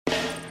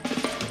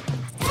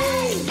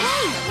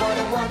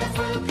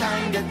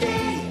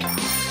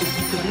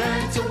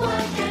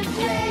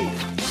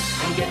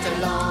get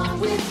along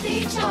with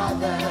each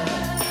other.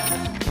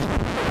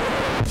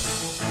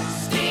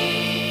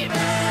 Steven,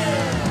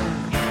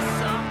 is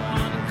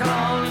someone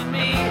calling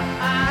me?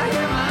 I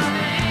hear my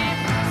name,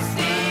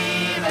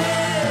 Steven.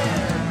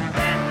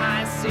 Then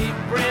I see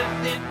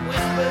breath, it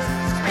whispers,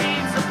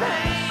 screams of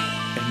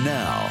pain. And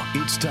now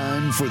it's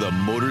time for the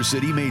Motor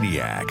City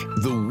Maniac,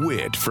 the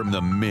wit from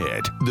the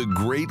Mid, the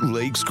Great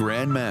Lakes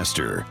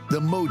Grandmaster,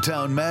 the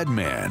Motown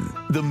Madman,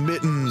 the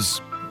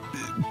Mittens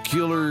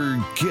Killer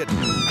Kitten.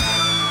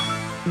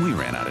 We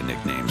ran out of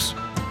nicknames.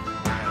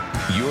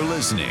 You're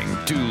listening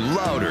to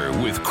Louder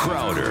with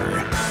Crowder.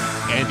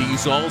 And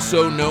he's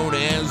also known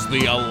as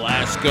the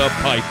Alaska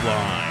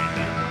Pipeline.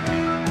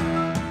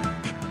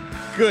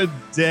 Good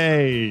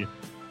day.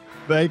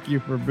 Thank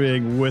you for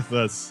being with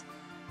us.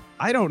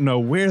 I don't know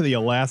where the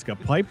Alaska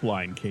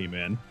Pipeline came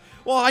in.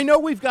 Well, I know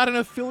we've got an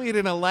affiliate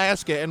in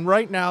Alaska, and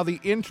right now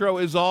the intro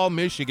is all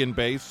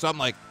Michigan-based, so I'm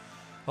like,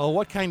 oh,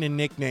 what kind of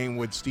nickname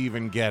would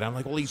Steven get? I'm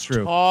like, well, he's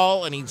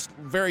tall and he's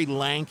very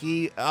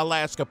lanky.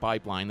 Alaska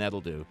Pipeline,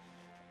 that'll do.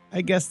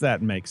 I guess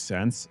that makes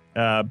sense.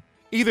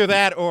 Either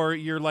that or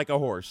you're like a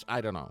horse. I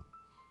don't know.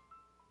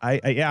 I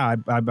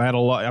had a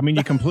lot. I mean,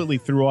 you completely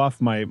threw off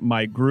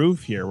my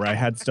groove here where I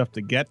had stuff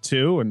to get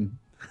to, and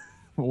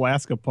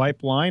Alaska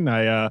Pipeline,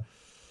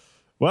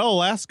 well,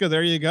 Alaska,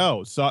 there you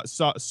go.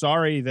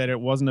 Sorry that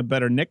it wasn't a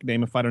better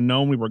nickname. If I'd have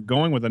known we were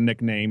going with a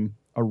nickname,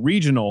 a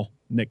regional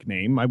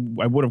nickname, I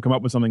would have come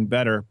up with something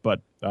better,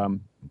 but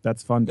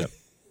that's fun to...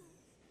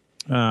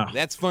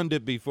 That's fun to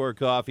before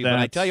coffee, but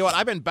I tell you what,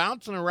 I've been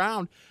bouncing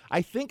around.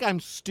 I think I'm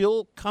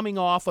still coming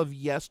off of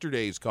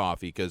yesterday's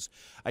coffee because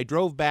I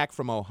drove back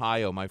from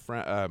Ohio. My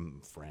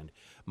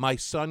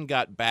son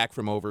got back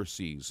from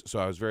overseas, so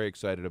I was very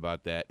excited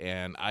about that.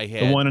 And I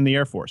had the one in the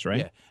Air Force, right?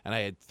 Yeah, and I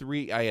had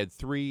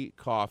three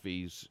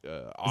coffees.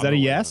 Is that a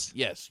yes?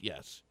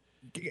 Yes.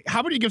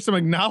 How about you give some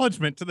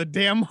acknowledgement to the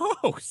damn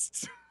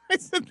host? I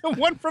said the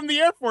one from the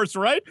Air Force,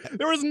 right?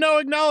 There was no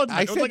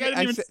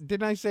acknowledgement.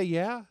 Didn't I say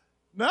yeah?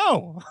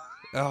 No.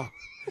 Oh,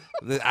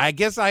 I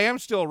guess I am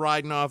still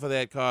riding off of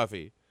that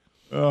coffee.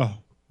 Oh,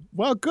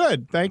 well,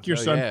 good. Thank your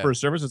son for his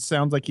service. It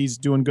sounds like he's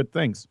doing good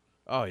things.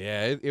 Oh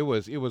yeah, it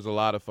was a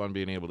lot of fun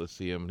being able to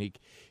see him.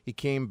 He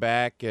came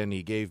back and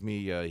he gave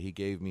me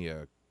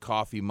a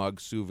coffee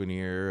mug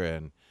souvenir,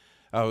 and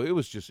it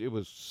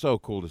was so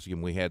cool to see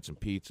him. We had some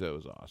pizza. It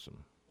was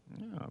awesome.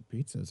 Oh,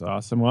 pizza's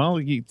awesome. Well,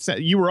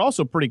 you were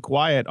also pretty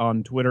quiet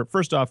on Twitter.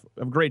 First off,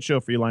 a great show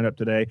for you lined up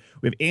today.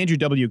 We have Andrew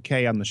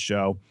WK on the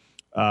show.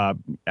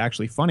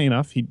 Actually, funny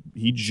enough,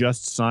 he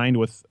just signed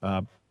with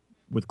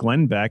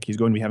Glenn Beck. He's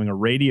going to be having a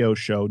radio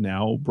show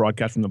now,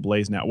 broadcast from the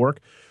Blaze Network.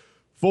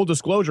 Full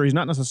disclosure, he's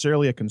not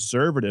necessarily a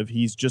conservative.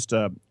 He's just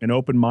an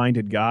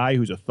open-minded guy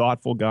who's a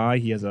thoughtful guy.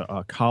 He has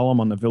a column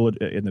on the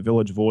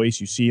Village Voice.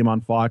 You see him on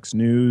Fox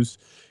News,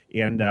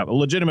 and a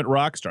legitimate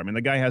rock star. I mean,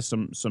 the guy has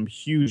some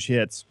huge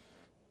hits.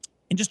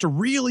 And just a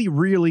really,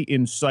 really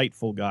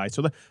insightful guy.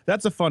 So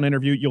that's a fun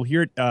interview. You'll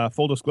hear it.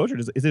 Full disclosure,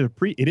 it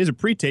is a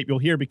pre-tape. You'll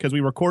hear because we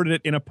recorded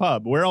it in a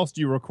pub. Where else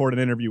do you record an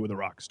interview with a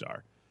rock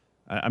star?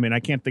 I mean, I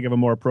can't think of a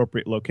more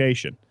appropriate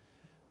location.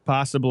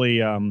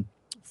 Possibly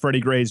Freddie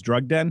Gray's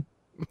drug den.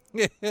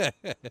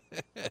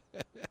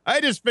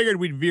 I just figured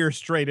we'd veer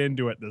straight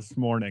into it this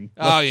morning.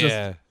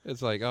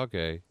 It's like,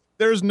 okay.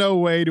 There's no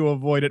way to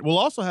avoid it. We'll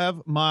also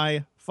have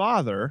my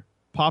father,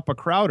 Papa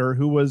Crowder,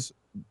 who was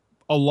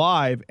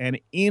alive and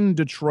in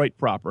Detroit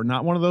proper,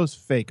 not one of those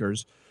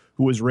fakers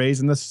who was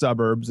raised in the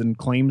suburbs and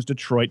claims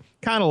Detroit,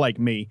 kind of like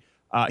me.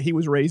 He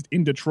was raised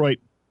in Detroit.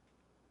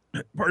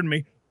 Pardon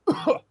me.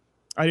 I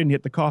didn't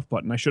hit the cough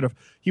button. I should have.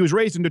 He was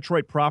raised in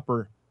Detroit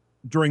proper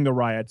during the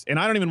riots, and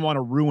I don't even want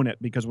to ruin it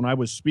because when I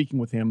was speaking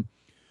with him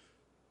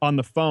on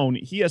the phone,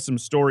 he has some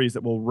stories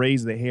that will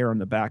raise the hair on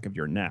the back of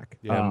your neck.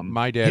 Yeah,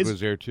 my dad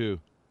was there too.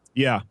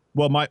 Yeah.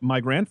 Well,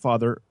 my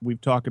grandfather,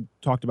 we've talked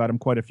about him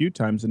quite a few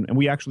times, and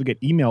we actually get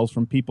emails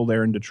from people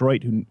there in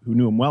Detroit who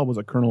knew him well, was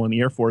a colonel in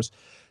the Air Force,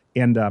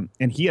 and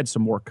he had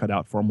some work cut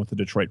out for him with the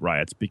Detroit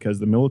riots because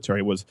the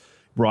military was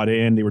brought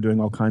in. They were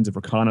doing all kinds of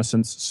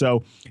reconnaissance.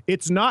 So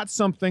it's not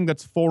something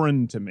that's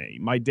foreign to me.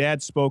 My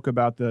dad spoke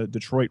about the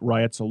Detroit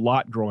riots a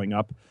lot growing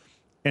up,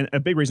 and a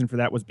big reason for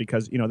that was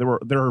because,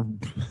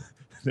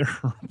 there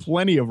are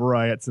plenty of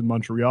riots in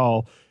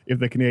Montreal if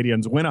the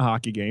Canadians win a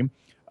hockey game.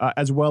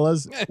 As well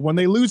as when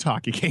they lose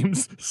hockey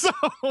games. So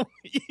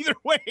either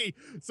way,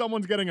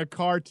 someone's getting a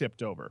car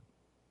tipped over.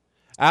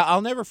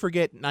 I'll never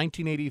forget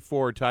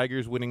 1984,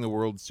 Tigers winning the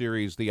World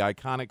Series, the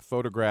iconic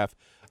photograph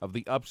of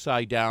the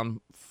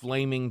upside-down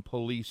flaming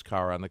police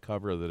car on the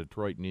cover of the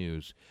Detroit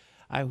News.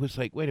 I was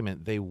like, wait a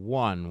minute, they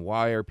won.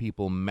 Why are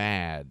people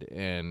mad?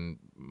 And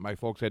my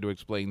folks had to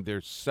explain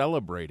they're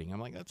celebrating. I'm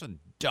like, that's a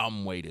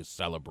dumb way to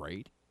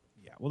celebrate.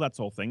 Yeah, well, that's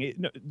the whole thing.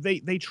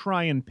 They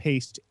try and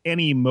paste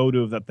any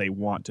motive that they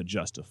want to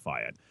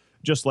justify it,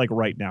 just like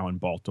right now in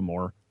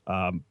Baltimore.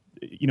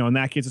 In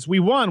that case, it's we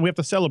won, we have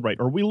to celebrate,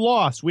 or we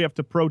lost, we have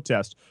to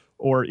protest,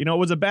 or it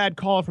was a bad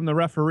call from the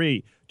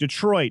referee.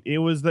 Detroit, it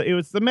was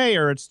the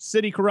mayor, it's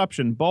city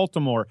corruption.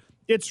 Baltimore,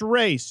 it's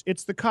race,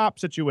 it's the cop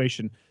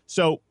situation.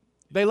 So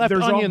They left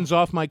onions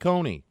off my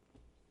coney.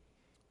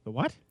 The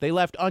what? They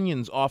left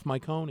onions off my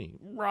coney.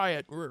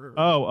 Riot.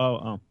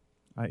 Oh.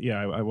 I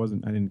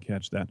didn't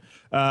catch that.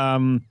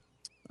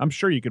 I'm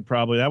sure you could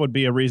probably, that would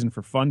be a reason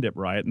for Fun Dip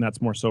Riot, and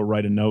that's more so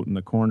write a note in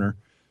the corner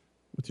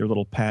with your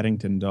little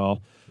Paddington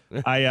doll.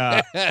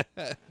 There's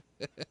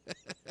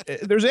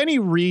any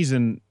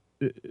reason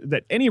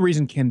that any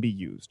reason can be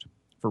used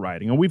for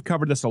rioting, and we've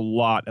covered this a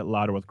lot at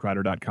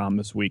louderwithcrowder.com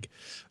this week.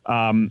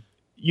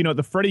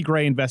 The Freddie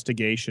Gray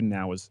investigation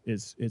now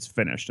is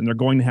finished, and they're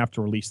going to have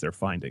to release their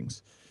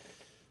findings.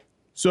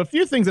 So a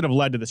few things that have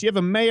led to this. You have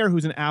a mayor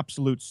who's an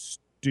absolute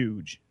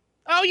stooge.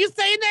 Oh, you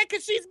saying that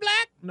because she's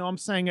black? No, I'm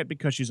saying it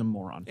because she's a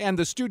moron. And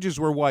the Stooges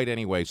were white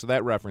anyway, so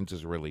that reference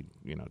is really,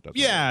 doesn't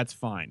Yeah, it's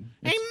fine.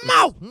 Hey,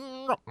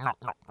 Mo!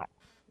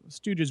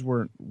 Stooges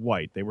weren't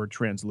white. They were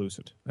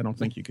translucent. I don't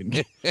think you can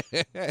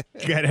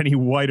get any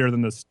whiter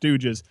than the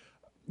Stooges.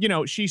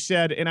 She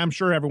said, and I'm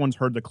sure everyone's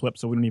heard the clip,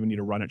 so we don't even need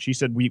to run it. She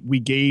said, we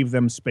gave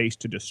them space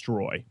to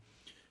destroy.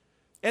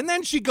 And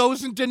then she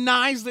goes and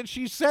denies that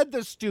she said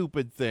the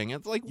stupid thing.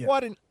 It's like,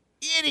 What an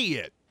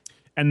idiot.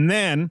 And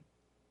then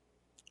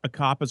a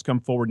cop has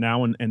come forward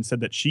now and said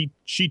that she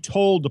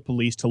told the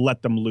police to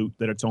let them loot,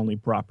 that it's only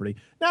property.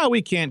 Now,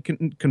 we can't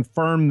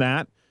confirm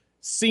that.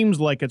 Seems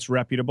like it's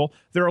reputable.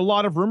 There are a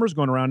lot of rumors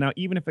going around now,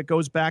 even if it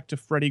goes back to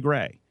Freddie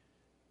Gray,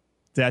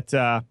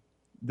 that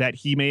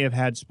he may have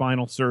had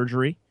spinal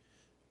surgery,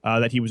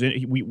 that he was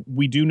in.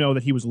 We do know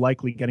that he was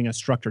likely getting a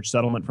structured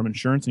settlement from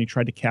insurance, and he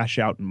tried to cash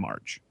out in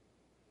March.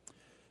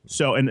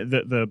 So, and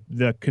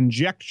the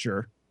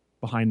conjecture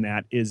behind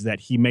that is that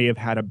he may have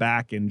had a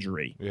back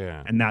injury.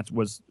 Yeah. And that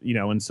was,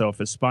 and so if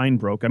his spine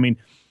broke, I mean,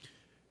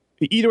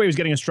 either way, he was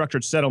getting a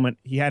structured settlement.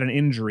 He had an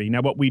injury.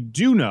 Now, what we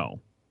do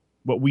know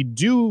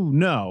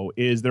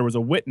is there was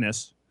a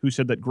witness who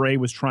said that Gray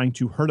was trying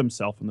to hurt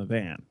himself in the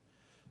van.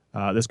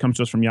 This comes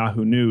to us from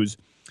Yahoo News.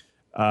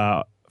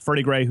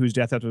 Freddie Gray, whose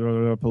death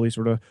after the police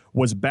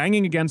was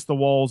banging against the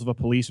walls of a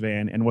police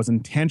van and was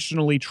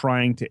intentionally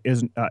trying to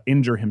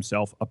injure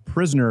himself. A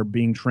prisoner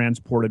being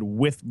transported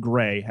with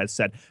Gray has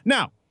said.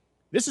 Now,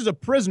 this is a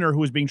prisoner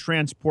who is being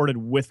transported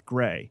with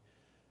Gray.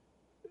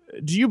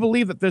 Do you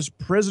believe that this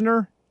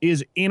prisoner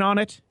is in on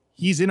it?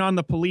 He's in on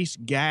the police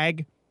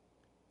gag?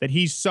 That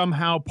he's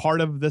somehow part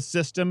of the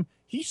system?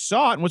 He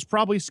saw it and was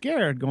probably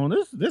scared, going,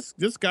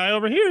 this guy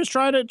over here is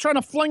trying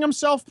to fling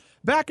himself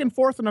back and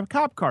forth in a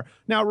cop car.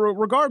 Now,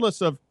 regardless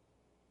of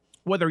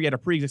whether he had a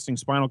pre-existing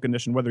spinal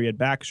condition, whether he had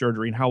back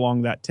surgery, and how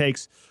long that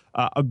takes,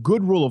 a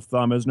good rule of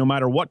thumb is no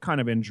matter what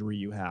kind of injury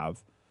you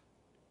have,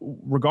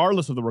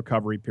 regardless of the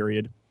recovery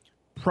period,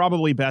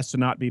 probably best to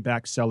not be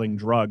back selling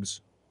drugs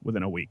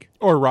within a week.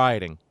 Or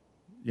rioting.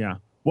 Yeah.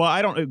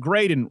 Well,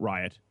 Gray didn't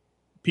riot.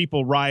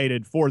 People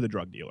rioted for the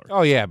drug dealer.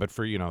 Oh, yeah, but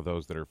for,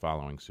 those that are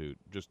following suit,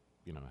 just,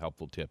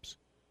 helpful tips.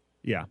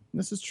 Yeah,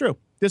 this is true.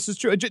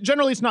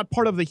 Generally, it's not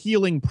part of the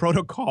healing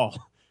protocol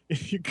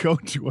if you go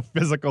to a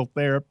physical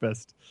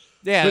therapist.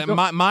 Yeah,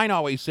 mine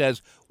always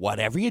says,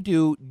 whatever you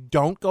do,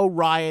 don't go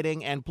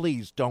rioting, and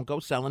please don't go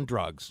selling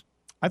drugs.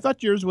 I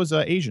thought yours was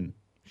Asian.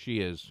 She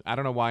is. I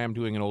don't know why I'm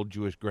doing an old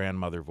Jewish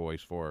grandmother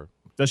voice for her.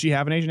 Does she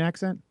have an Asian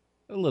accent?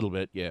 A little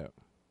bit, yeah.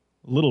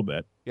 A little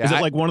bit. Yeah, is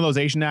it like one of those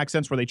Asian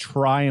accents where they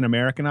try and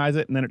Americanize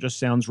it and then it just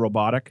sounds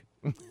robotic?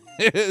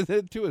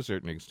 To a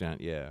certain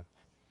extent, yeah.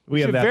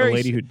 We have that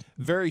lady who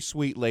very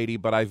sweet lady,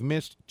 but I've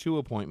missed 2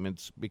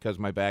 appointments because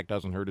my back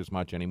doesn't hurt as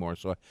much anymore.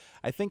 So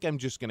I think I'm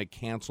just going to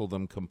cancel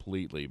them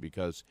completely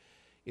because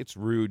it's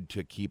rude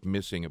to keep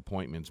missing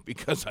appointments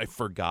because I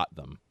forgot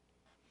them.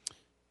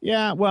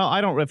 Yeah, well, I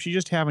don't. If she's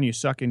just having you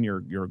suck in your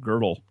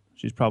girdle,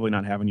 she's probably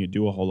not having you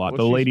do a whole lot.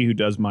 Well, the lady who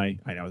does I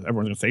know everyone's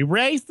going to say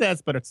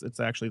racist, but it's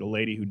actually the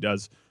lady who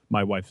does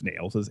my wife's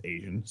nails is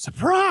Asian.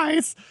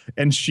 Surprise!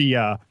 And she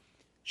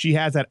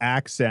has that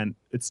accent.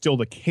 It's still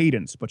the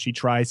cadence, but she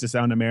tries to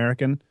sound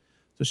American.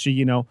 So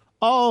she,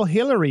 oh,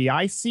 Hillary,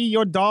 I see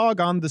your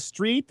dog on the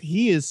street.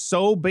 He is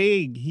so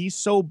big. He's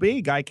so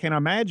big. I can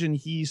imagine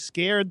he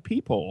scared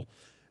people.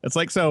 It's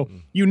like, so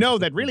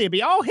that really it'd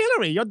be, oh,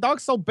 Hillary, your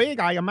dog's so big.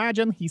 I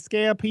imagine he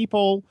scared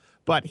people.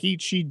 But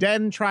she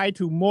then tried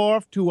to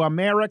morph to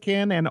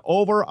American and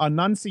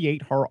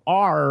over-enunciate her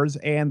R's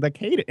and the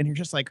cadence. And you're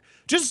just like,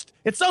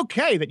 it's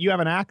okay that you have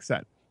an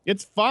accent.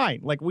 It's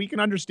fine. Like, we can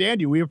understand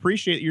you. We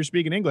appreciate that you're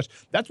speaking English.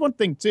 That's one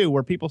thing, too,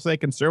 where people say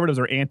conservatives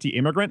are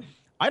anti-immigrant.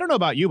 I don't know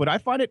about you, but I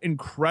find it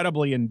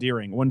incredibly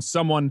endearing when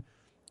someone,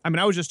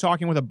 I was just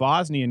talking with a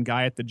Bosnian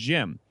guy at the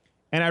gym,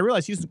 and I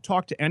realized he doesn't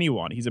talk to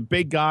anyone. He's a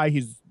big guy.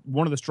 He's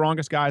one of the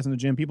strongest guys in the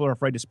gym. People are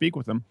afraid to speak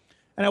with him.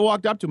 And I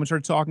walked up to him and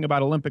started talking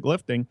about Olympic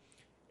lifting,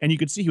 and you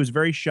could see he was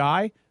very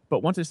shy.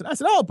 But once I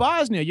said, oh,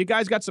 Bosnia, you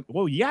guys got some,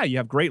 well, yeah, you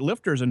have great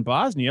lifters in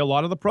Bosnia. A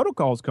lot of the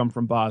protocols come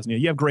from Bosnia.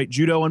 You have great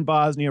judo in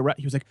Bosnia.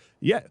 He was like,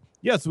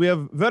 yes, we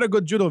have very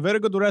good judo, very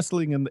good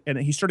wrestling. And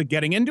he started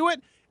getting into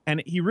it,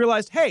 and he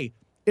realized, hey,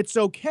 it's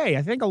okay.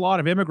 I think a lot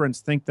of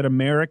immigrants think that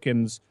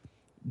Americans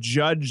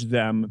judge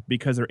them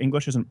because their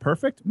English isn't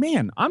perfect.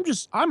 Man,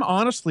 I'm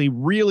honestly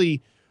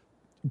really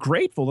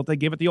grateful that they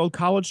gave it the old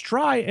college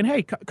try. And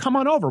hey, come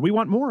on over. We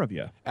want more of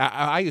you.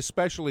 I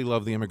especially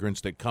love the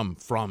immigrants that come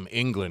from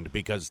England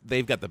because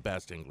they've got the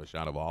best English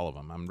out of all of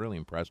them. I'm really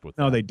impressed with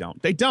that. No, they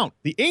don't. They don't.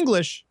 The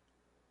English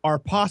are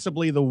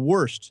possibly the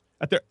worst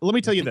at their. Let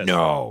me tell you this.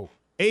 No.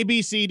 A,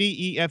 B, C, D,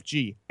 E, F,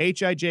 G,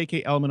 H, I, J,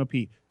 K, L, M, N, O,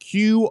 P,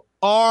 Q,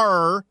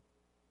 R.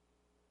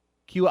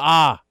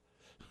 Q-ah.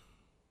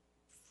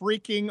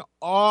 Freaking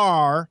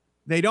R.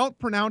 They don't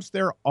pronounce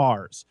their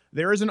R's.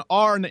 There is an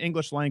R in the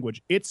English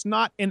language. It's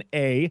not an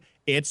A.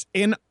 It's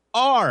an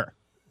R.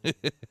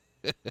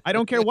 I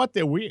don't care what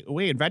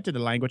we invented the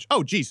language.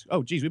 Oh, geez.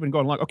 We've been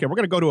going long. Okay, we're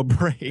going to go to a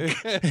break.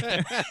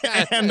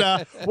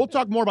 And we'll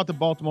talk more about the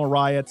Baltimore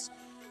riots.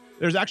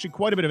 There's actually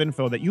quite a bit of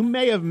info that you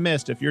may have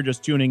missed if you're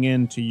just tuning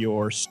in to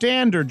your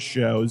standard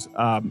shows.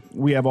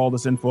 We have all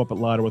this info up at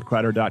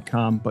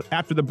louderwithcrowder.com. But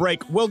after the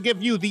break, we'll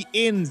give you the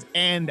ins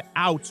and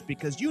outs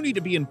because you need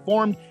to be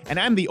informed, and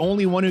I'm the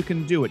only one who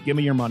can do it. Give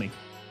me your money.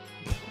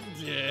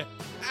 Yeah.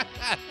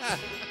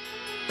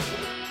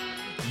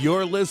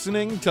 You're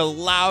listening to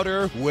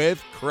Louder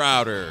with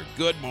Crowder.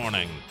 Good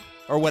morning.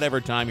 Or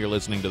whatever time you're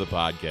listening to the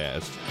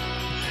podcast.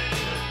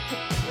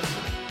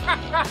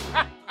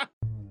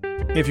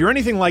 If you're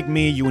anything like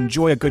me, you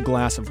enjoy a good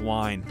glass of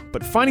wine,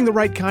 but finding the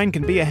right kind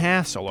can be a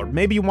hassle, or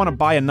maybe you want to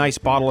buy a nice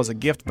bottle as a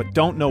gift but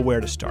don't know where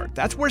to start.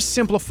 That's where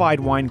Simplified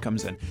Wine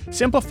comes in.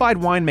 Simplified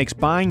Wine makes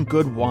buying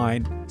good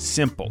wine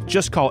simple.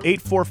 Just call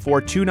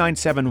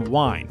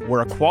 844-297-WINE,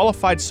 where a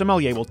qualified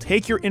sommelier will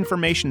take your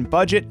information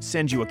budget,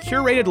 send you a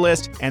curated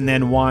list, and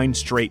then wine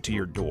straight to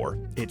your door.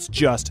 It's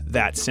just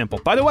that simple.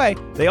 By the way,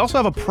 they also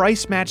have a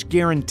price match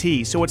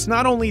guarantee, so it's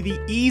not only the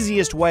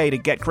easiest way to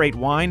get great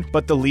wine,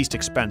 but the least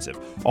expensive.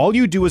 All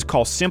you do is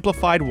call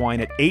Simplified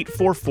Wine at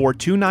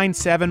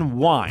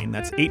 844-297-WINE.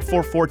 That's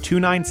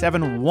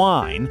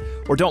 844-297-WINE.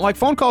 Or don't like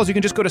phone calls, you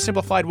can just go to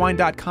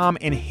simplifiedwine.com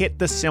and hit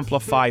the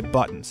Simplify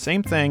button.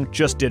 Same thing,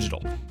 just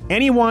digital.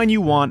 Any wine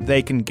you want,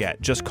 they can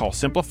get. Just call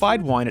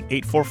Simplified Wine at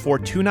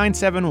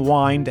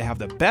 844-297-WINE to have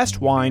the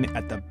best wine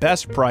at the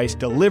best price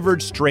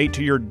delivered straight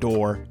to your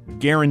door.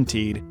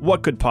 Guaranteed.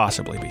 What could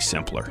possibly be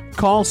simpler?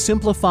 Call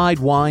Simplified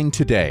Wine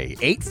today,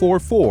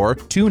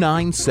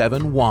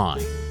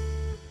 844-297-WINE.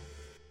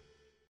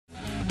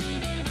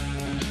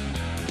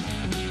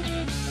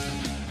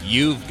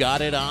 You've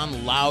got it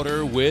on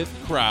Louder with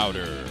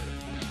Crowder.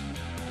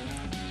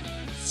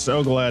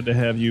 So glad to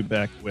have you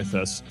back with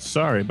us.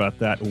 Sorry about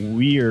that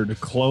weird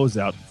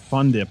closeout.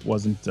 Fundip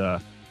was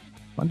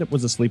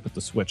asleep at the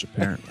switch,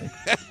 apparently.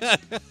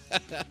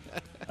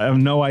 I have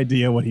no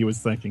idea what he was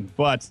thinking.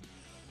 But,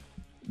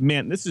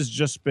 man, this has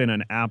just been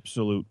an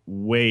absolute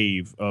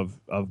wave of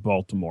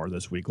Baltimore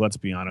this week. Let's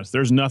be honest.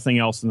 There's nothing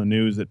else in the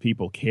news that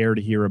people care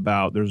to hear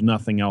about. There's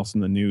nothing else in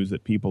the news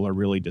that people are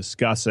really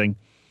discussing.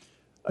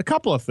 A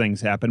couple of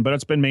things happened, but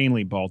it's been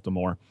mainly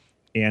Baltimore.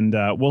 And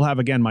we'll have,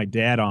 again, my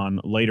dad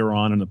on later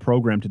on in the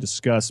program to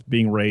discuss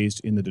being raised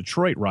in the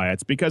Detroit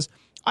riots, because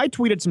I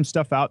tweeted some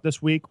stuff out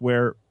this week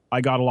where I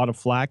got a lot of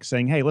flack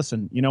saying, hey,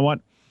 listen, you know what?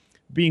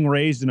 Being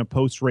raised in a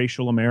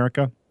post-racial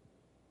America,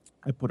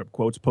 I put up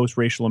quotes,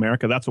 post-racial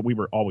America, that's what we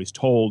were always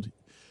told.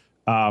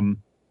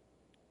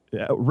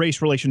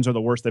 Race relations are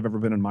the worst they've ever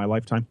been in my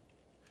lifetime.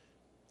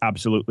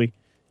 Absolutely.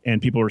 And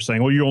people are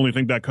saying, well, you only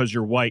think that because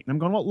you're white. And I'm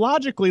going, well,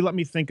 logically, let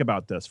me think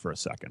about this for a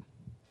second.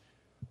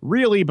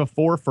 Really,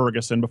 before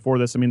Ferguson, before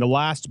this, I mean, the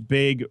last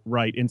big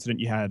right incident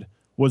you had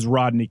was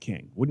Rodney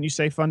King. Wouldn't you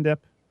say, Fundip?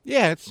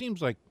 Yeah, it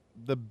seems like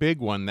the big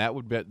one. That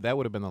would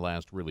have been the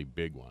last really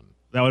big one.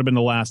 That would have been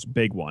the last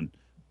big one.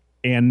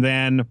 And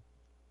then,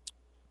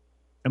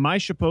 am I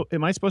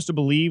supposed to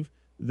believe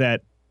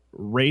that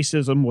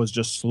racism was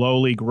just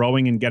slowly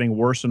growing and getting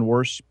worse and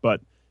worse,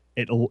 but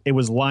it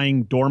was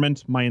lying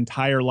dormant my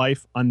entire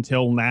life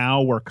until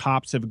now, where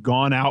cops have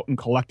gone out and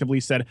collectively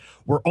said,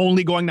 we're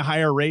only going to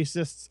hire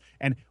racists,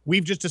 and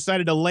we've just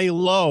decided to lay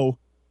low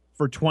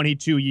for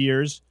 22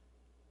 years,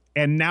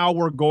 and now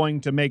we're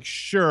going to make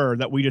sure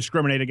that we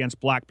discriminate against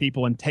black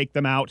people and take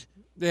them out?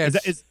 Yeah,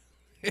 it's just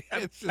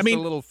a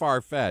little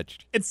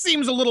far-fetched. It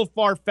seems a little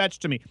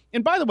far-fetched to me.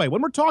 And by the way,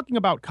 when we're talking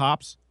about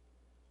cops,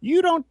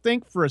 you don't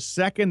think for a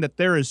second that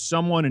there is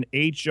someone in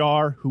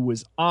HR who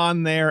is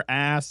on their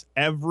ass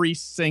every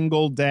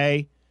single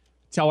day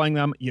telling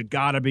them, you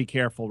got to be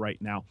careful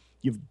right now.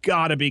 You've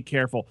got to be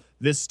careful.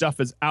 This stuff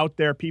is out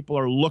there. People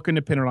are looking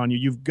to pin it on you.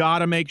 You've got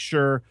to make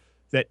sure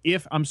that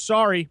if, I'm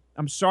sorry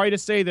to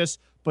say this,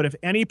 but if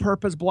any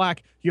perp is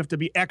black, you have to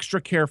be extra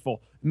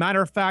careful.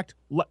 Matter of fact,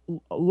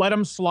 let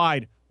them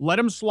slide. Let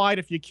them slide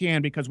if you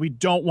can, because we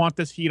don't want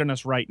this heat on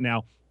us right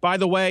now. By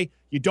the way,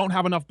 you don't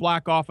have enough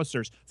black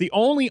officers. The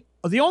only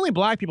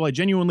black people I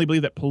genuinely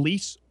believe that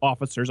police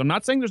officers, I'm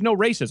not saying there's no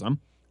racism,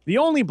 the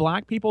only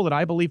black people that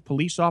I believe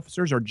police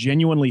officers are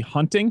genuinely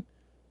hunting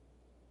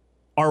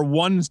are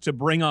ones to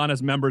bring on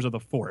as members of the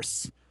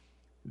force.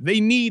 They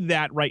need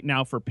that right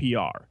now for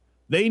PR.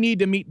 They need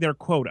to meet their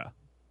quota.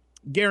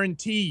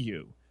 Guarantee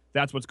you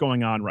that's what's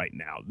going on right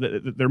now.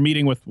 They're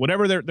meeting with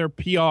whatever their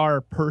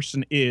PR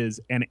person is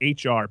and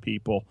HR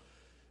people.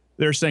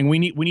 They're saying we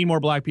need more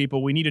black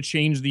people. We need to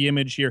change the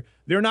image here.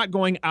 They're not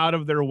going out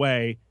of their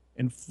way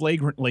and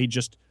flagrantly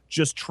just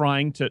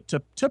trying to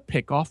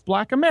pick off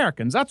black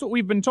Americans. That's what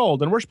we've been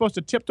told, and we're supposed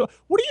to tiptoe.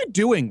 What are you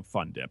doing,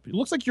 Fun Dip? It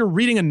looks like you're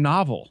reading a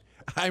novel.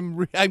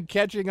 I'm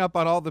catching up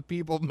on all the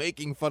people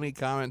making funny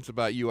comments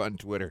about you on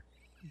Twitter.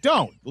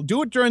 Don't. We'll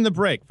do it during the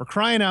break, for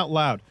crying out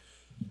loud.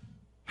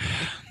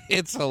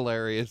 It's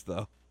hilarious,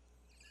 though.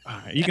 All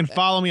right, you can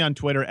follow me on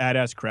Twitter at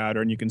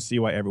 @SCrowder, and you can see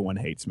why everyone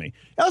hates me.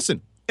 Now,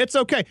 listen, it's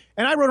okay.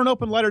 And I wrote an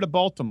open letter to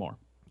Baltimore,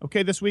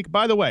 okay, this week.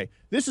 By the way,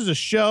 this is a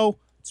show.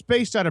 It's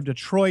based out of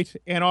Detroit,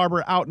 Ann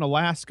Arbor, out in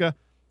Alaska.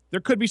 There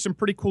could be some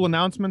pretty cool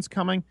announcements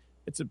coming.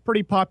 It's a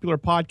pretty popular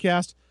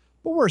podcast,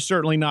 but we're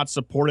certainly not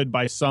supported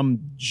by some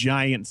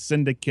giant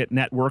syndicate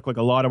network like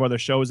a lot of other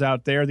shows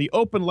out there. The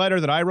open letter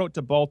that I wrote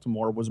to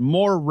Baltimore was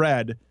more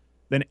read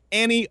than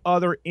any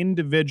other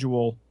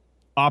individual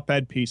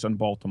op-ed piece on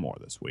Baltimore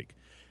this week.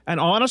 And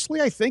honestly,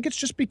 I think it's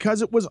just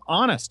because it was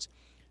honest.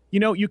 You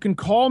know, you can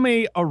call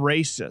me a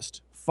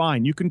racist.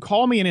 Fine. You can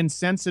call me an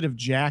insensitive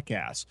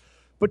jackass.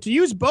 But to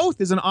use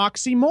both is an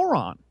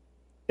oxymoron.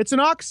 It's an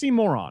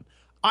oxymoron.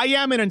 I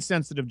am an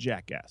insensitive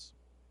jackass.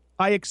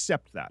 I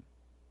accept that.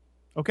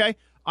 Okay?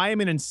 I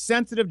am an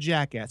insensitive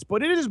jackass.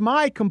 But it is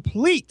my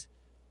complete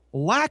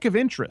lack of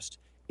interest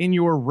in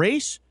your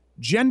race,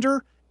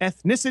 gender,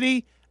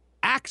 ethnicity,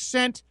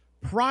 accent,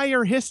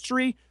 prior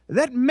history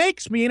that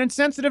makes me an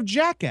insensitive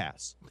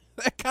jackass.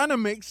 That kind of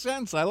makes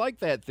sense. I like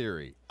that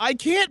theory. I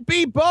can't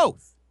be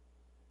both.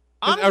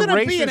 I'm going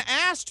to be an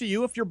ass to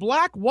you if you're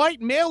black, white,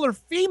 male, or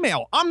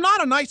female. I'm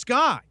not a nice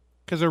guy.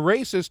 Because a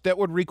racist, that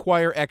would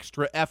require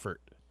extra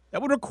effort.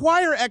 That would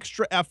require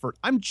extra effort.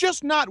 I'm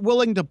just not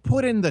willing to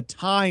put in the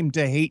time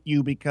to hate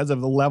you because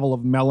of the level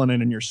of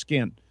melanin in your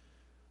skin.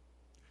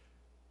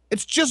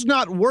 It's just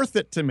not worth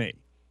it to me.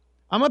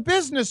 I'm a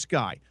business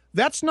guy.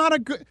 That's not a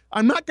good...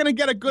 I'm not going to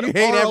get a good You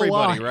hate ROI.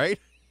 everybody, right?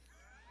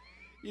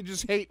 You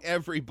just hate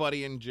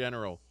everybody in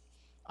general.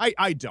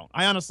 I don't.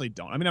 I honestly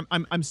don't. I mean,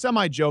 I'm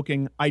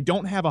semi-joking. I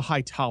don't have a high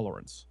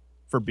tolerance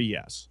for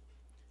BS.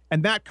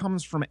 And that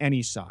comes from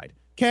any side.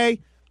 Okay?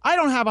 I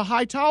don't have a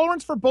high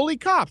tolerance for bully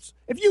cops.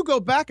 If you go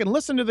back and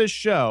listen to this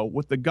show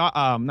with the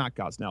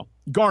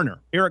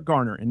Garner, Eric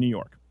Garner in New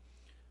York,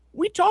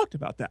 we talked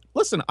about that.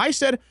 Listen, I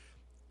said,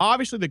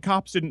 obviously the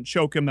cops didn't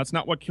choke him. That's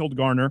not what killed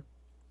Garner.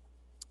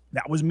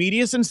 That was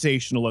media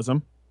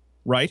sensationalism,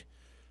 right?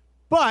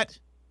 But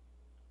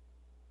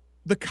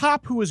the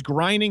cop who was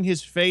grinding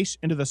his face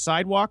into the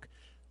sidewalk,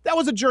 that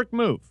was a jerk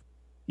move.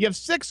 You have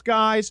 6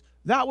 guys.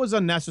 That was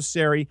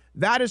unnecessary.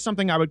 That is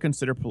something I would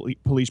consider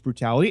police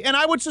brutality, and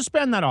I would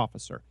suspend that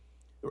officer.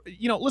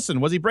 You know, listen,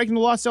 was he breaking the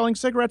law selling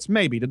cigarettes?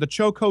 Maybe. Did the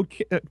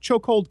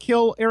chokehold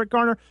kill Eric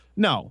Garner?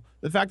 No.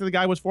 The fact that the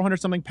guy was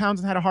 400-something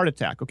pounds and had a heart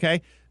attack,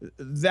 okay?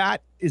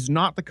 That is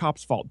not the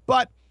cop's fault.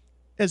 But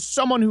as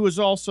someone who is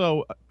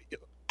also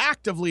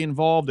actively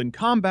involved in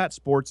combat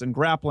sports and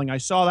grappling, I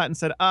saw that and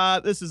said,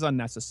 this is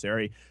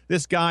unnecessary.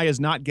 This guy is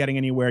not getting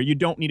anywhere. You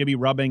don't need to be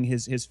rubbing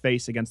his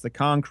face against the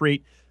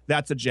concrete.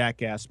 That's a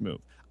jackass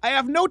move. I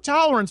have no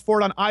tolerance for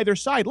it on either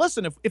side.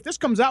 Listen, if this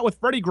comes out with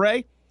Freddie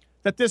Gray,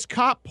 that this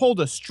cop pulled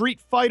a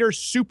Street Fighter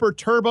Super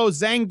Turbo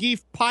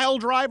Zangief pile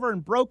driver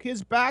and broke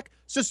his back,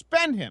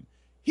 suspend him.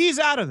 He's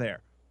out of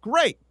there.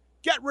 Great.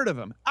 Get rid of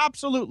him.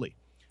 Absolutely.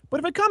 But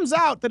if it comes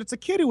out that it's a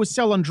kid who was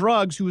selling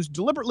drugs, who was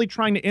deliberately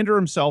trying to injure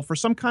himself for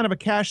some kind of a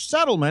cash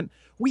settlement,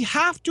 we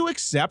have to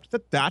accept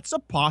that that's a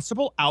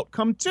possible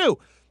outcome too.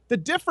 The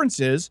difference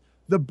is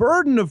the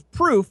burden of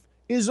proof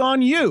is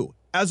on you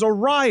as a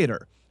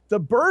rioter. The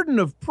burden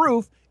of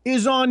proof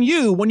is on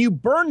you when you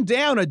burn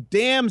down a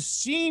damn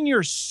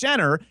senior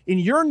center in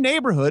your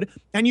neighborhood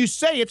and you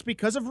say it's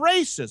because of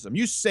racism.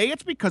 You say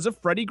it's because of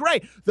Freddie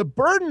Gray. The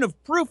burden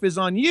of proof is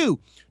on you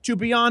to,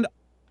 beyond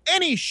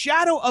any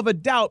shadow of a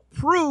doubt,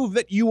 prove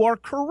that you are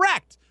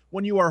correct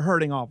when you are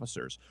hurting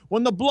officers.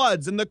 When the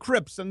Bloods and the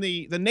Crips and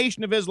the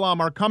Nation of Islam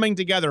are coming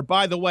together,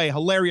 by the way,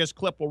 hilarious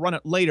clip, we'll run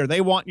it later.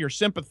 They want your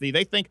sympathy.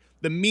 They think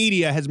the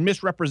media has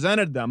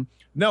misrepresented them.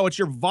 No, it's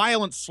your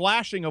violent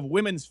slashing of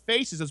women's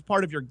faces as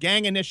part of your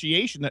gang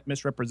initiation that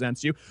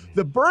misrepresents you.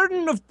 The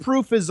burden of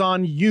proof is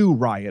on you,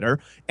 rioter,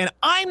 and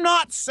I'm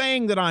not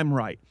saying that I'm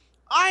right.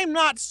 I'm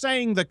not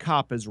saying the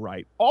cop is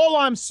right. All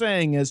I'm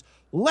saying is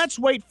let's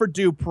wait for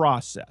due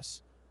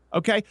process.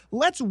 Okay,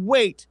 let's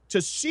wait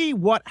to see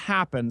what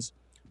happens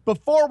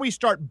before we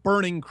start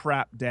burning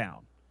crap down.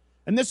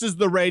 And this is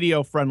the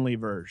radio-friendly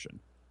version.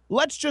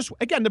 Let's just,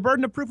 again, the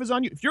burden of proof is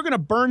on you. If you're going to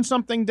burn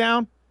something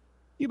down,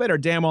 you better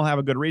damn well have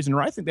a good reason,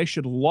 or I think they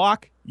should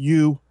lock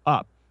you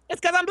up. It's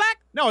because I'm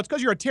black? No, it's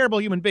because you're a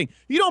terrible human being.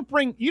 You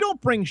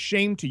don't bring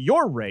shame to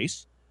your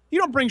race. You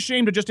don't bring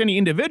shame to just any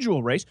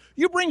individual race.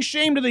 You bring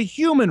shame to the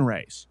human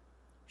race.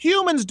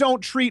 Humans don't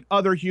treat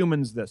other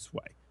humans this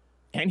way.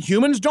 And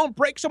humans don't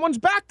break someone's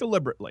back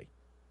deliberately.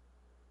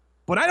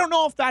 But I don't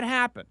know if that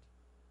happened.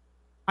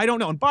 I don't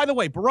know. And by the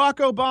way, Barack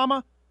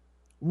Obama,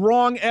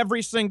 wrong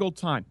every single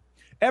time.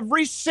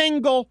 Every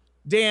single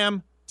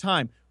damn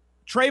time.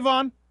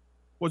 Trayvon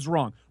was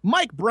wrong.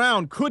 Mike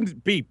Brown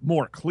couldn't be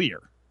more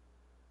clear.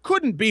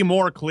 couldn't be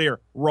more clear.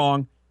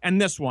 Wrong. And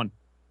this one,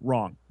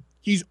 wrong.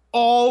 He's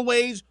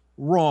always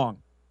wrong.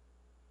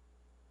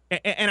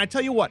 And I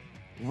tell you what,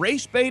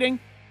 race baiting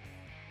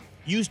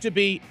used to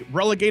be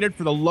relegated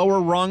for the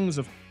lower rungs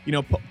of,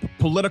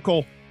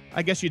 political,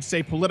 I guess you'd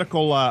say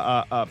political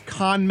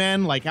con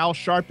men like Al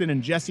Sharpton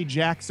and Jesse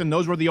Jackson.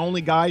 Those were the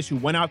only guys who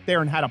went out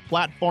there and had a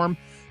platform.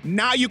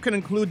 Now you can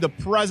include the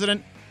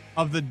president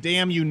of the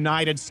damn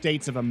United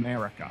States of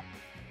America.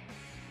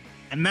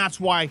 And that's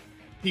why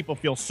people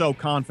feel so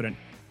confident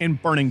in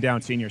burning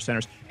down senior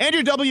centers.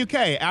 Andrew WK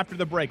after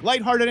the break.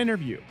 Lighthearted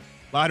interview.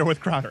 Louder with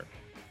Crowder.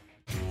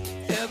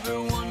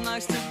 Everyone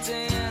likes to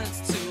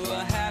dance to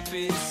a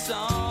happy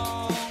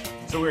song.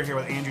 So we're here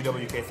with Andrew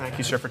WK. Thank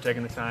you, sir, for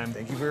taking the time.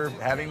 Thank you for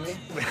having me.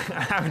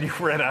 Having you.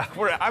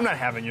 I'm not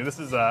having you. This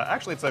is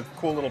actually it's a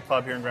cool little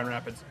pub here in Grand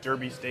Rapids,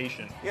 Derby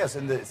Station. Yes,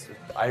 and it's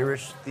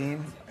Irish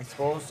theme, I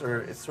suppose,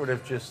 or it's sort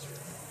of just.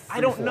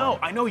 I don't know.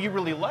 I know you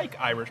really like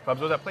Irish pubs.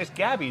 There's that place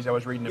Gabby's I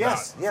was reading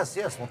about. Yes.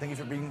 Well, thank you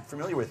for being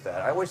familiar with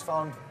that. I always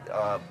found,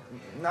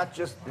 not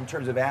just in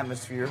terms of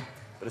atmosphere,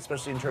 but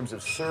especially in terms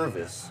of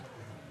service,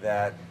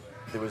 that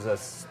there was a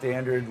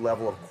standard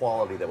level of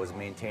quality that was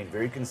maintained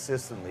very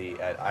consistently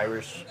at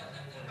Irish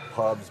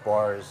pubs,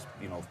 bars,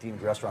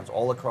 themed restaurants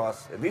all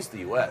across, at least the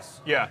U.S.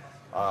 Yeah.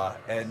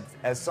 And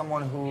as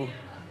someone who,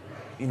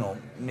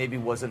 maybe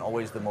wasn't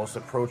always the most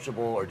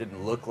approachable or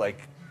didn't look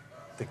like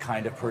the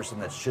kind of person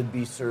that should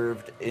be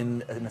served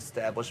in an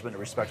establishment, a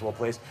respectable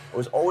place, I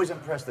was always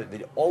impressed that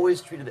they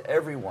always treated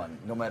everyone,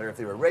 no matter if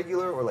they were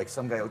regular or like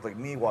some guy looked like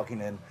me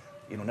walking in,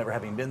 never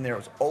having been there. I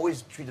was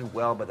always treated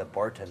well by the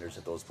bartenders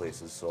at those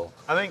places. So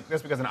I think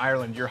that's because in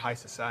Ireland you're high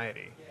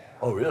society.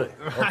 Oh, really?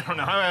 I don't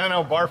know. I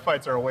know bar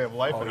fights are a way of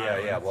life in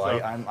Ireland. Yeah. Well,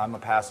 so. I'm a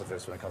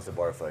pacifist when it comes to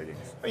bar fighting.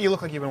 But you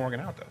look like you've been working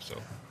out, though. So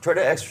try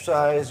to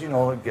exercise,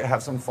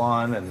 have some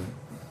fun, and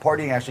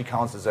partying actually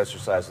counts as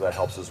exercise, so that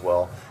helps as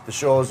well. The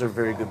shows are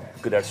very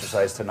good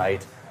exercise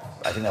tonight.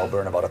 I think that'll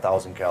burn about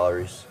 1,000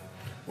 calories.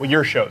 Well,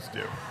 your shows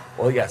do.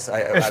 Well, yes.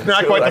 It's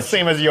not quite the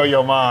same as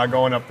Yo-Yo Ma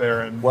going up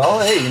there and. Well,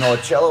 hey, a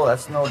cello,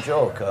 that's no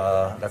joke.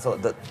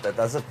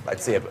 I'd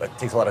say it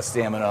takes a lot of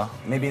stamina.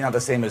 Maybe not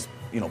the same as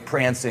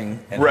prancing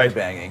and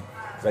headbanging.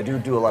 Because I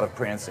do a lot of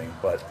prancing,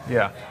 but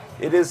yeah,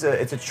 it's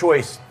a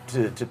choice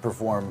to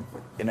perform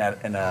in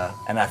an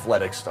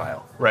athletic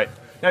style. Right.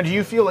 Now, do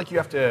you feel like you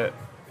have to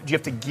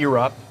gear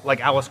up? Like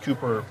Alice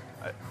Cooper,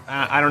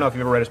 I don't know if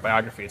you've ever read his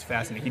biography. It's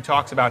fascinating. He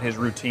talks about his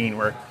routine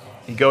where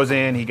he goes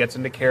in, he gets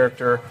into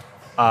character.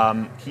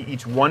 He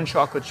eats one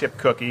chocolate chip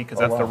cookie because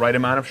that's the right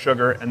amount of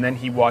sugar, and then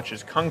he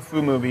watches kung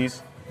fu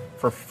movies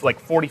for like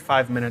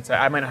 45 minutes.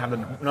 I might not have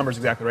the numbers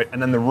exactly right,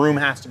 and then the room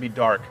has to be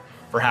dark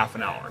for half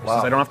an hour. He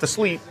says, I don't have to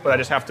sleep, but I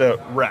just have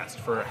to rest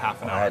for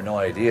half an hour. I had no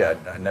idea.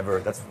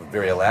 That's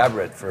very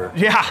elaborate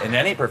in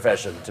any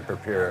profession to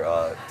prepare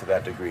to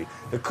that degree.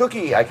 The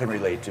cookie I can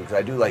relate to because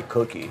I do like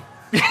cookie.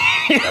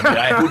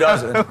 Who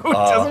doesn't? Who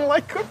doesn't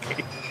like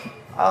cookie?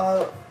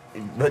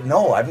 But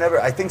no,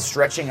 I think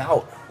stretching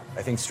out.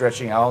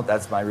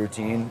 That's my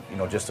routine,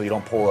 just so you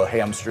don't pull a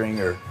hamstring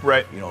or,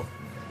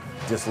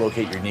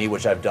 dislocate your knee,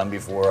 which I've done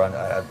before.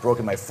 I've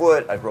broken my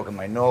foot, I've broken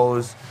my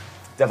nose,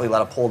 definitely a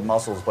lot of pulled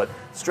muscles, but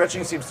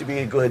stretching seems to be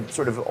a good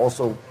sort of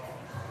also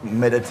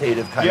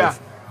meditative kind of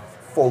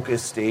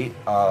focused state.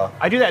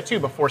 I do that too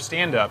before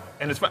stand-up,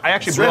 and I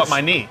actually blew up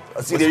my knee.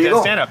 See, there you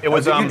go. Stand-up. It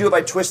was, you do it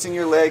by twisting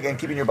your leg and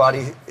keeping your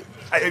body...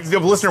 The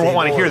listener won't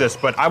want to hear this,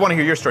 but I want to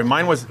hear your story.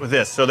 Mine was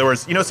this. So there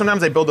was,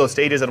 sometimes they build those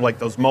stages out of like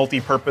those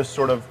multi-purpose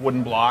sort of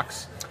wooden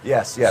blocks.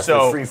 Yes.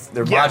 So,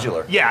 they're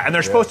modular. Yeah, and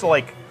they're supposed to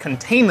like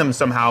contain them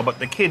somehow, but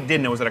the kid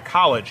didn't. It was at a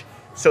college.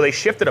 So they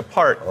shifted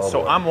apart.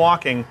 So I'm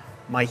walking,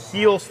 my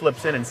heel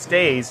slips in and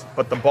stays,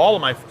 but the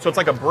ball of so it's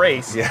like a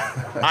brace. Yeah.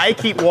 I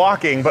keep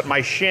walking, but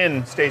my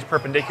shin stays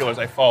perpendicular as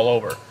I fall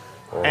over.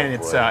 And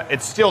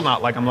it's still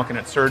not like I'm looking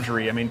at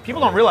surgery. I mean, people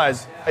don't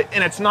realize,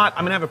 and it's not, I'm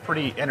going to have a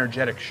pretty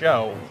energetic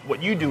show.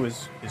 What you do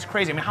is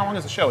crazy. I mean, how long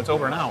is the show? It's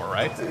over an hour,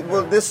 right?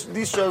 Well,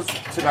 these shows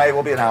tonight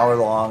will be an hour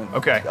long.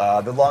 Okay.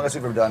 The longest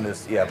we've ever done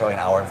is, probably an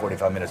hour and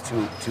 45 minutes,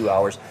 2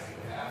 hours.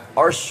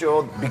 Our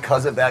show,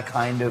 because of that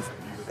kind of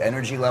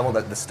energy level,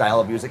 that the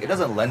style of music, it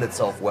doesn't lend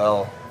itself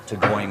well to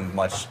going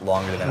much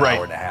longer than an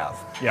hour and a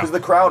half. Because the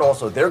crowd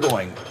also, they're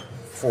going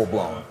full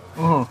blown.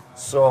 Mm-hmm.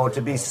 So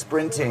to be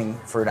sprinting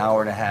for an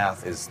hour and a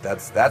half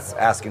that's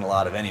asking a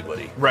lot of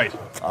anybody. Right.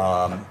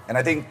 And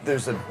I think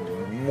there's a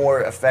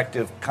more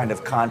effective kind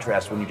of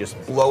contrast when you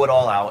just blow it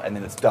all out and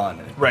then it's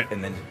done. Right.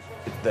 And then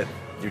that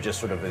you're just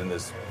sort of in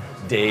this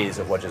daze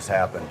of what just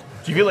happened.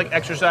 Do you feel like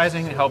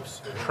exercising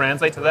helps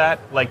translate to that?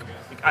 Like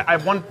I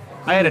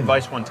had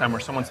advice one time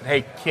where someone said,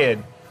 "Hey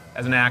kid,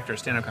 as an actor,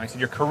 stand-up comic, said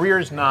your career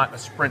is not a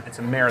sprint, it's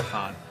a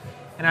marathon."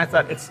 And I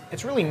thought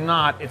it's really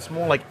not. It's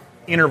more like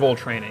interval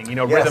training,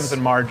 rhythms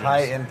and margins.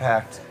 High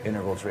impact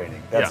interval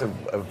training. That's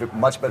a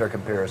much better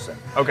comparison.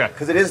 Okay.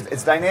 Because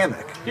it's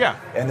dynamic. Yeah.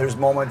 And there's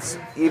moments,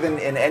 even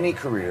in any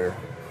career,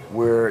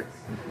 where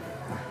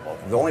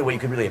the only way you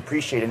can really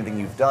appreciate anything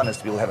you've done is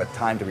to be able to have a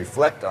time to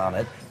reflect on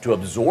it, to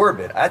absorb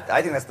it. I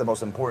think that's the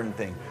most important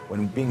thing.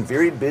 When being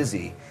very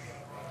busy,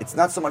 it's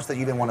not so much that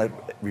you even want to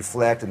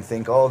reflect and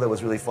think, oh, that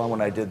was really fun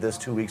when I did this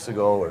 2 weeks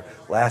ago or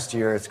last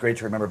year. It's great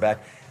to remember back.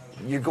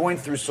 You're going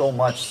through so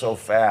much so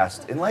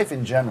fast in life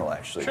in general,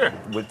 actually. Sure.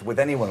 With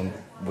anyone,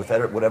 with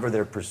whatever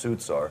their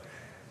pursuits are,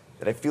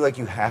 that I feel like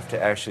you have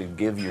to actually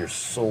give your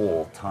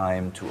soul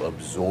time to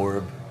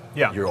absorb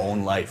your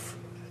own life,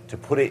 to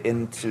put it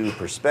into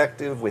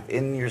perspective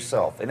within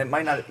yourself. And it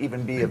might not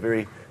even be a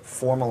very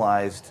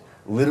formalized,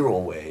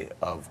 literal way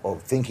of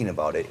thinking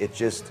about it.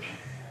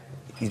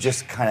 You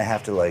just kind of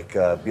have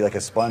to be like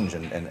a sponge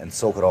and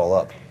soak it all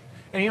up.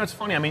 And it's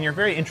funny. I mean, you're a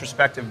very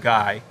introspective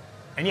guy,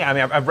 and yeah, I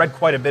mean, I've read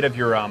quite a bit of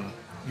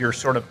your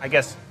sort of, I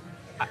guess,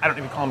 I don't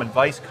even call them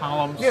advice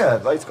columns. Yeah,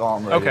 advice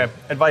column. Right? Okay,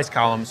 advice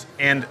columns.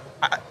 And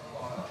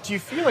do you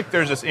feel like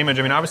there's this image?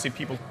 I mean, obviously,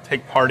 people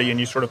take party, and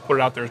you sort of put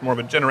it out there as more of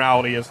a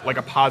generality, as like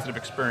a positive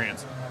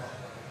experience.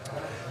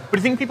 But do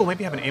you think people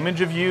maybe have an image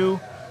of you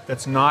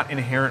that's not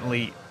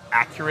inherently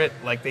accurate?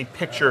 Like they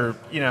picture,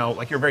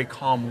 like you're a very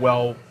calm,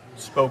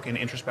 well-spoken,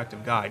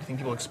 introspective guy. Do you think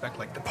people expect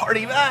like the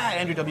party,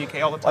 Andrew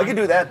WK all the time? I can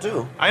do that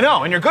too. I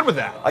know, and you're good with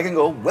that. I can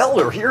go, well,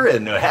 we're here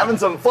and having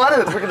some fun,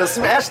 and we're going to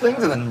smash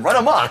things and then run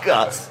amok.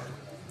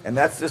 And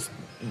that's just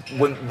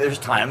when there's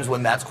times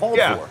when that's called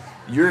for.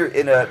 You're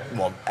in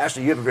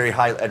actually you have a very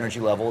high energy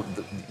level.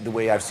 The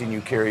way I've seen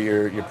you carry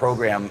your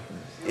program,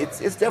 it's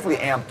definitely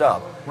amped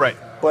up. Right.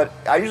 But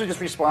I usually just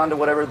respond to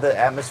whatever the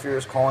atmosphere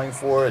is calling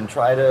for and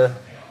try to,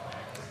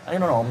 I don't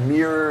know,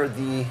 mirror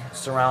the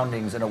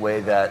surroundings in a way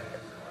that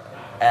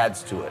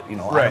adds to it.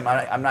 Right.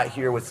 I'm not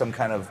here with some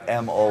kind of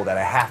MO that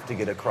I have to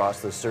get across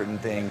this certain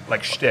thing.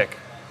 Like shtick.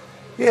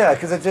 Yeah,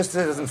 because it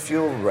doesn't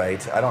feel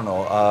right. I don't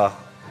know.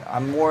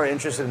 I'm more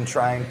interested in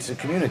trying to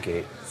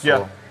communicate.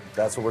 So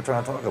that's what we're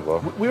trying to talk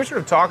about. We were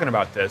sort of talking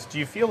about this. Do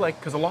you feel like,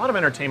 because a lot of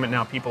entertainment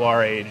now, people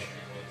our age,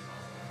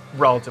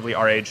 relatively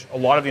our age, a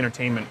lot of the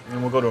entertainment,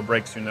 and we'll go to a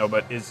break soon though,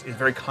 but is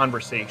very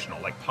conversational,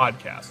 like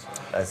podcasts.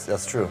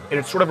 That's true. And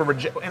it's sort of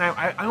and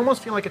I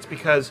almost feel like it's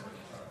because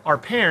our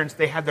parents,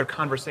 they had their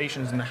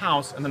conversations in the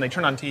house, and then they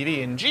turn on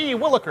TV, and gee,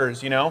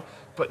 Willikers,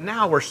 But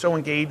now we're so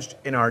engaged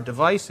in our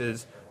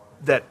devices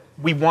that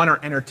we want our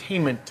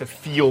entertainment to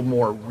feel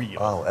more real.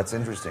 Oh, that's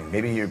interesting.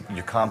 Maybe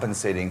you're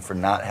compensating for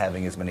not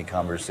having as many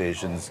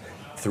conversations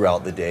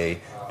throughout the day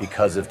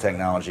because of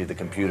technology, the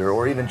computer,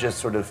 or even just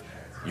sort of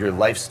your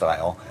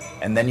lifestyle,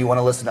 and then you want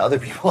to listen to other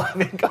people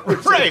having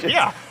conversations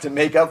to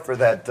make up for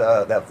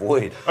that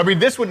void. I mean,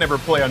 this would never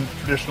play on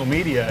traditional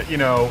media,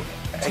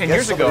 10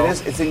 years ago.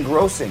 It's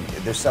engrossing.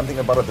 There's something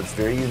about it that's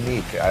very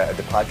unique.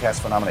 The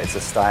podcast phenomenon, it's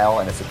a style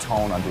and it's a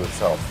tone unto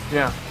itself.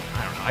 Yeah.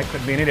 I don't know, I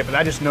could be an idiot, but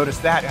I just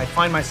noticed that. I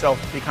find myself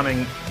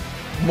becoming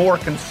more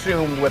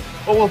consumed with,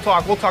 we'll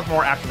talk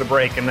more after the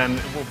break, and then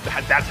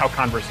that's how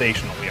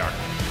conversational we are.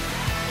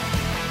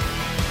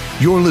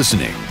 You're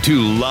listening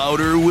to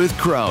Louder with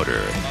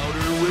Crowder.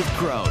 Louder with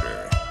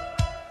Crowder.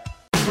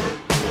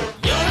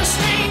 You're a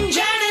strange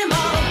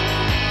animal,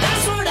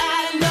 that's what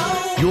I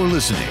know. You're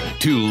listening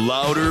to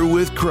Louder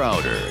with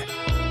Crowder.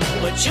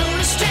 But you're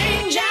a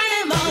strange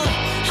animal,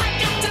 I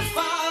got to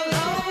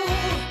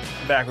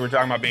follow. Back, we were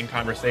talking about being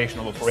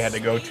conversational before we had to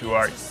go to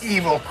our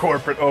evil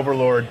corporate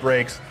overlord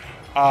breaks.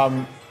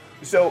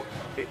 So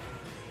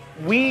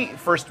we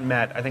first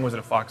met, I think it was at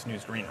a Fox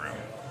News green room.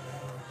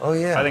 Oh,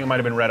 yeah. I think it might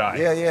have been Red Eye.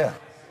 Yeah.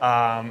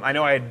 I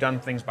know I had done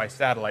things by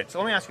satellite. So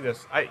let me ask you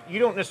this. You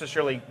don't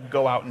necessarily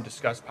go out and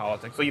discuss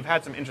politics. So you've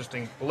had some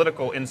interesting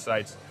political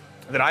insights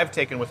that I've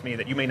taken with me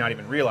that you may not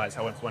even realize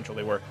how influential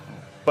they were.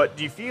 But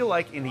do you feel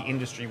like in the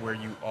industry where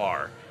you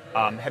are,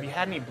 have you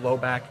had any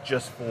blowback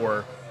just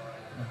for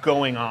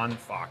going on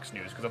Fox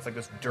News? Because that's like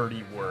this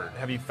dirty word.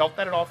 Have you felt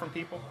that at all from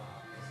people?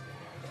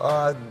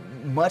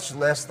 Much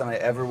less than I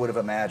ever would have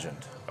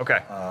imagined. Okay.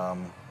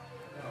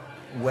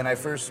 When I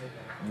first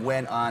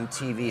went on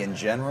TV in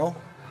general,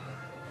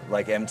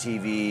 like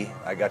MTV,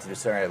 I got to do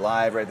Saturday Night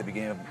Live right at the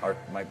beginning of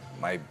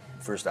my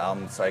first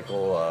album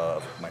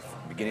cycle,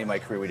 beginning of my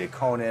career. We did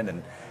Conan,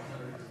 and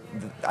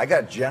I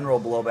got general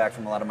blowback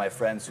from a lot of my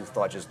friends who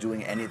thought just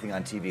doing anything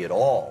on TV at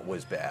all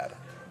was bad.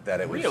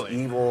 That it was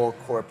evil,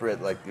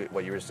 corporate, like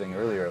what you were saying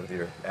earlier with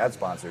your ad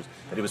sponsors,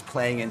 that it was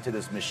playing into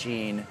this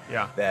machine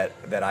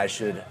that I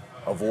should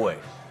avoid.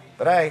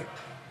 But I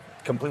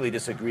completely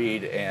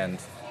disagreed, and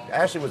I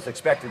actually was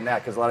expecting that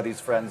because a lot of these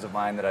friends of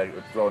mine that I'd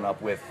grown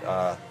up with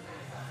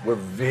were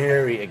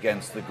very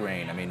against the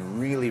grain. I mean,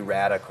 really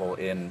radical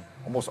in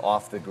almost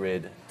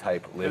off-the-grid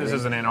type living. This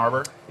is in Ann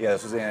Arbor? Yeah,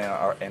 this was in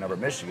Ann Arbor,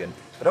 Michigan.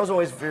 But I was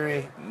always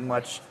very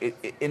much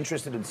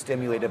interested and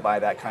stimulated by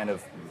that kind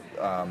of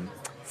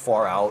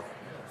far-out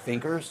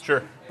thinkers.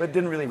 Sure. But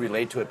didn't really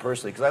relate to it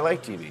personally because I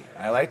liked TV.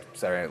 I liked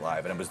Saturday Night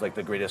Live, and it was like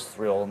the greatest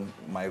thrill in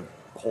my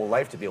whole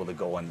life to be able to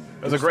go and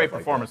it was a great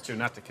performance too,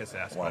 not to kiss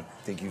ass. Well,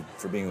 thank you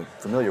for being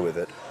familiar with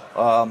it.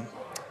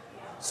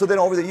 So then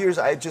over the years,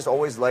 I just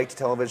always liked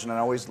television, and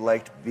I always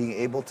liked being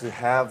able to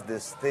have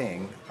this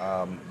thing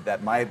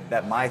that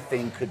my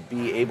thing could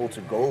be able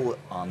to go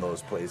on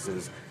those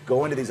places,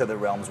 go into these other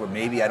realms where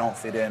maybe I don't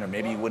fit in, or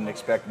maybe you wouldn't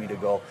expect me to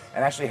go,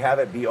 and actually have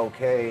it be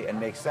okay and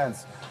make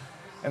sense.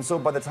 And so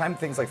by the time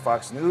things like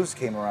Fox News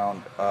came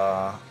around,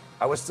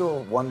 I was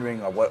still wondering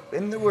what,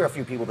 and there were a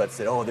few people that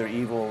said, oh, they're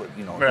evil,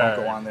 don't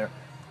go on there.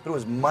 But it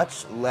was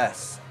much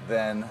less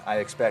than I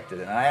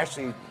expected. And I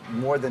actually,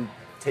 more than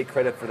take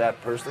credit for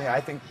that personally, I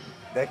think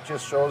that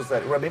just shows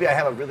that, or maybe I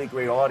have a really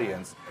great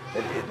audience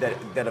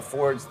that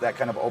affords that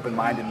kind of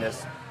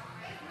open-mindedness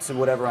to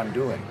whatever I'm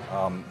doing.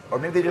 Or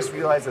maybe they just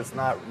realize it's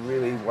not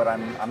really what I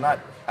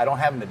don't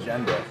have an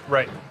agenda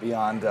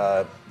beyond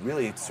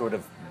really sort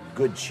of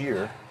good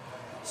cheer.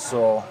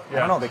 So, I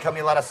don't know, they cut me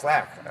a lot of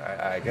slack,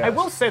 I guess. I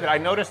will say that I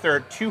noticed there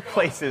are two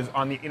places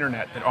on the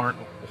internet that aren't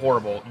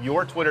horrible.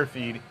 Your Twitter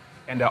feed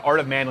and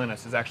Art of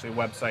Manliness is actually a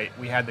website.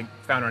 We had the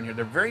founder on here.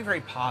 They're very, very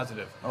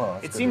positive. Oh,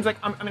 it seems like,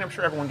 I'm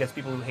sure everyone gets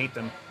people who hate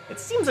them. It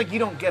seems like you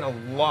don't get a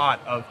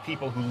lot of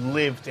people who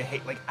live to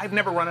hate. Like, I've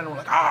never run into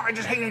like, I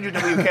just hate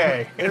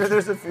AJWK.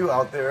 There's a few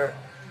out there,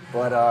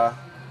 but,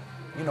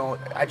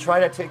 I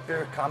try to take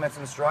their comments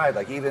in stride.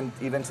 Like, even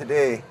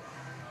today,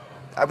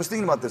 I was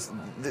thinking about this.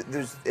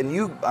 And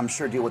you, I'm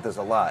sure, deal with this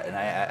a lot.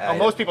 And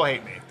most people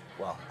hate me.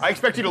 Well, I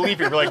expect you to leave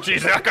here and be like,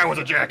 geez, that guy was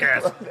a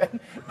jackass.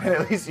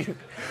 At least you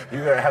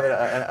have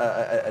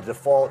a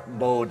default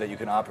mode that you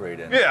can operate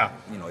in. Yeah.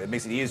 It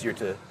makes it easier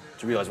to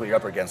realize what you're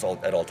up against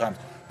at all times.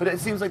 But it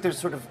seems like there's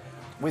sort of,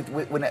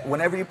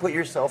 whenever you put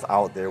yourself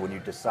out there, when you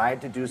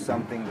decide to do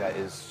something that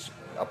is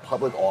a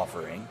public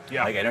offering,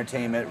 like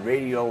entertainment,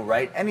 radio,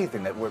 right,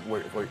 anything that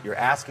where you're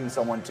asking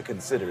someone to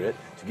consider it,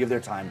 to give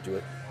their time to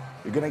it,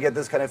 you're going to get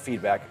this kind of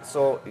feedback.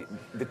 So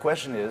the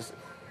question is,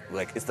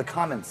 it's the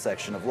comments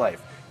section of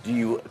life. Do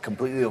you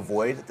completely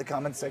avoid the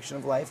comments section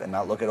of life and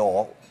not look at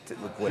all to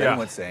what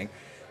everyone's saying?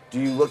 Do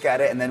you look at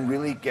it and then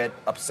really get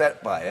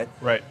upset by it?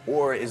 Right.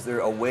 Or is there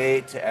a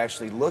way to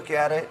actually look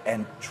at it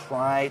and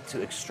try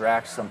to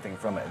extract something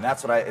from it? And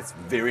that's what it's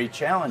very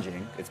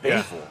challenging. It's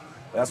painful. Yeah.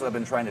 But that's what I've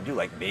been trying to do.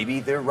 Like, maybe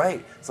they're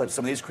right. It's like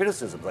some of these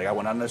criticisms. Like, I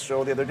went on this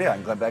show the other day.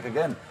 I'm glad back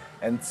again.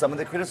 And some of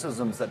the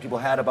criticisms that people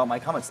had about my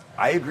comments,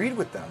 I agreed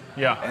with them.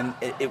 Yeah. And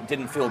it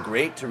didn't feel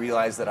great to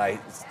realize that I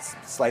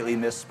slightly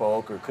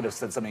misspoke or could have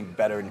said something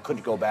better and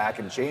couldn't go back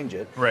and change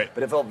it. Right.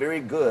 But it felt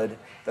very good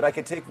that I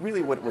could take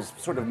really what was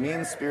sort of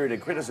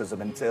mean-spirited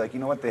criticism and say, like, you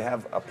know what, they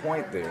have a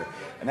point there.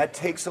 And that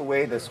takes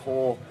away this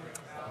whole...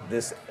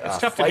 It's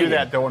tough fighting. to do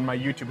that, though, when my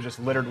YouTube is just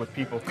littered with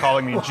people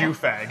calling me Jew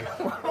fag.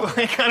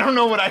 I don't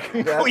know what I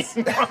can glean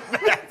from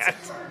that.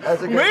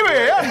 Maybe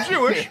I am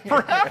Jewish,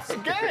 perhaps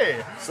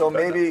gay. So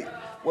maybe,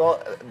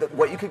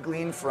 what you could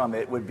glean from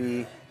it would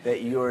be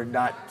that you're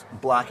not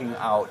blocking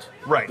out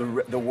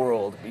the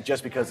world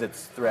just because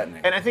it's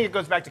threatening. And I think it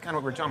goes back to kind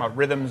of what we were talking about,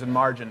 rhythms and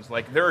margins.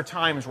 Like, there are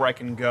times where I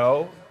can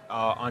go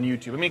on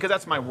YouTube. Because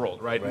that's my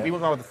world, right? People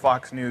go with the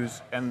Fox News,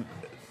 and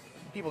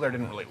people there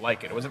didn't really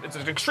like it. It's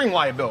an extreme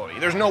liability.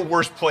 There's no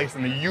worse place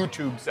than the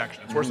YouTube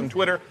section. It's worse than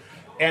Twitter.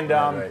 And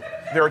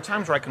there are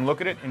times where I can look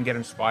at it and get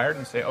inspired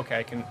and say, okay,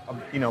 I can,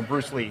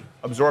 Bruce Lee,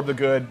 absorb the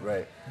good,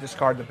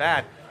 discard the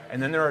bad.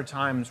 And then there are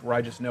times where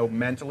I just know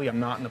mentally I'm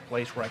not in a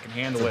place where I can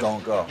handle it.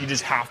 Don't go. You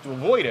just have to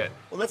avoid it.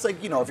 Well, that's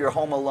like, if you're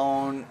home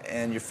alone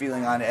and you're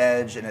feeling on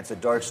edge and it's a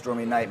dark,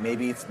 stormy night,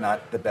 maybe it's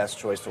not the best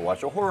choice to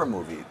watch a horror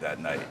movie that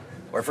night.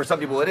 Or for some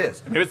people it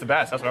is. Maybe it's the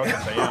best. That's what I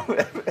was going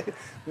to say, yeah.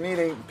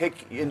 Meaning,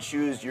 pick and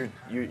choose your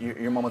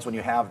moments when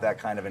you have that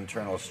kind of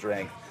internal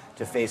strength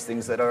to face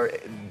things that are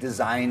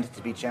designed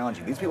to be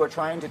challenging. These people are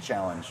trying to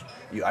challenge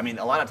you. I mean,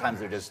 a lot of times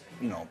they're just,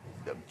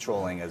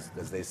 trolling, as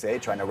they say,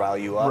 trying to rile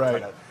you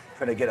up,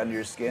 trying to get under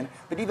your skin.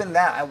 But even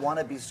that, I want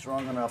to be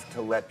strong enough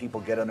to let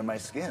people get under my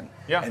skin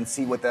and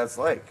see what that's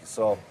like.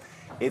 So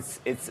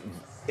it's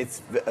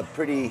a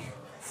pretty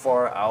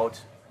far out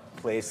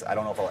place. I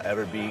don't know if I'll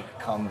ever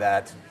become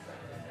that,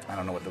 I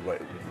don't know what the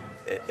word,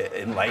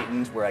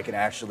 enlightened, where I can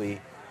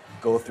actually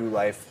go through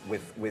life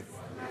with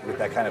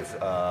that kind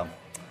of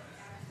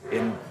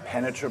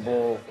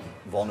impenetrable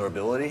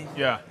vulnerability.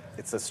 Yeah.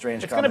 It's a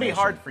strange It's going to be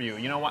hard for you,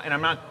 what? And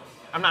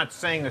I'm not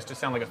saying this to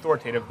sound like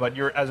authoritative, but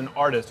you're, as an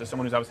artist, as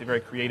someone who's obviously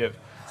very creative,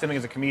 something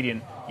as a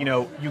comedian,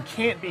 you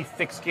can't be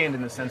thick-skinned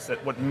in the sense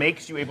that what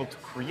makes you able to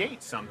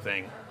create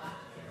something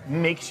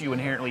makes you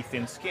inherently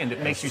thin-skinned.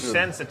 It makes you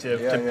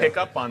sensitive to pick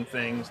up on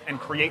things and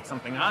create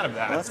something out of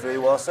that. Well, that's very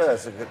well said.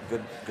 That's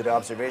a good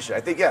observation. I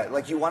think,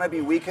 like, you want to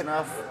be weak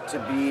enough to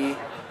be...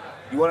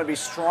 You want to be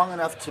strong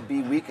enough to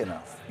be weak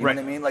enough. You know what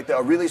I mean? Like,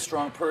 a really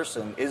strong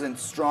person isn't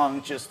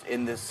strong just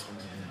in this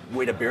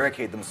way to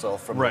barricade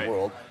themselves from the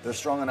world. They're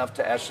strong enough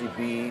to actually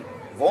be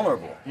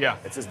vulnerable. Yeah.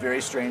 It's this very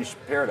strange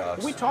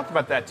paradox. We talked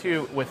about that,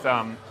 too, with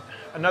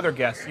another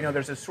guest.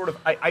 There's this sort of...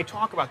 I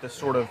talk about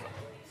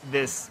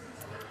this,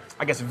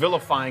 I guess,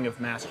 vilifying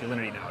of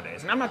masculinity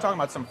nowadays. And I'm not talking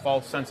about some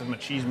false sense of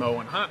machismo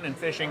and hunting and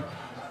fishing,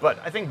 but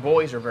I think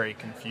boys are very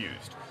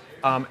confused.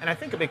 And I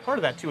think a big part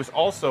of that, too, is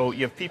also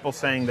you have people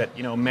saying that,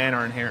 men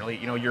are inherently,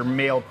 your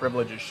male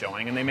privilege is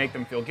showing, and they make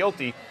them feel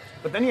guilty.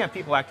 But then you have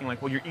people acting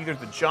like, well, you're either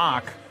the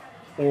jock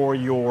or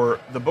you're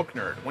the book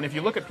nerd. When if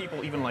you look at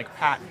people even like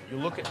Patton, you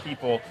look at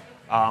people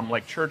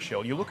like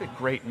Churchill, you look at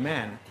great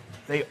men,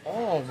 they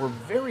all were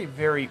very,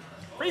 very,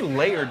 very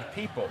layered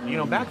people.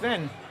 Back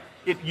then,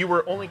 you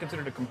were only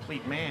considered a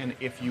complete man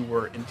if you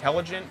were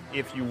intelligent,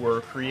 if you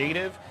were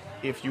creative,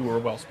 if you were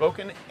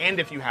well-spoken, and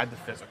if you had the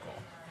physical.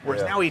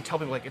 Whereas now you tell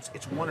people like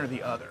it's one or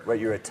the other. Right,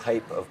 you're a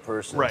type of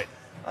person. Right.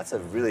 That's a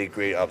really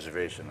great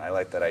observation. I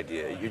like that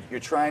idea. You're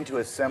trying to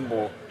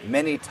assemble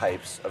many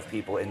types of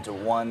people into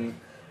one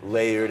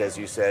layered, as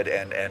you said,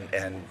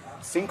 and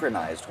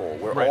synchronized whole,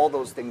 where all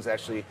those things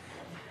actually,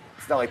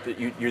 it's not like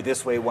you're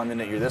this way one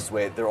minute, you're this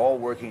way. They're all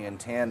working in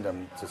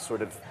tandem to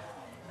sort of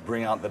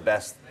bring out the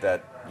best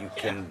that you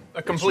can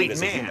a complete achieve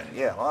as a man. human.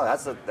 Yeah, well,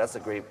 that's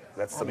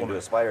something to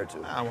aspire to.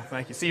 Ah, well,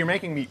 thank you. See, you're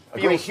making me A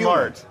feel great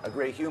smart. human. A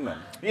great human.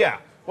 Yeah.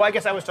 Well, I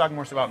guess I was talking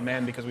more so about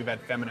men because we've had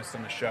feminists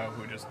on the show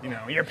who just,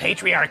 your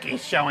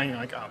patriarchy's showing.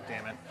 Like, oh,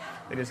 damn it.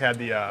 They just had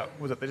they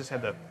just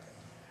had the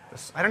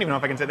I don't even know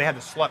if I can say, they had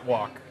the slut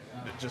walk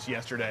just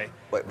yesterday.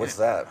 What's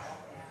that?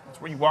 It's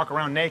where you walk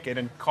around naked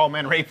and call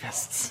men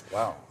rapists.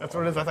 Wow. That's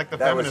what it is. That's like the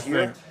That was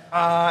feminist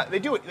here?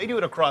 thing. They do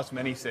it across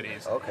many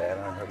cities. Okay, I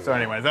don't know. So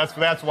anyways,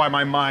 that's why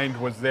my mind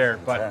was there.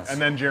 Intense.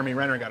 And then Jeremy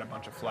Renner got a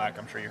bunch of flack.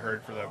 I'm sure you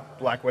heard for the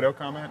Black Widow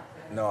comment.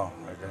 No,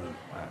 I didn't.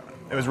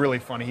 It was really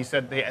funny. He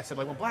said,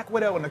 well, Black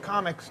Widow in the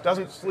comics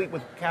doesn't sleep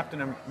with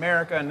Captain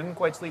America and didn't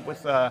quite sleep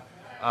with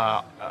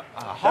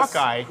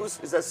Hawkeye.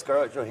 Is that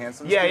Scarlett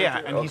Johansson?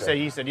 Yeah. And he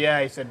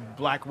said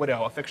Black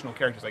Widow, a fictional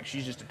character, is like,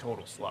 she's just a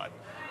total slut.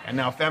 And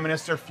now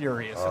feminists are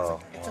furious.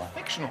 It's a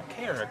fictional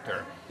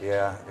character.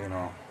 Yeah,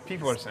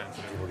 People are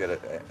sensitive. people get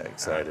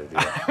excited.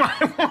 Yeah.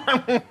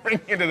 I won't bring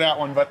you into that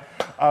one, but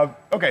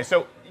okay.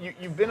 So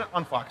you've been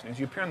on Fox News.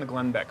 You appear on the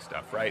Glenn Beck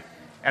stuff, right?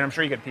 And I'm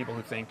sure you get people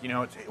who think,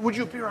 would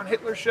you appear on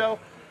Hitler's show?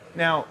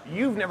 Now,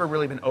 you've never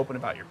really been open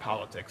about your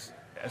politics,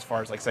 as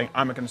far as like saying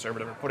I'm a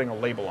conservative or putting a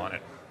label on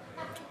it.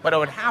 But I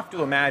would have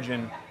to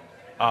imagine,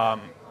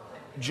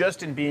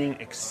 just in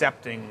being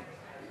accepting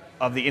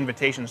of the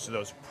invitations to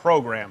those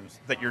programs,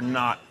 that you're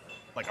not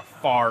like a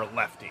far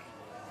lefty.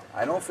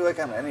 I don't feel like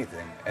I'm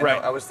anything. And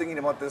Right. I was thinking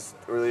about this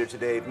earlier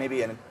today,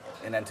 maybe in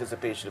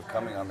anticipation of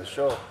coming on the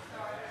show.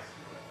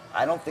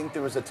 I don't think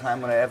there was a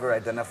time when I ever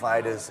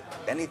identified as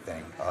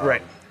anything.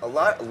 Right.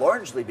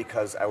 Largely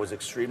because I was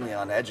extremely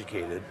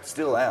uneducated,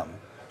 still am,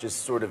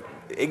 just sort of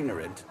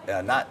ignorant,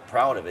 not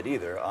proud of it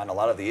either, on a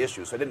lot of the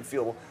issues. So I didn't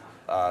feel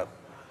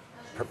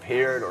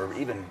prepared or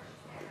even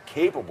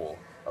capable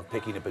of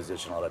picking a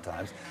position a lot of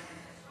times.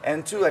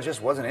 And two, I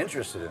just wasn't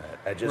interested in it.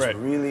 I just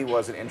really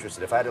wasn't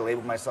interested. If I had to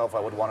label myself, I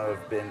would want to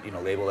have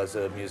been, labeled as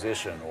a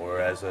musician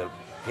or as a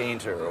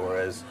painter or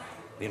as,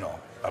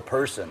 a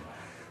person.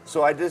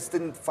 So I just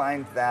didn't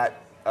find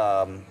that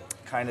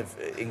kind of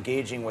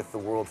engaging with the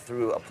world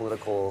through a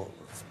political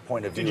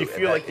point of view. Did you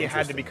feel like you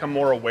had to become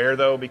more aware,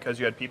 though, because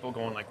you had people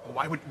going like,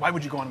 well, why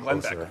would you go on Glenn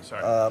Beck?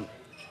 Sorry.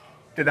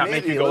 Did that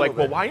make you go like,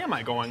 well, why am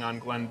I going on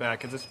Glenn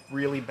Beck? Is this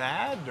really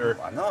bad? Or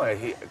no,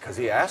 because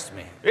he asked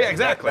me. Yeah,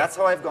 exactly. That's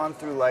how I've gone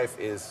through life,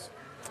 is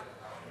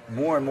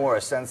more and more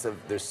a sense of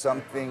there's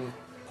something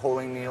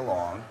pulling me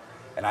along,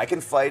 and I can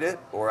fight it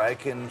or I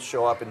can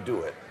show up and do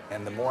it.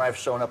 And the more I've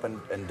shown up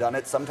and done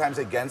it, sometimes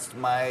against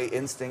my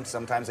instincts,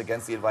 sometimes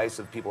against the advice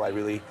of people I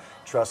really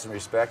trust and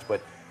respect,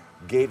 but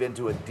gave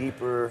into a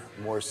deeper,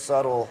 more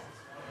subtle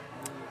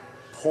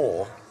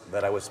pull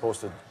that I was supposed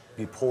to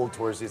be pulled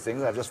towards these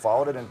things. I've just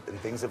followed it, and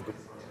things have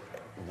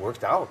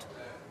worked out.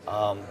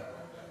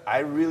 I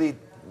really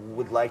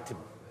would like to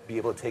be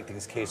able to take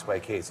things case by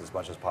case as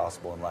much as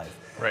possible in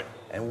life. Right.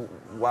 And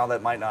while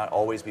that might not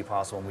always be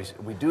possible,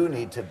 we do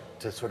need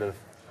to sort of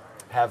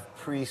have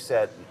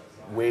preset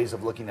ways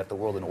of looking at the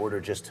world in order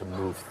just to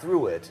move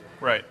through it.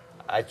 Right.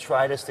 I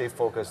try to stay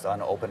focused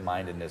on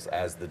open-mindedness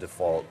as the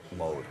default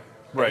mode.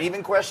 Right. And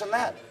even question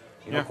that.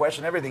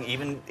 Question everything,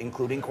 even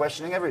including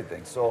questioning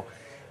everything. So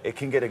it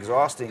can get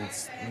exhausting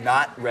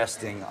not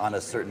resting on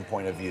a certain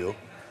point of view.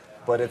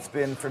 But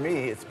for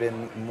me, it's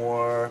been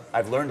more,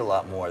 I've learned a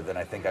lot more than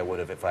I think I would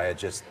have if I had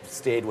just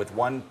stayed with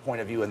one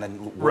point of view and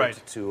then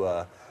worked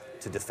to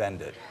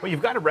defend it. Well,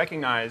 you've got to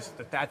recognize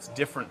that that's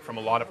different from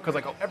a lot of, because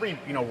like every,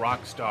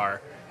 rock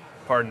star,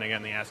 pardon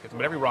again the askism,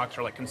 but every rock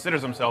star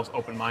considers themselves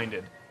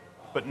open-minded,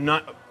 but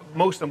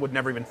most of them would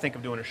never even think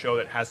of doing a show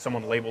that has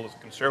someone labeled as a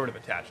conservative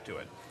attached to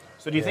it.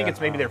 So do you think it's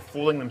maybe they're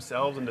fooling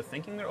themselves into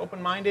thinking they're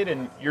open-minded,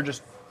 and you're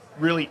just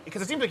really,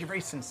 because it seems like you're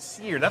very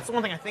sincere. That's the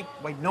one thing I think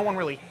why no one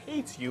really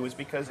hates you, is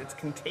because it's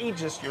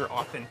contagious, your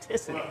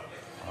authenticity.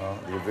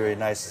 You're very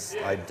nice.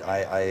 I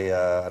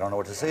don't know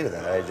what to say to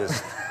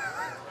that.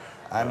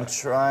 I'm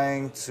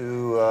trying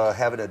to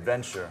have an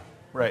adventure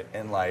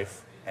in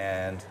life,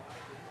 and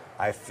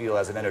I feel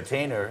as an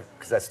entertainer,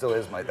 because that still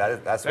is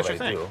that's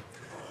what I do.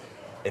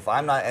 If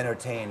I'm not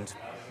entertained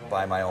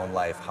by my own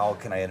life, how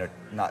can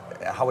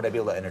how would I be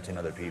able to entertain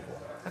other people?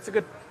 That's a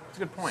good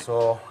point.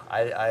 So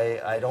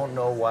I don't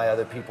know why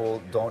other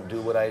people don't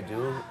do what I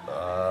do,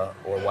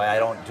 or why I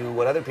don't do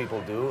what other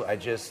people do.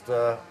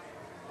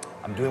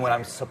 I'm doing what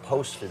I'm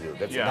supposed to do.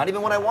 That's not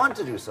even what I want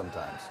to do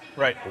sometimes.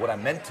 Right. But what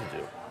I'm meant to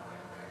do.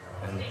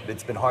 And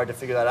it's been hard to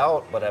figure that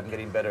out, but I'm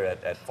getting better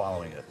at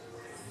following it.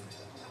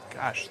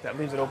 Gosh, that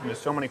leaves it open to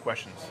so many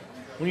questions.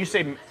 When you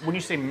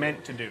say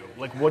meant to do,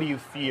 like what do you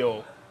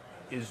feel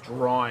is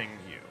drawing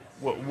you?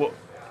 What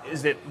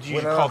is it? Do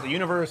you call it the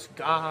universe,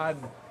 God?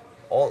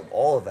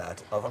 All of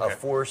that, a Okay.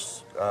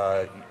 force,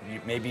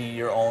 maybe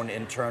your own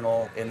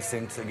internal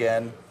instincts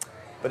again.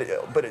 But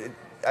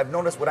I've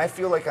noticed when I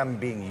feel like I'm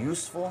being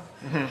useful,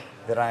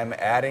 that I'm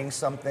adding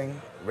something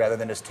rather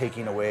than just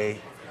taking away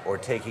or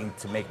taking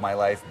to make my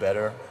life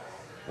better.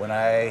 When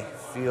I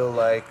feel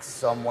like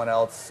someone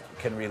else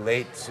can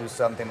relate to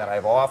something that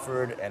I've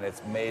offered and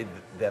it's made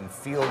them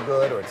feel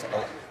good, or it's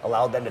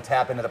allowed them to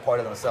tap into the part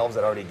of themselves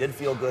that already did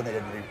feel good, they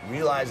didn't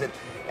realize it.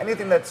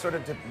 Anything that sort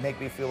of to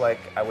make me feel like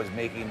I was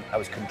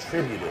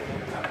contributing.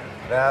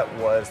 That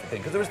was the thing.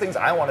 Because there was things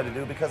I wanted to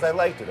do because I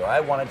liked it, or I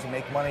wanted to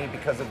make money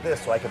because of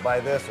this, so I could buy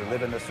this or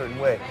live in a certain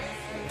way.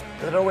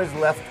 But there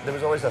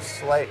was always a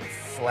slight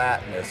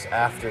flatness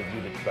after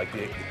like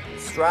the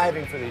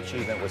striving for the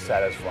achievement was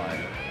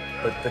satisfying.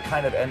 But the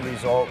kind of end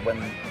result, when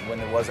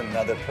there wasn't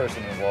another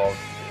person involved,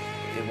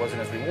 it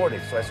wasn't as rewarding.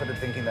 So I started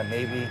thinking that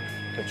maybe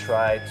to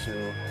try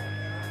to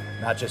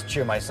not just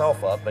cheer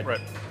myself up, but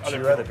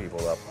cheer other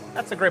people up.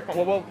 That's a great point.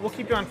 Well, we'll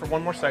keep you on for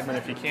one more segment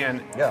if you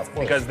can. Yeah, of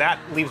course. Because that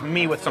leaves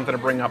me with something to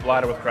bring up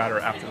Louder with Crowder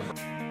after the break.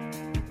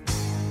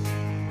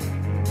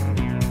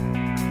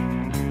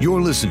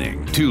 You're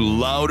listening to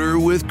Louder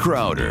with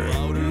Crowder.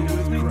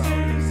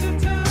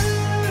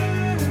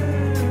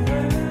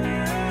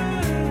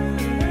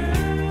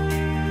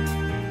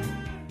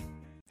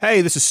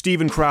 Hey, this is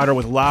Steven Crowder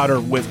with Louder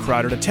with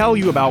Crowder to tell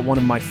you about one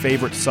of my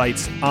favorite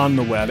sites on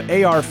the web,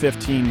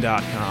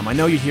 AR15.com. I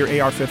know you hear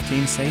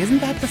AR15 say, isn't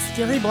that the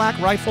scary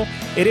black rifle?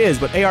 It is,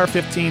 but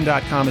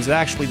AR15.com is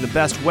actually the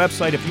best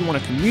website if you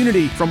want a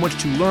community from which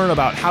to learn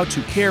about how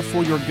to care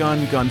for your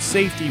gun, gun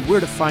safety, where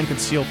to find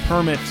concealed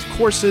permits,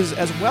 courses,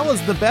 as well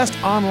as the best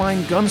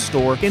online gun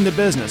store in the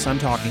business. I'm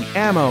talking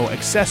ammo,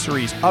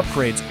 accessories,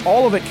 upgrades.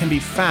 All of it can be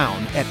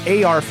found at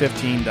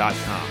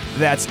AR15.com.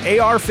 That's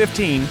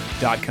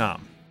AR15.com.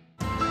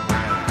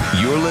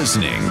 You're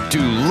listening to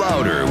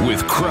Louder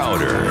with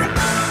Crowder.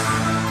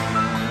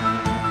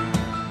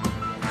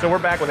 So we're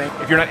back with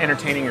if you're not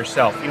entertaining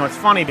yourself. You know, it's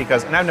funny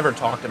because, and I've never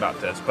talked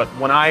about this, but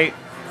when I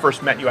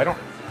first met you,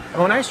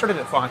 when I started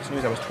at Fox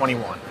News, I was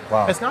 21.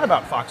 Wow. It's not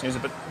about Fox News,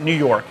 but New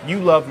York. You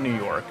love New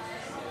York.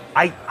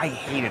 I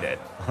hated it.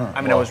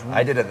 I mean,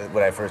 I did it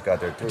when I first got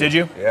there too. Did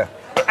you? Yeah.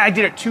 I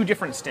did it 2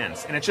 different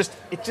stints, and it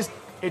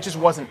just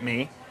wasn't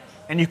me.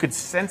 And you could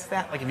sense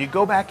that. Like, if you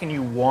go back and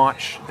you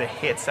watch the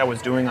hits I was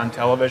doing on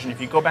television,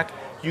 if you go back,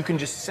 you can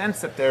just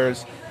sense that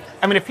there's...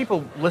 I mean, if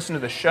people listen to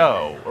the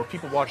show or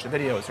people watch the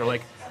videos, they're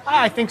like,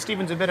 I think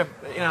Steven's I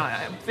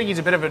think he's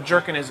a bit of a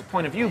jerk in his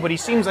point of view, but he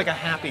seems like a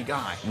happy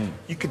guy.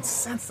 You could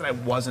sense that I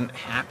wasn't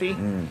happy.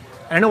 And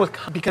I know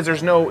because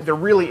there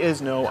really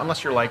is no,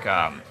 unless you're like,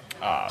 I'm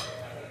trying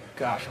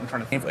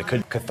to think. It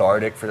could be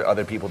cathartic for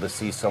other people to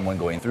see someone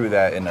going through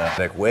that in a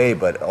big way,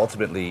 but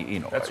ultimately,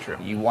 That's true.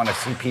 You want to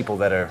see people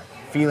that are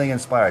feeling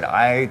inspired.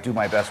 I do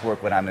my best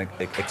work when I'm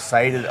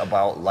excited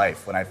about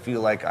life, when I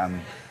feel like I'm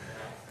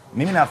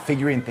maybe not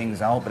figuring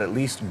things out, but at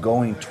least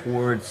going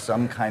towards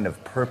some kind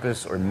of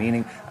purpose or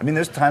meaning. I mean,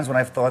 there's times when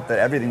I've thought that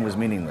everything was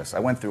meaningless. I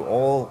went through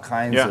all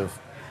kinds of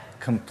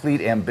complete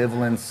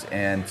ambivalence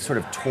and sort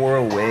of tore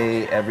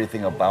away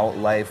everything about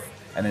life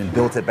and then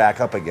built it back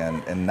up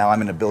again. And now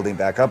I'm in a building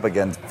back up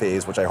again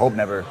phase, which I hope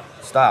never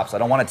stops. I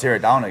don't want to tear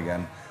it down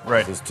again.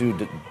 Right. It's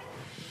too,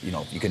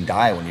 you can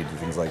die when you do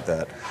things like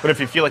that. But if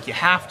you feel like you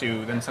have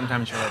to, then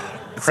sometimes you're like,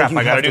 It's crap, like you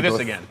I got to have do to this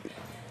go again.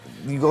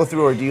 You go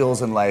through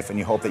ordeals in life and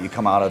you hope that you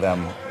come out of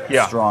them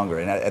stronger.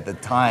 And at the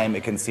time,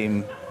 it can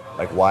seem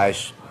like,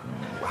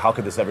 how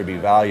could this ever be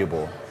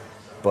valuable?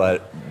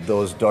 But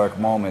those dark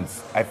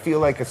moments, I feel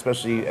like,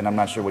 especially, and I'm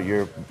not sure what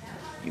your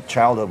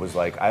childhood was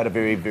like, I had a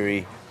very,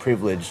 very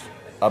privileged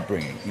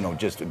upbringing.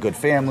 Just a good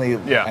family,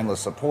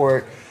 endless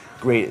support,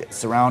 great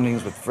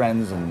surroundings with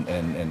friends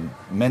and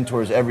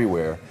mentors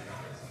everywhere.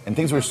 And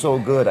things were so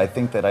good, I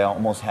think that I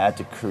almost had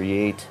to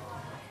create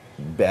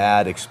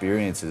bad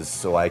experiences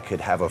so I could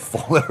have a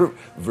fuller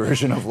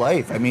version of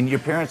life. I mean, your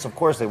parents, of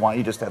course, they want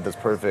you just to have this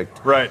perfect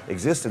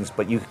existence,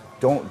 but you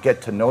don't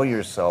get to know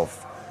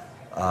yourself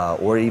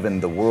or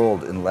even the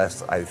world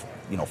unless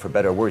for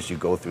better or worse, you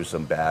go through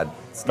some bad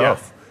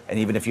stuff. And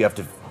even if you have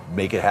to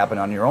make it happen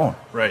on your own.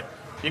 Right.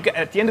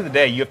 At the end of the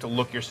day, you have to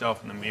look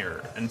yourself in the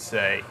mirror and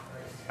say,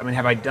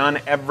 have I done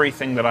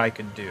everything that I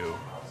could do?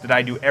 Did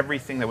I do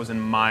everything that was in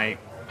my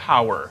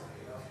power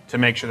to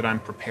make sure that I'm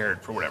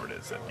prepared for whatever it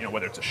is,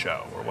 whether it's a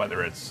show or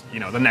whether it's,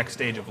 the next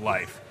stage of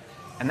life.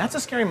 And that's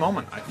a scary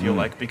moment, I feel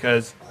like,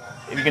 because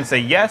if you can say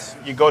yes,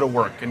 you go to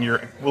work and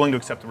you're willing to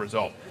accept the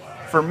result.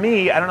 For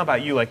me, I don't know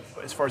about you, like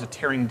as far as a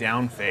tearing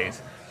down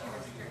phase,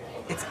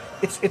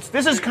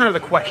 this is kind of the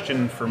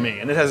question for me,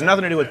 and this has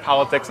nothing to do with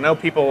politics. I know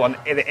people on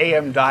the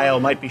AM dial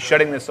might be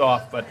shutting this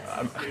off, but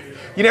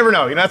you never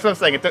know. That's what I'm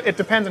saying. It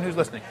depends on who's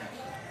listening.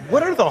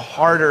 What are the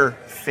harder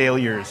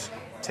failures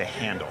to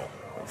handle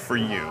for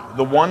you?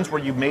 The ones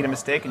where you made a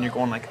mistake and you're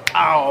going like,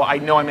 oh, I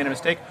know I made a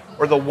mistake?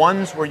 Or the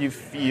ones where you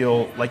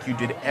feel like you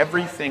did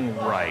everything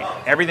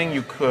right, everything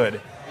you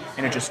could,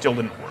 and it just still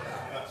didn't work?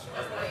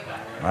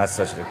 That's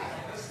such a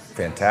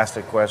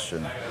fantastic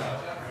question.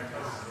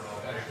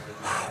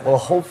 Well,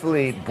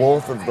 hopefully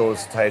both of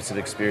those types of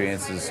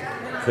experiences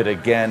could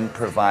again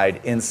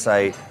provide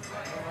insight,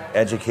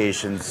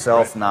 education,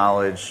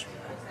 self-knowledge,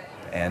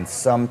 and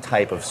some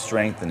type of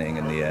strengthening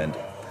in the end.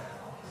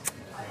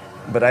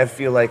 But I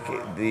feel like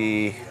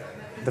the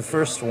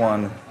first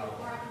one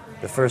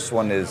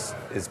is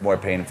more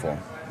painful,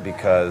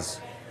 because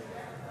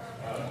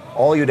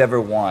all you'd ever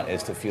want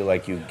is to feel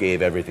like you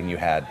gave everything you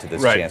had to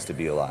this chance to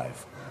be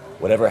alive.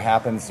 Whatever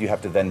happens, you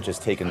have to then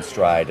just take in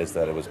stride as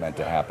that it was meant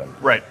to happen.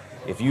 Right.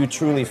 If you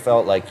truly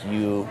felt like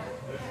you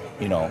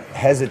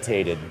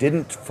hesitated,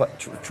 didn't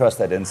trust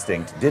that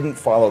instinct, didn't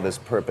follow this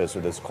purpose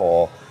or this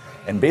call,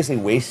 and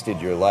basically wasted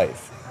your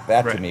life,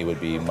 that to me would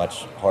be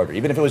much harder.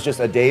 Even if it was just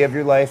a day of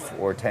your life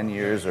or 10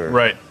 years or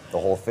the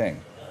whole thing.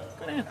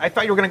 I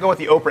thought you were going to go with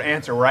the Oprah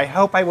answer, where I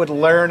hope I would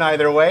learn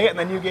either way, and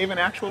then you gave an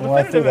actual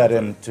definitive I threw that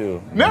answer. in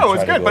too. No, it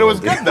was good, but it was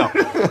good though.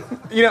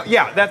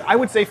 That I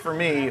would say for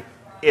me,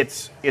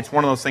 it's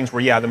one of those things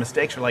where the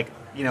mistakes are like,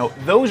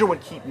 those are what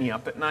keep me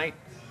up at night.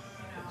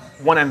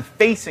 When I'm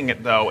facing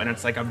it though, and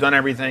it's like I've done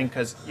everything,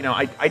 because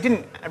I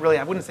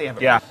wouldn't say I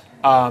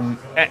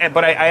have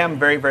but I am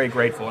very, very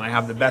grateful, and I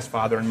have the best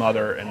father and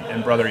mother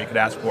and brother you could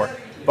ask for.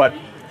 But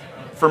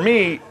for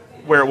me,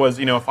 where it was,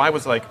 if I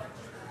was like,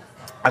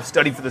 I've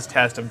studied for this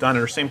test, I've done it,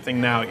 or same thing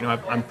now,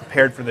 I'm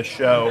prepared for this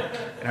show,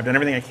 and I've done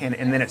everything I can,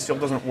 and then it still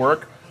doesn't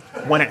work.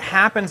 When it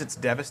happens, it's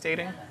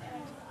devastating,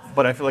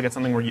 but I feel like it's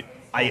something where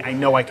I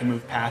know I can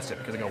move past it,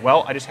 because I go,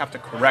 well, I just have to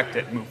correct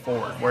it and move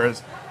forward.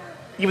 Whereas,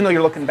 even though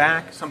you're looking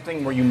back,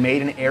 something where you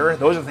made an error,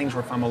 those are things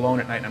where if I'm alone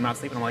at night and I'm not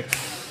sleeping, I'm like,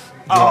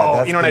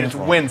 and I just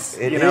wince.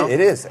 It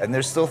is, and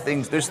there's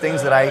things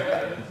that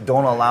I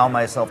don't allow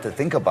myself to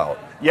think about.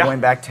 Going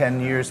back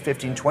 10 years,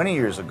 15, 20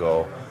 years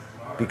ago,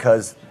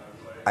 because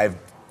I've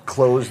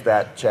closed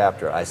that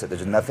chapter. I said,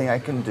 there's nothing I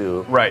can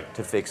do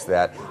to fix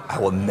that. I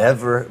will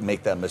never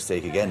make that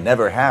mistake again,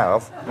 never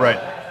have.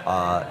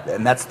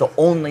 And that's the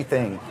only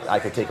thing I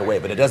could take away.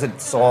 But it doesn't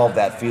solve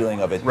that feeling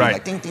of it being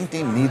like ding, ding,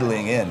 ding,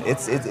 needling in.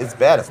 It's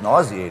bad. It's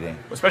nauseating.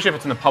 Especially if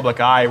it's in the public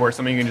eye, where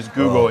something you can just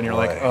Google and you're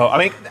like, I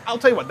mean, I'll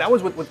tell you what, that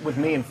was with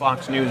me and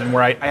Fox News, and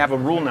where I have a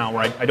rule now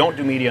where I don't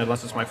do media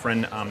unless it's my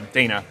friend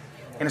Dana.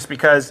 And it's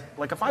because,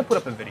 like, if I put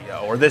up a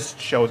video, or this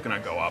show is going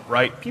to go up,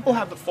 right? People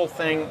have the full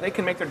thing. They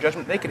can make their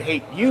judgment. They could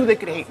hate you. They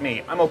could hate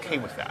me. I'm okay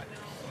with that.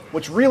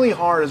 What's really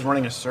hard is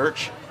running a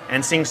search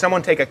and seeing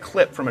someone take a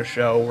clip from a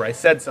show where I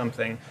said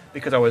something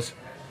because I was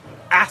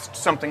asked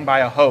something by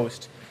a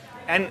host.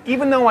 And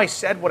even though I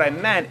said what I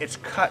meant, it's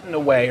cut in a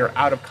way or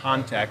out of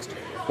context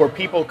where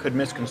people could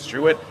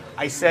misconstrue it.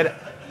 I said,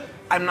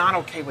 I'm not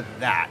okay with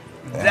that.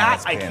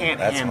 That I can't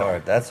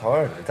handle. That's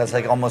hard. That's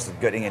like almost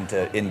getting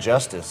into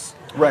injustice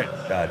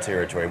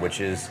territory,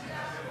 which is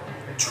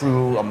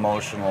true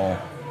emotional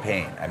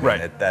pain. I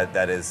mean,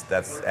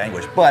 that's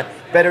anguish. But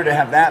better to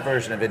have that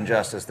version of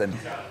injustice than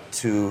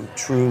to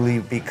truly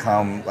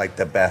become like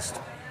the best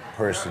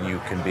person you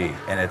can be.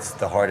 And it's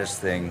the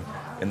hardest thing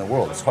in the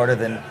world. It's harder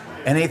than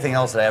anything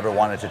else that I ever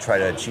wanted to try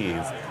to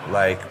achieve,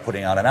 like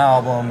putting out an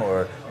album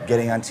or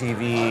getting on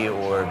TV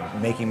or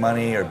making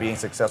money or being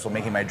successful,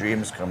 making my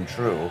dreams come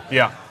true.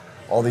 Yeah.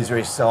 All these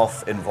very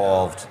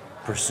self-involved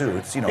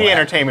pursuits. The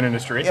entertainment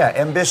industry. Yeah,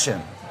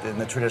 ambition in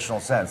the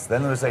traditional sense.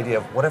 Then there's the idea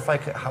of what if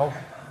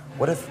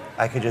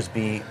I could just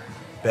be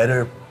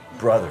better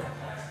brother?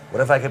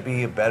 What if I could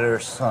be a better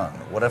son?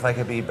 What if I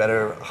could be a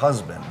better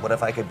husband? What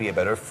if I could be a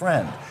better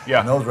friend? Yeah.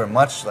 And those were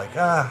much like,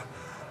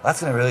 that's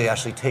going to really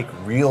actually take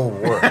real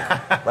work.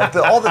 Like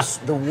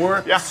the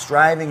work,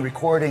 striving,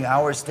 recording,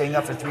 hours, staying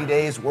up for 3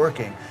 days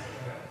working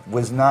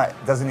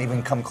doesn't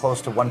even come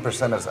close to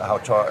 1% of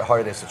how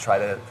hard it is to try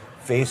to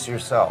face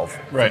yourself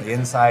from the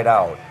inside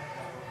out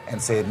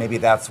and say maybe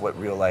that's what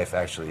real life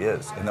actually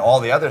is. And all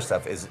the other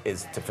stuff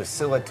is to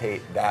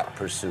facilitate that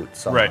pursuit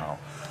somehow. Right.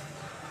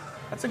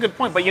 That's a good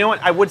point. But you know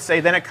what? I would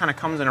say then it kind of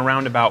comes in a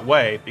roundabout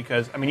way,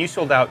 because, I mean, you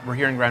sold out, we're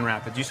here in Grand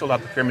Rapids, you sold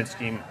out the Pyramid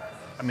Scheme,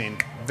 I mean,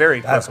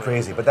 very quickly. That's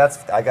crazy, but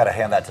I got to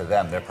hand that to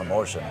them, their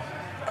promotion.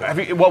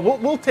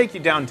 We'll take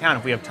you downtown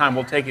if we have time.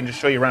 We'll take you and just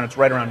show you around. It's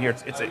right around here.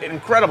 It's an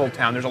incredible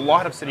town. There's a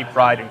lot of city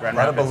pride in Grand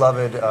Rapids. A lot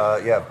of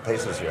beloved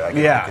places here. I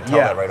can tell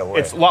that right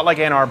away. It's a lot like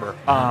Ann Arbor,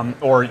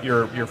 or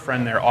your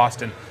friend there,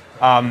 Austin.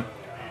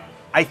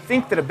 I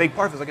think that a big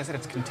part of it, like I said,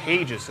 it's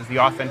contagious, is the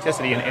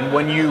authenticity. And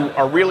when you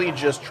are really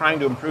just trying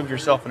to improve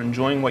yourself and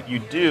enjoying what you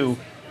do,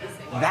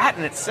 that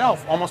in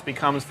itself almost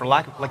becomes, for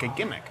lack of, like a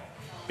gimmick.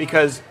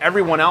 Because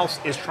everyone else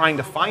is trying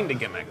to find a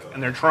gimmick,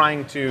 and they're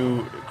trying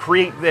to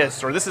create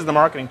this, or this is the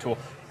marketing tool.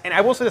 And I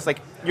will say this, like,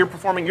 you're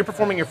performing your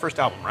first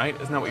album, right?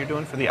 Isn't that what you're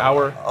doing for the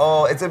hour?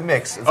 Oh, it's a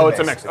mix. It's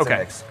a mix.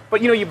 Okay.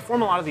 But you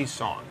perform a lot of these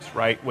songs,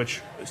 right?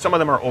 Which some of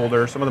them are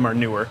older, some of them are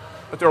newer.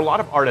 But there are a lot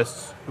of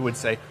artists who would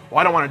say, well,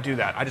 I don't want to do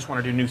that. I just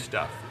want to do new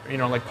stuff.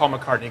 Like Paul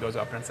McCartney goes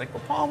up and it's like,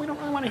 well, Paul, we don't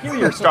really want to hear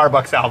your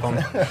Starbucks album.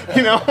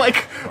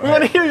 We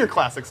want to hear your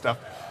classic stuff.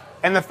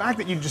 And the fact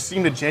that you just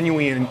seem to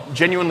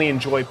genuinely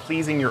enjoy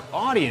pleasing your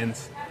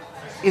audience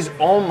is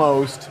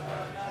almost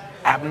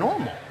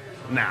abnormal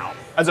now,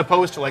 as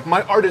opposed to like,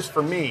 my art is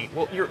for me.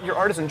 Well, your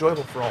art is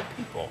enjoyable for all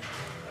people.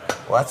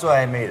 Well, that's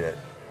why I made it.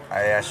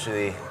 I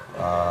actually,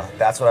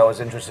 that's what I was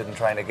interested in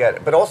trying to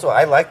get. But also,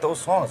 I like those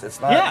songs. It's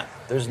not,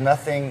 there's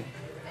nothing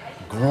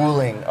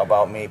grueling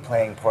about me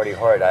playing Party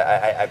Hard.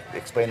 I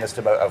explained this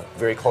to a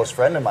very close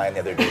friend of mine the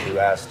other day who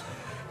asked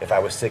if I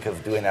was sick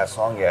of doing that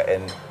song yet.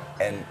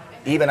 And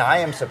even I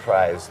am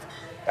surprised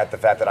at the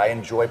fact that I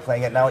enjoy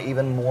playing it now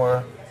even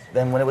more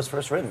than when it was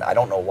first written. I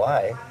don't know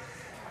why.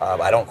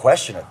 I don't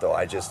question it, though.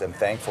 I just am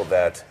thankful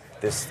that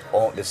this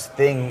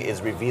thing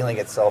is revealing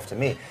itself to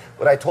me.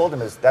 What I told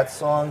him is that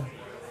song,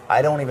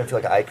 I don't even feel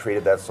like I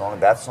created that song.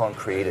 That song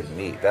created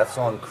me. That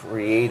song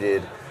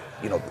created,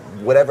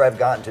 whatever I've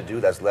gotten to do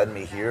that's led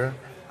me here.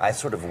 I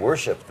sort of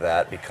worship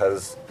that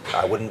because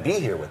I wouldn't be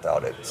here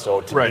without it.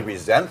 So to be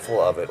resentful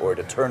of it or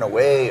to turn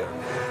away,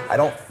 I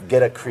don't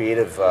get a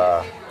creative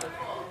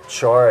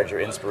charge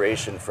or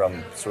inspiration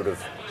from sort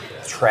of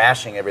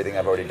trashing everything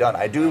I've already done.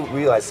 I do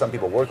realize some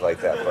people work like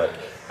that, but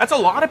that's a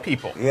lot of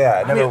people.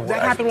 Yeah,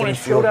 that happened when I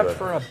showed up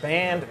for a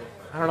band.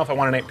 I don't know if I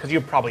want to name, because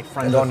you're probably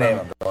friends with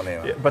them. Don't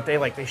name them. But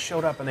they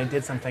showed up and they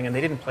did something and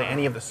they didn't play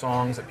any of the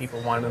songs that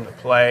people wanted them to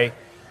play.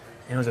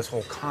 And it was this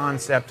whole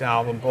concept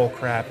album, bull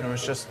crap, and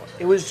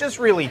it was just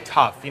really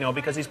tough,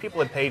 because these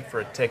people had paid for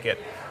a ticket.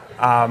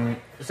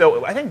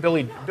 So I think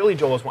Billy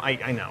Joel is one.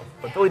 I know,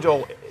 but Billy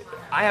Joel,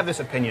 I have this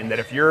opinion that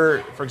if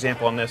you're, for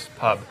example, in this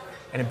pub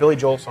and a Billy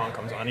Joel song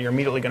comes on, you're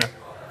immediately going to,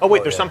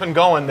 there's something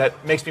going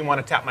that makes me want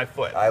to tap my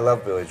foot. I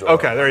love Billy Joel.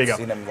 Okay, there you go. I've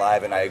seen him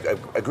live, and I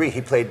agree.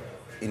 He played,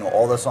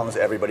 all the songs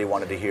that everybody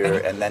wanted to hear,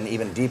 and then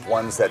even deep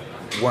ones that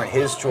weren't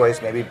his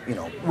choice, maybe,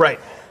 Right.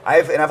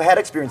 I've had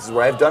experiences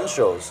where I've done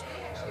shows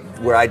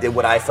where I did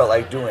what I felt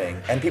like doing,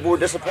 and people were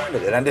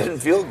disappointed, and I didn't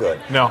feel good.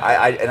 No.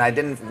 I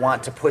didn't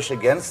want to push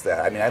against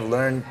that. I mean, I've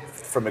learned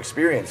from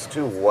experience,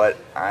 too, where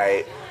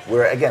I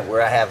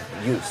have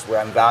use, where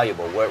I'm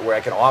valuable, where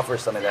I can offer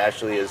something that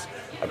actually is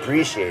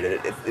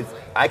appreciated. If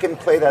I can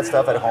play that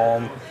stuff at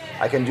home,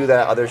 I can do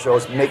that at other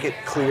shows, make it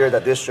clear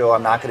that this show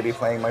I'm not going to be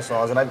playing my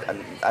songs, and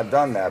I've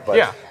done that,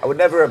 but I would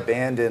never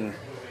abandon.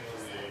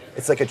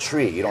 It's like a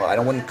tree, I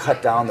wouldn't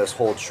cut down this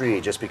whole tree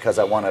just because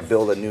I want to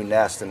build a new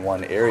nest in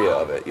one area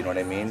of it, you know what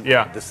I mean?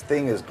 Yeah. This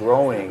thing is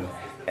growing,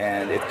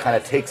 and it kind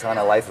of takes on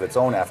a life of its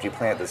own after you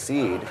plant the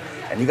seed,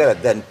 and you got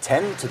to then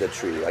tend to the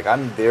tree. Like,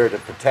 I'm there to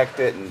protect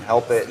it and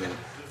help it and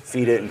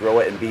feed it and grow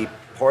it and be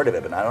part of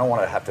it, but I don't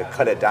want to have to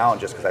cut it down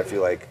just because I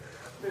feel like,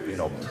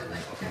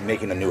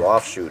 making a new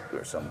offshoot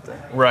or something.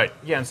 Right.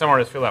 Yeah, and some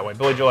artists feel that way.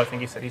 Billy Joel, I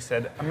think he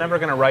said, I'm never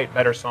going to write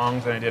better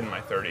songs than I did in my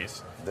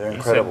 30s. They're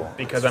incredible. Said,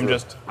 because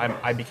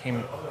I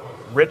became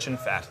rich and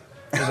fat.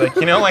 He's like, it's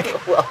kind of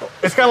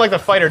like the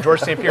fighter,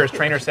 George St. Pierre's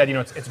trainer said,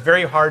 it's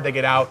very hard to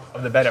get out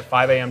of the bed at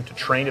 5 a.m. to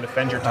train to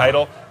defend your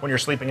title when you're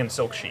sleeping in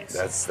silk sheets.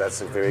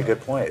 That's a very good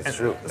point. It's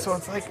true. So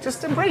it's like,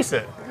 just embrace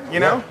it,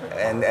 know?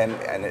 And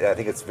I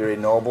think it's very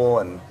noble,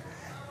 and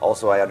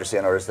also I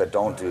understand artists that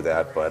don't do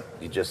that, but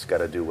you just got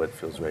to do what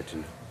feels right to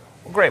you.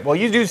 Well, great. Well,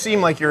 you do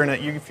seem like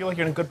you feel like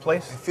you're in a good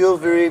place. I feel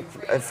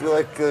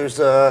like there's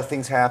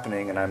things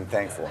happening, and I'm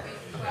thankful.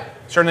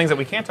 Certain things that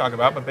we can't talk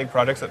about, but big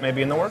projects that may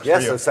be in the works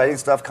yes, for you. Exciting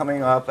stuff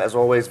coming up. As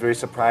always, very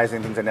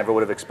surprising, things I never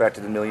would have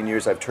expected in a million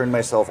years. I've turned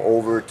myself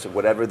over to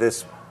whatever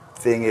this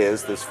thing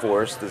is, this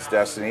force, this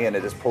destiny, and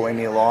it is pulling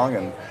me along,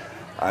 and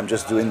I'm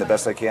just doing the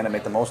best I can to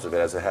make the most of it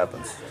as it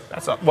happens.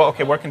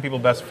 Okay, where can people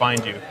best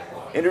find you?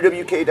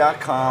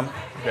 InterWK.com,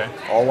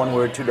 all one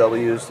word, 2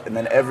 W's, and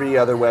then every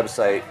other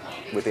website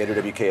with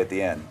InterWK at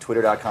the end.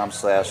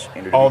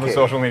 Twitter.com/InterWK. All the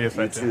social media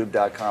sites.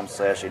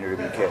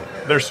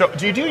 YouTube.com/InterWK.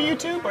 Do you do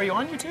YouTube? Are you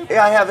on YouTube?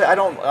 Yeah, I have. I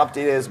don't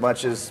update it as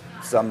much as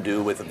some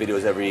do with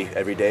videos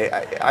every day.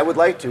 I would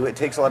like to. It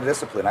takes a lot of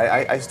discipline.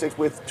 I stick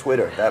with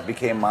Twitter. That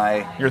became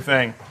your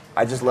thing.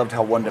 I just loved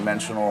how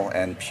one-dimensional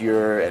and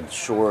pure and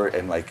short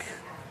and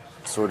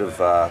sort of,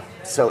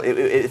 so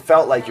it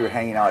felt like you were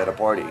hanging out at a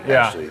party,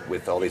 actually,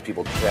 with all these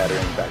people chattering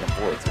back and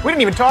forth. We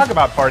didn't even talk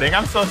about partying.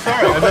 I'm so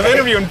sorry. There's an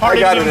interview and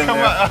partying didn't come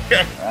up.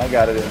 Okay. I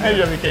got it in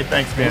there. Hey,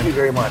 thanks, man. Thank you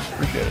very much.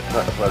 Appreciate it.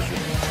 A pleasure.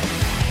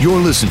 You're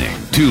listening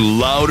to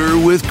Louder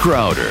with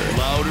Crowder.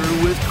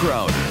 Louder with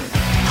Crowder.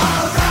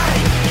 All right,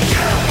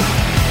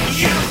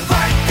 you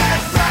fight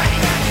that fight,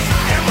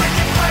 and when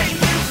you fight,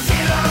 you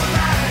feel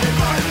alright.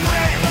 But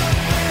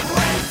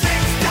when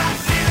things stop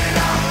feeling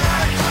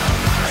alright,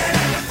 and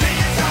everything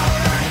is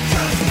alright,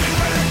 'cause we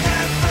will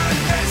never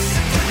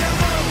listen to your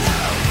rules.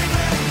 We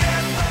will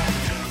never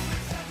do.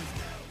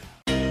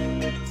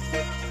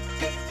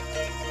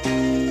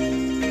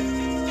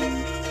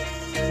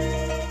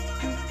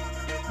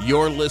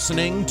 You're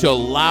listening to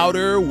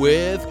Louder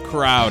with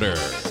Crowder.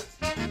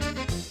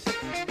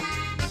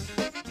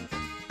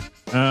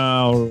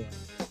 Oh,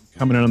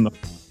 coming in on the.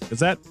 Is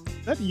that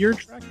your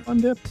track,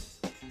 Fun Dip?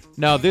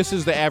 No, this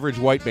is the Average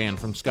White Band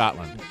from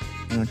Scotland.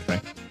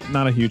 Okay.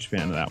 Not a huge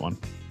fan of that one.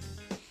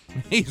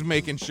 He's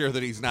making sure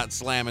that he's not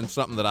slamming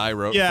something that I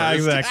wrote. Yeah,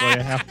 first. exactly.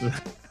 I have to.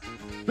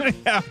 I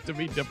have to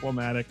be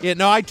diplomatic. Yeah,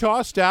 no, I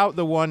tossed out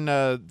the one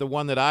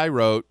that I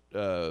wrote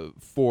to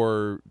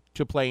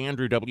play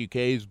Andrew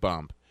WK's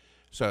bump.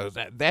 So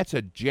that's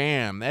a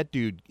jam. That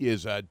dude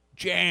is a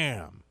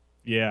jam.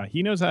 Yeah,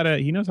 he knows how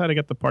to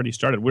get the party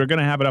started. We're going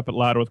to have it up at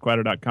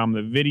louderwithcrowder.com,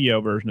 the video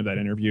version of that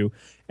interview,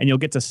 and you'll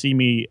get to see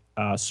me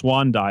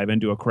swan dive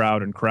into a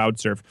crowd and crowd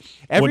surf.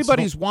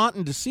 Everybody's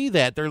wanting to see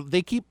that.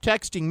 They keep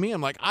texting me.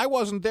 I'm like, I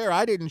wasn't there.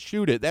 I didn't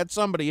shoot it. That's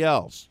somebody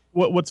else.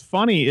 What's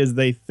funny is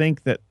they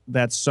think that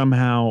that's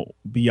somehow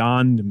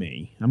beyond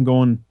me. I'm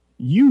going,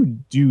 you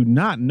do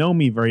not know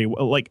me very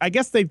well. Like, I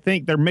guess they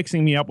think they're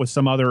mixing me up with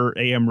some other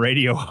AM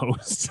radio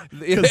host.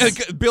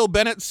 Bill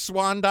Bennett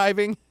swan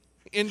diving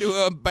into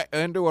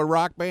a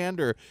rock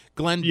band, or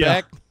Glenn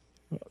Beck.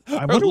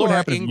 I wonder what Laura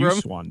happened if you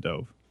Ingraham. swan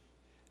dove.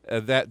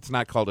 That's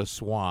not called a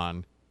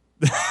swan.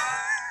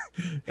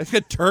 It's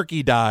a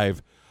turkey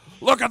dive.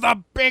 Look at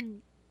the big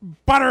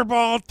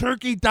butterball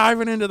turkey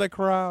diving into the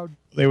crowd.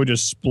 They would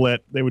just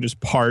split. They would just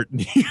part,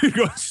 and you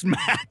go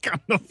smack on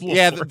the floor.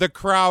 Yeah, the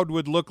crowd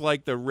would look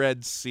like the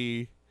Red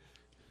Sea.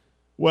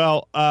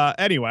 Well,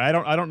 anyway, I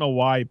don't know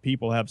why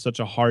people have such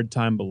a hard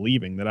time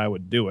believing that I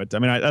would do it. I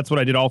mean, that's what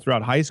I did all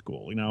throughout high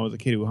school. You know, I was a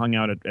kid who hung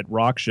out at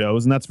rock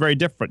shows, and that's very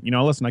different. You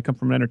know, listen, I come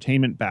from an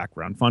entertainment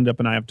background. Fundip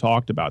and I have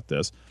talked about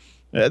this.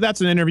 That's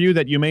an interview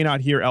that you may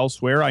not hear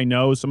elsewhere. I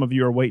know some of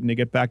you are waiting to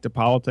get back to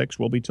politics.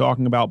 We'll be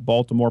talking about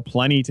Baltimore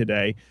plenty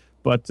today.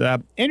 But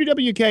Andrew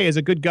WK is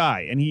a good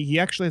guy, and he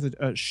actually has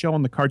a show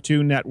on the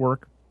Cartoon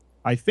Network.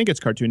 I think it's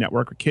Cartoon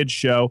Network, a kid's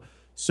show.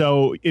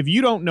 So if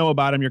you don't know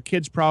about him, your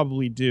kids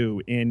probably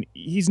do. And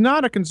he's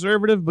not a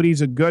conservative, but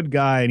he's a good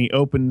guy, and he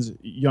opens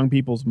young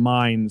people's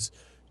minds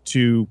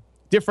to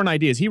different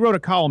ideas. He wrote a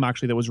column,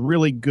 actually, that was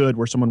really good,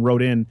 where someone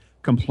wrote in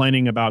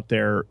complaining about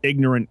their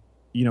ignorant,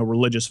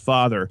 religious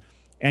father.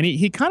 And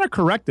he kind of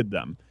corrected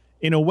them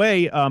in a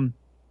way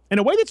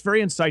that's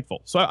very insightful.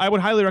 So I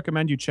would highly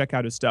recommend you check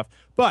out his stuff.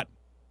 But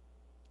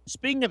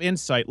speaking of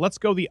insight, let's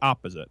go the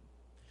opposite.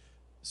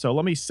 So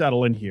let me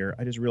settle in here.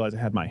 I just realized I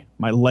had my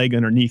leg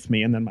underneath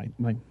me, and then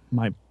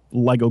my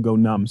leg will go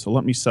numb. So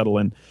let me settle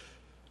in.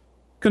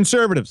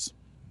 Conservatives,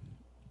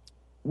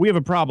 we have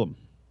a problem.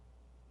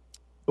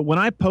 When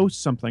I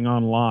post something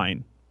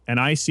online and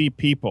I see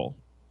people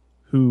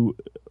who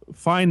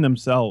find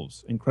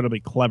themselves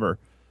incredibly clever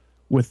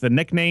with the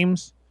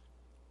nicknames,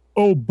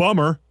 oh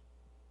bummer,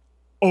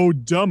 oh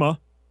dumma,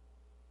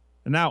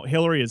 and now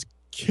Hillary is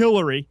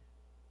Killery,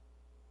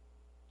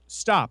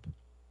 stop.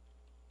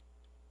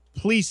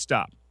 Please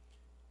stop.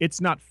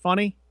 It's not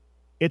funny.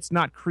 It's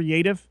not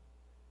creative.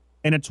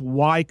 And it's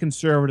why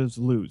conservatives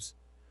lose.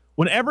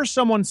 Whenever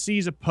someone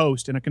sees a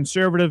post and a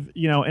conservative,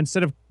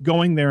 instead of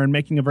going there and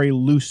making a very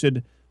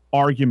lucid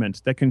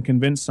argument that can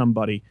convince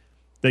somebody,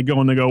 they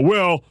go and they go,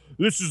 well,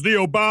 this is the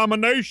Obama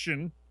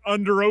nation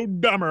under oh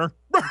dumber.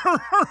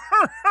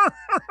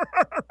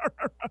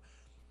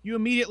 You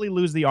immediately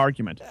lose the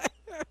argument.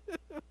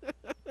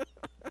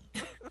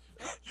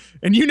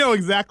 And you know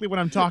exactly what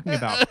I'm talking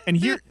about. And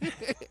here...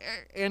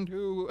 And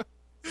who?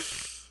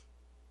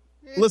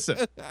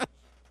 Listen.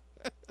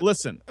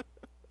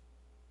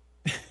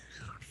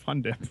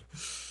 Fun dip.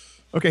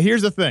 Okay,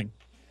 here's the thing.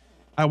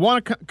 I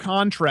want to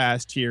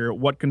contrast here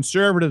what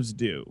conservatives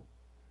do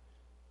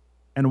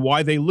and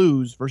why they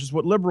lose versus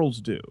what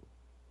liberals do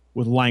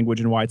with language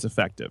and why it's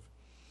effective.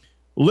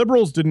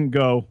 Liberals didn't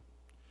go,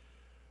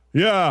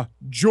 yeah,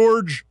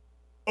 George,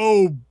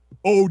 oh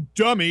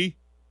dummy,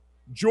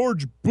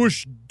 George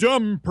Bush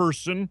dumb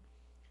person.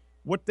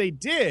 What they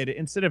did,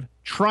 instead of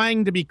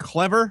trying to be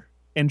clever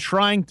and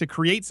trying to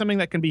create something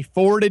that can be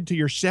forwarded to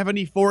your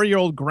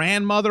 74-year-old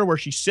grandmother where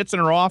she sits in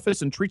her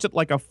office and treats it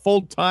like a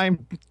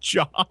full-time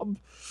job,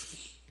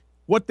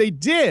 what they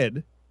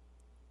did,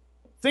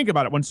 think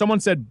about it. When someone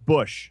said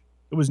Bush,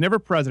 it was never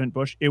President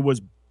Bush, it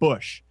was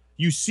Bush.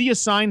 You see a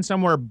sign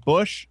somewhere,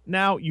 Bush,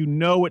 now you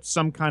know it's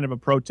some kind of a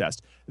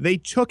protest. They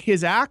took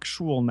his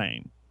actual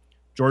name,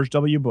 George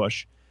W.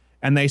 Bush,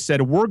 and they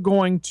said, we're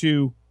going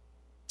to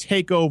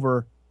take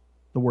over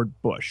the word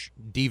Bush.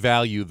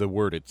 Devalue the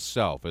word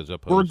itself as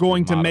opposed to we're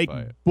going to make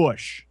it.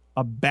 Bush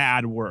a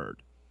bad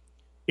word.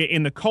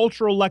 In the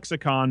cultural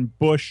lexicon,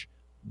 Bush,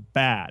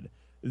 bad.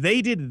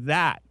 They did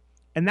that,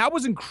 and that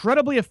was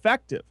incredibly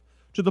effective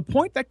to the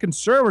point that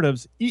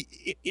conservatives,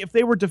 if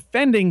they were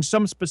defending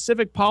some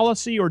specific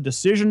policy or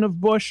decision of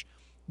Bush,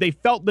 they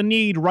felt the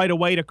need right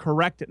away to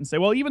correct it and say,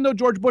 well, even though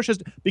George Bush has,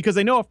 because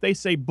they know if they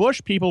say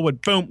Bush, people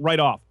would boom right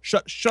off,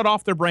 shut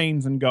off their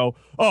brains and go,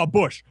 oh,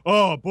 Bush,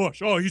 oh,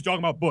 he's talking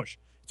about Bush.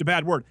 It's a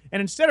bad word.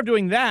 And instead of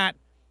doing that,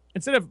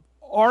 instead of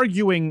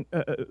arguing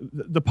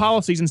the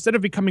policies, instead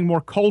of becoming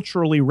more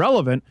culturally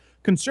relevant,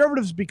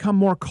 conservatives become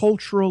more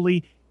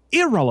culturally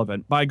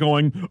irrelevant by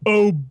going,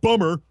 oh,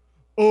 bummer,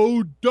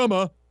 oh,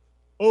 dumma,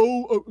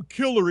 oh,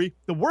 Killery.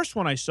 The worst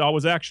one I saw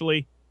was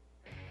actually,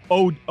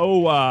 it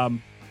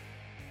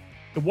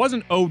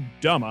wasn't oh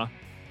dumma,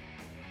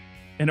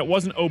 and it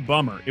wasn't oh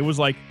bummer. It was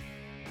like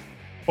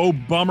oh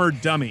bummer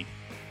dummy.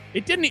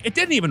 It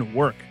didn't even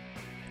work.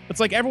 It's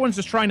like everyone's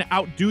just trying to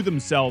outdo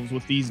themselves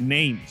with these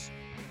names,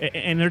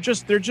 and they're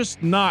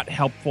just not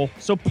helpful.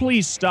 So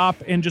please stop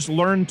and just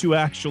learn to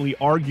actually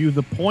argue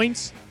the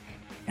points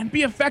and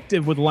be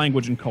effective with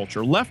language and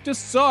culture.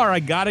 Leftists are. I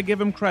gotta give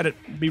them credit.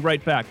 Be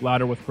right back.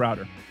 Louder with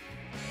Crowder.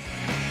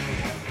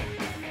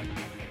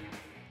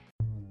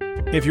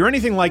 If you're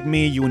anything like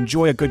me, you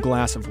enjoy a good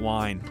glass of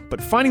wine,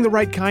 but finding the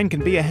right kind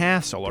can be a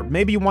hassle, or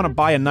maybe you want to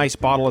buy a nice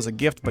bottle as a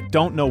gift but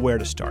don't know where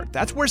to start.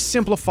 That's where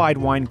Simplified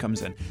Wine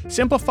comes in.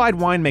 Simplified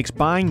Wine makes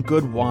buying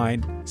good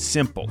wine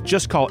simple.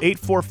 Just call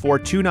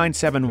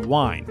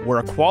 844-297-WINE, where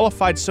a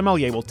qualified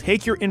sommelier will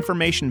take your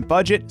information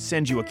budget,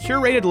 send you a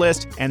curated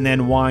list, and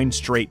then wine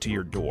straight to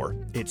your door.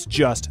 It's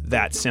just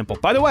that simple.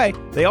 By the way,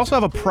 they also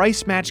have a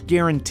price match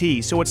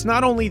guarantee, so it's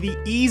not only the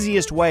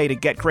easiest way to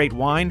get great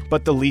wine,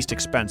 but the least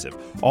expensive.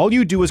 All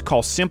you do is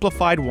call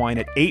Simplified Wine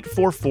at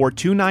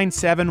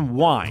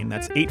 844-297-WINE.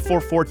 That's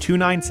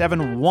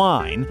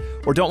 844-297-WINE.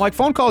 Or don't like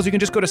phone calls, you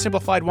can just go to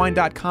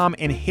simplifiedwine.com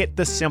and hit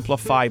the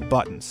Simplify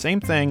button. Same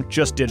thing,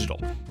 just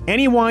digital.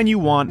 Any wine you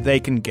want,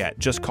 they can get.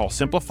 Just call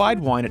Simplified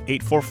Wine at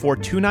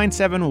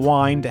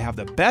 844-297-WINE to have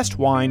the best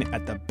wine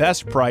at the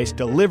best price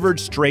delivered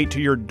straight to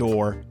your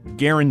door.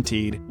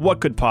 Guaranteed. What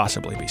could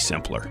possibly be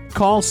simpler?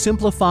 Call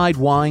Simplified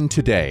Wine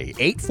today,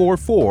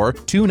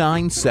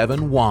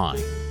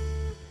 844-297-WINE.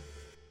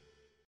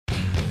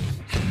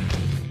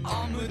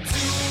 I'ma do the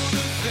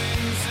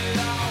things that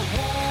I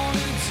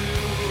wanna do.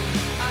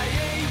 I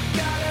ain't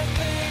got a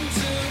thing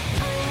to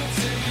prove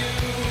to you.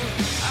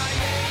 I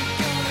ain't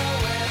gonna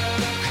wear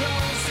the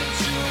clothes that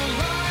you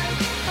like.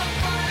 I'm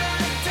fine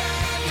and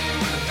dandy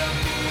with the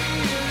me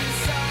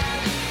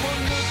inside.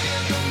 One look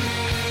in the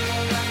mirror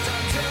and I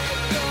take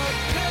the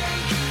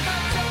pick. I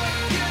don't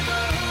give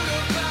a hoot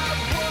about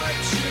what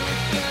you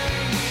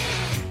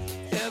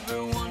think.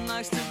 Everyone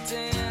likes to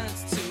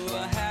dance to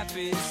a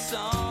happy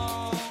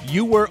song.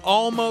 You were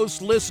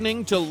almost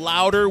listening to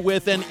Louder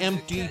with an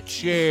Empty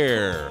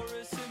Chair.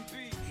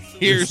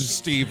 Here's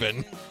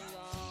Steven.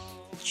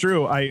 It's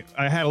true. I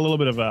had a little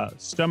bit of a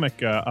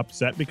stomach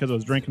upset because I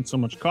was drinking so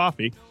much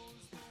coffee.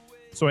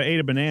 So I ate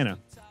a banana,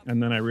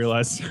 and then I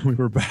realized we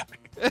were back.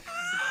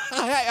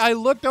 I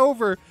looked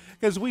over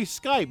because we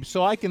Skype,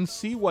 so I can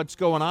see what's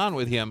going on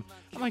with him.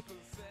 I'm like,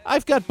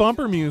 I've got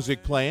bumper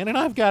music playing, and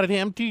I've got an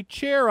empty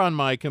chair on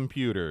my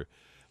computer.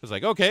 I was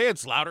like, okay,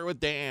 it's Louder with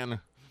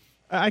Dan.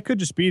 I could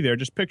just be there.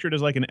 Just picture it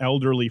as like an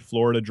elderly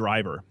Florida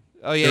driver.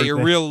 Oh, yeah,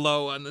 you're real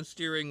low on the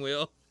steering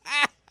wheel.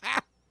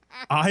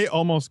 I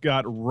almost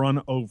got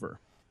run over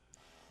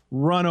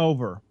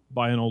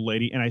by an old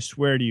lady, and I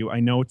swear to you, I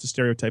know it's a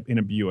stereotype in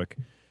a Buick.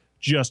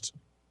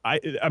 I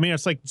mean,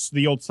 it's like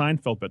the old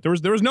Seinfeld bit.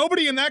 There was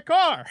nobody in that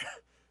car.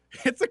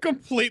 It's a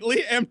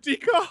completely empty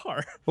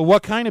car. But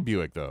what kind of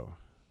Buick, though?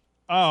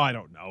 Oh, I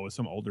don't know. It's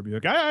some older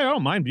Buick. I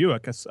don't mind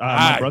Buick.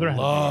 My brother I had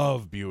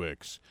love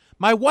Buicks.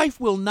 My wife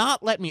will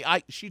not let me.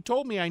 She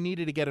told me I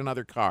needed to get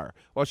another car.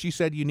 Well, she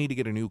said you need to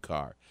get a new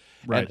car.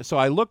 Right. And so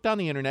I looked on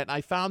the internet and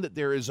I found that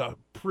there is a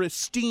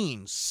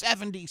pristine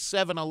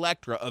 77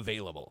 Electra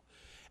available.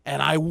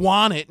 And I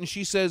want it. And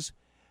she says,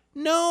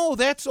 no,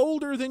 that's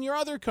older than your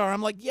other car.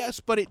 I'm like, yes,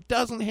 but it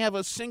doesn't have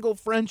a single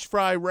French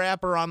fry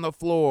wrapper on the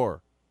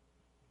floor.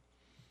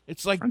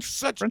 It's like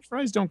French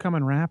fries don't come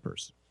in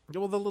wrappers.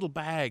 Well, the little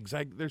bags.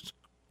 There's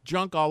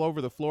junk all over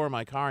the floor of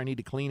my car. I need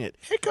to clean it.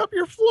 Pick up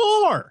your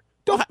floor.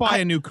 Don't buy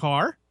a new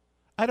car.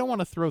 I don't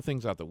want to throw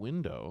things out the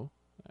window.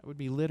 That would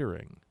be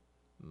littering.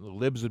 The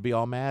libs would be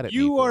all mad at me.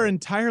 You are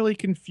entirely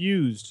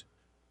confused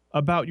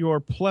about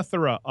your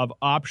plethora of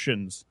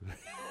options.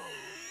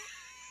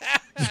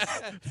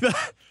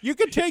 You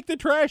could take the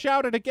trash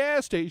out at a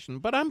gas station,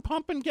 but I'm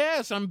pumping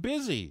gas. I'm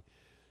busy.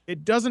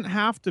 It doesn't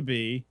have to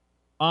be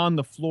on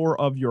the floor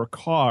of your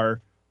car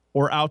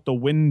or out the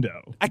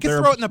window. I could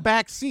throw it in the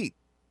back seat.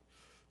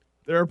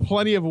 There are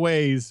plenty of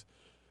ways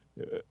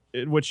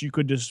in which you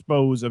could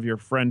dispose of your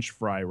French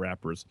fry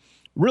wrappers.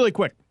 Really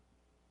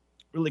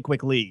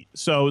quickly.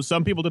 So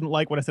some people didn't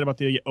like what I said about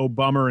the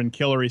bummer and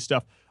killery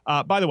stuff.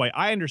 By the way,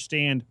 I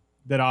understand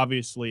that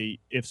obviously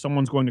if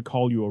someone's going to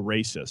call you a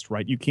racist,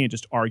 right, you can't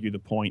just argue the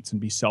points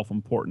and be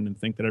self-important and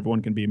think that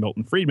everyone can be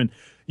Milton Friedman.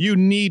 You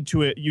need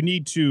to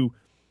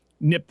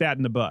nip that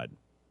in the bud.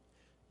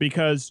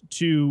 Because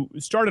to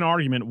start an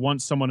argument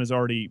once someone is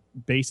already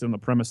based on the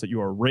premise that you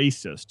are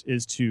racist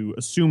is to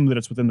assume that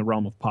it's within the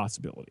realm of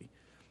possibility.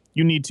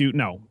 You need to,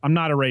 no, I'm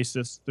not a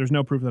racist. There's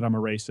no proof that I'm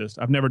a racist.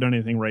 I've never done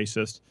anything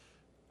racist.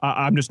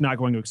 I'm just not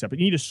going to accept it.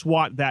 You need to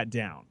swat that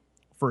down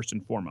first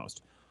and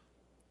foremost.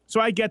 So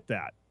I get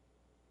that.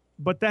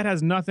 But that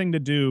has nothing to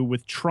do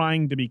with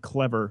trying to be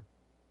clever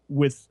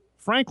with,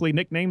 frankly,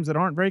 nicknames that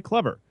aren't very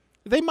clever.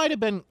 They might have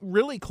been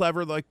really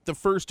clever like the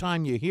first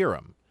time you hear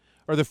them.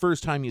 Or the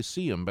first time you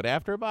see them, but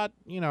after about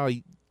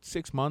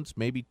 6 months,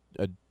 maybe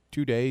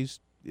 2 days,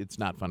 it's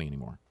not funny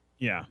anymore.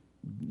 Yeah,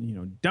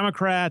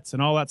 Democrats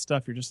and all that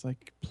stuff. You're just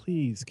like,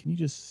 please, can you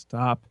just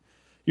stop?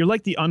 You're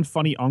like the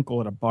unfunny uncle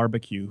at a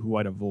barbecue who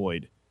I'd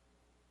avoid.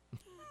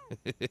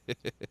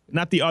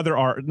 Not the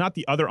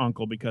other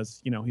uncle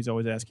because he's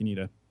always asking you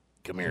to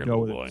come here, go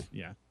little boy.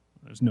 Yeah,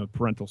 there's no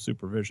parental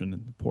supervision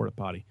in the porta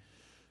potty.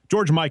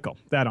 George Michael,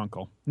 that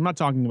uncle. I'm not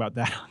talking about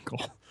that uncle.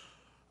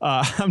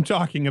 I'm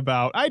talking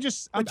about. But you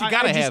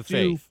gotta have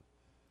faith.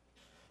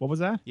 What was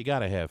that? You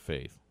gotta have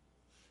faith.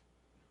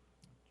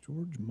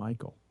 George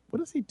Michael. What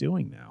is he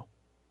doing now?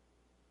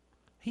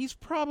 He's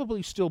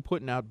probably still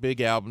putting out big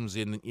albums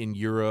in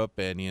Europe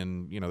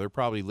and they're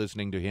probably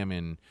listening to him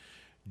in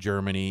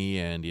Germany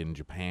and in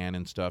Japan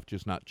and stuff,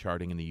 just not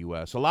charting in the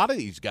U.S. A lot of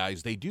these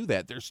guys, they do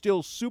that. They're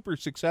still super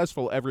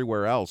successful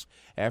everywhere else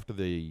after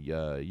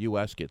the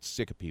U.S. gets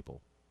sick of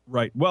people.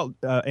 Right. Well,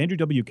 Andrew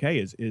WK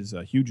is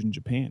huge in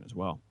Japan as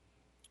well.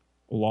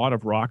 A lot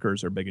of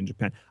rockers are big in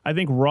Japan. I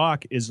think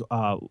rock is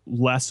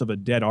less of a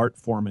dead art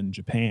form in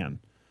Japan.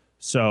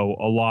 So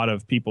a lot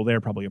of people there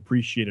probably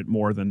appreciate it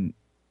more than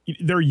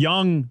their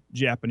young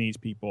Japanese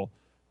people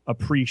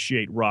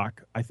appreciate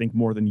rock, I think,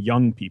 more than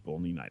young people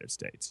in the United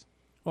States.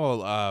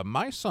 Well,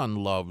 my son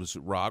loves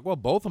rock. Well,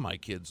 both of my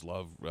kids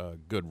love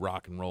good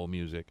rock and roll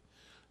music,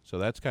 so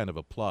that's kind of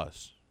a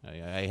plus.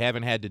 I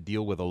haven't had to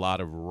deal with a lot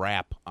of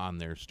rap on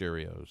their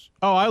stereos.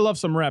 Oh, I love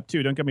some rap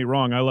too. Don't get me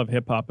wrong. I love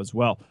hip hop as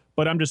well.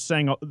 But I'm just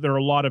saying there are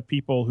a lot of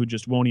people who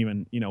just won't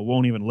even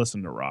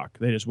listen to rock.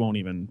 They just won't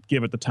even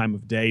give it the time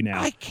of day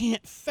now. I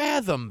can't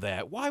fathom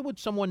that. Why would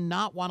someone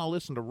not want to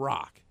listen to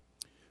rock?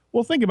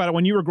 Well, think about it.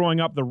 When you were growing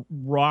up, the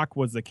rock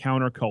was the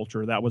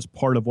counterculture. That was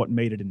part of what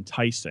made it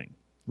enticing.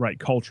 Right,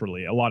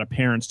 culturally. A lot of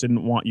parents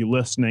didn't want you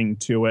listening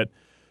to it.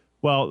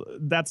 Well,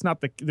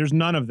 there's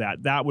none of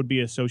that. That would be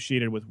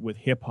associated with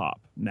hip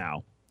hop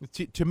now.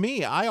 To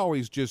me, I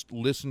always just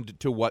listened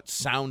to what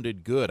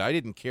sounded good. I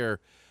didn't care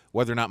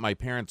whether or not my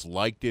parents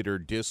liked it or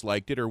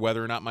disliked it or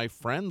whether or not my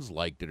friends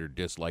liked it or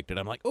disliked it.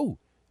 I'm like, oh,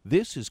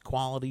 this is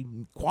quality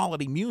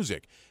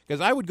music.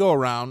 Because I would go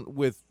around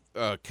with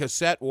a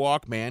cassette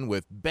Walkman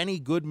with Benny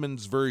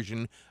Goodman's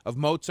version of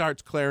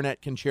Mozart's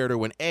Clarinet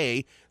Concerto in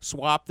A,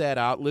 swap that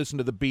out, listen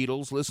to the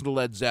Beatles, listen to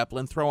Led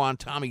Zeppelin, throw on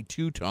Tommy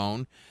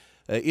Two-Tone.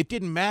 It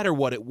didn't matter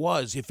what it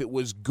was. If it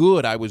was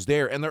good, I was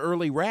there. And the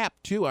early rap,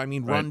 too. I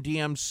mean, Run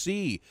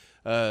DMC,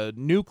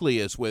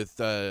 Nucleus with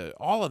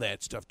all of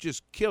that stuff.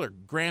 Just killer.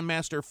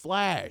 Grandmaster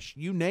Flash,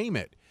 you name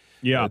it.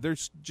 Yeah.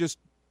 There's just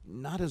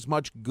not as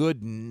much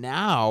good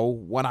now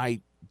when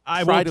I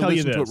try will to tell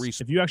listen you to this.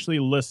 it. If you actually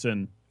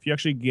listen, if you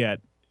actually get,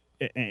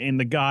 and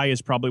the guy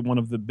is probably one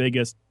of the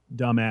biggest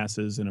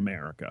dumbasses in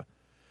America.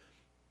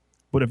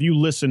 But if you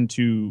listen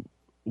to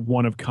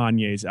one of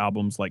Kanye's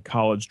albums like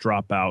College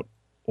Dropout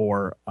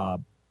or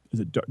is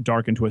it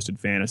Dark and Twisted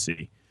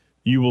Fantasy,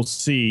 you will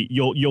see,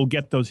 you'll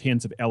get those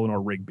hints of Eleanor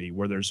Rigby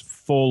where there's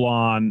full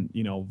on,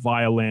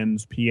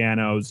 violins,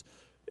 pianos,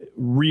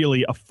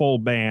 really a full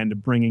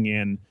band bringing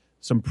in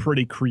some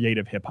pretty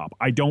creative hip hop.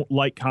 I don't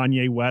like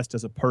Kanye West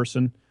as a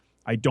person.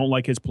 I don't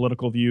like his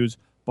political views,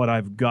 but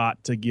I've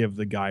got to give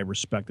the guy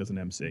respect as an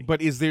MC.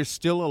 But is there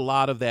still a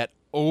lot of that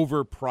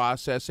over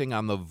processing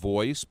on the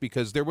voice?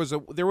 Because there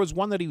was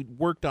one that he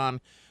worked on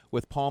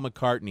with Paul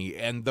McCartney,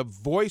 and the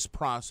voice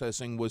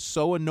processing was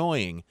so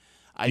annoying,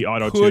 I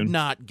could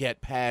not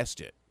get past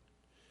it.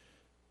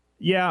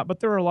 Yeah, but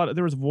there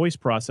was voice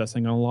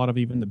processing on a lot of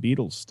even the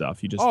Beatles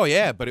stuff. Oh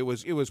yeah, but it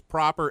was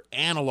proper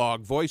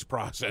analog voice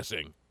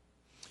processing.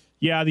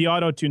 Yeah, the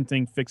auto-tune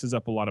thing fixes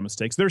up a lot of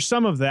mistakes. There's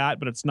some of that,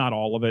 but it's not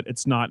all of it.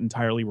 It's not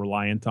entirely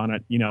reliant on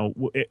it.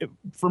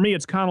 For me,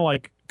 it's kind of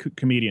like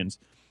comedians.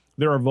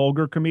 There are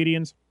vulgar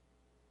comedians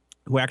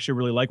who actually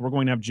really like. We're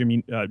going to have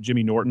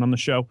Jimmy Norton on the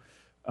show,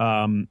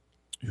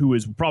 who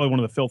is probably one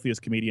of the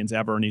filthiest comedians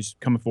ever, and he's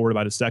coming forward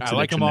about his sex addiction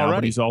like him now.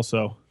 already.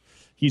 But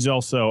he's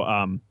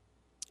also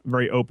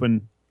very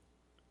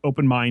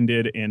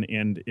open-minded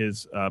and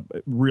is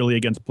really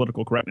against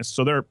political correctness.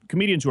 So there are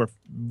comedians who are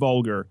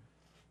vulgar,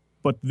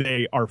 but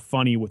they are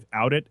funny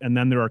without it. And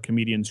then there are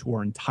comedians who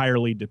are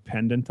entirely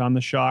dependent on the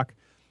shock.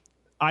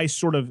 That's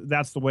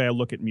the way I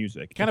look at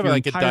music. Kind of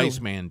like a Dice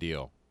Man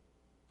deal.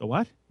 The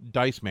what?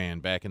 Dice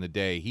Man back in the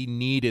day. He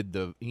needed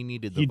the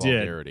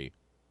vulgarity.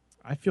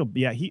 I feel,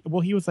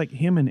 he was like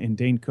him and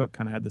Dane Cook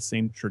kind of had the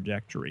same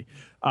trajectory.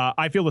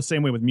 I feel the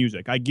same way with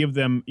music. I give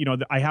them,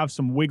 I have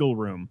some wiggle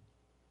room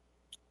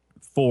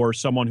for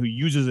someone who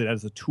uses it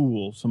as a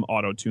tool, some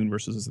auto-tune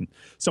versus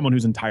someone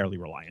who's entirely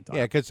reliant on it.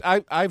 Yeah, because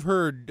I've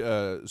heard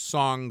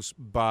songs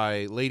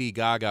by Lady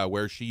Gaga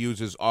where she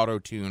uses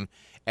auto-tune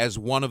as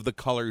one of the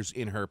colors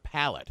in her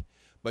palette,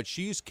 but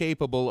she's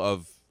capable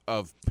of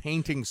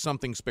painting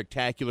something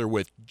spectacular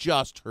with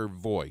just her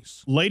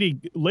voice. Lady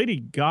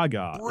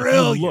Gaga,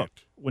 brilliant.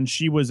 When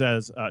she was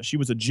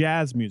a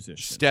jazz musician.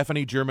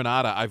 Stephanie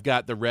Germanotta, I've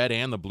got the Red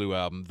and the Blue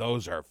album.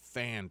 Those are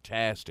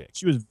fantastic.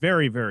 She was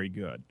very, very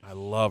good. I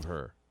love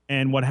her.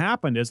 And what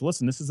happened is,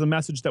 listen, this is a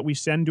message that we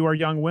send to our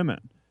young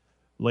women.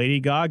 Lady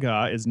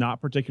Gaga is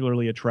not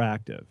particularly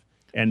attractive.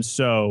 And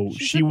so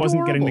she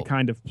wasn't getting the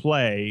kind of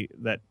play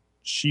that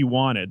she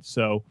wanted.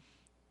 So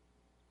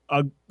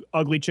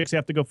ugly chicks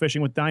have to go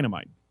fishing with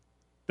dynamite.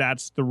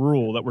 That's the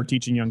rule that we're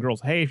teaching young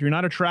girls. Hey, if you're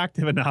not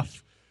attractive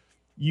enough,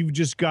 you've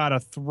just got to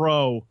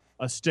throw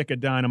a stick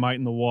of dynamite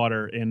in the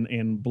water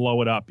and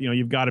blow it up.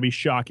 You've got to be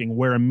shocking,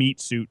 wear a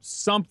meat suit,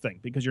 something,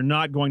 because you're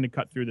not going to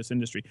cut through this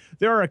industry.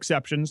 There are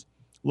exceptions,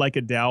 like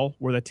Adele,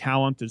 where the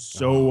talent is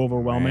so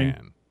overwhelming.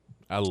 Man.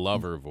 I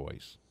love her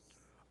voice.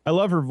 I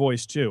love her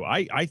voice, too.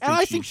 I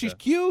think she's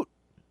cute.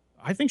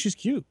 I think she's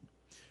cute.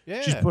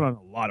 Yeah. She's put on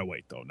a lot of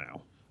weight, though,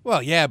 now.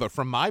 Well, yeah, but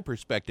from my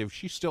perspective,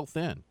 she's still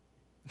thin.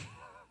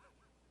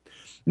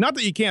 Not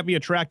that you can't be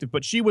attractive,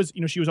 but she was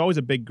always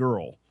a big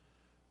girl.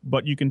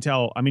 But you can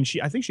tell, I think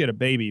she had a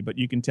baby, but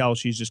you can tell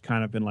she's just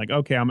kind of been like,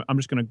 okay, I'm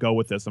just going to go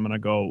with this. I'm going to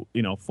go,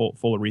 full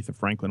Aretha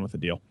Franklin with the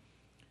deal.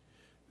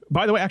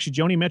 By the way, actually,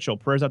 Joni Mitchell,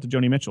 prayers out to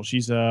Joni Mitchell.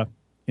 She's in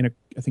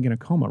a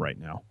coma right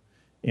now.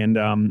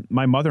 And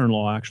my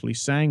mother-in-law actually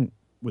sang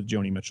with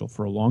Joni Mitchell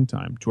for a long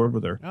time, toured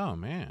with her. Oh,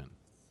 man.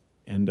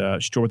 And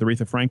she toured with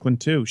Aretha Franklin,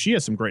 too. She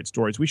has some great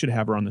stories. We should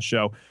have her on the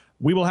show.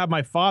 We will have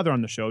my father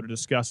on the show to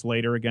discuss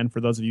later, again, for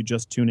those of you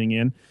just tuning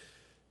in,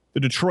 the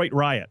Detroit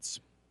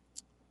riots.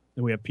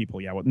 We have people,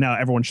 yeah. Well, now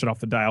everyone shut off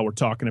the dial. We're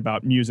talking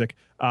about music.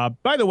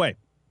 By the way,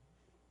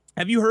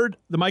 have you heard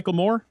the Michael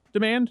Moore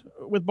demand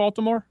with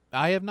Baltimore?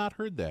 I have not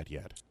heard that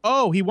yet.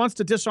 Oh, he wants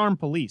to disarm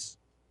police.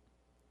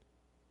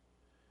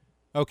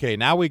 Okay,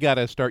 now we got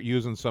to start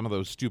using some of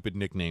those stupid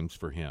nicknames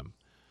for him.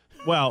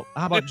 Well,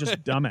 how about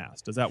just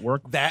dumbass? Does that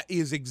work? That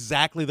is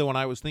exactly the one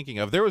I was thinking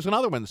of. There was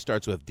another one that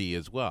starts with D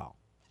as well.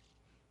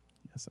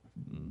 Yes.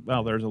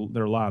 Well, there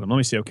are a lot of them. Let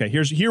me see. Okay,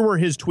 here were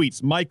his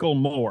tweets. Michael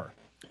Moore.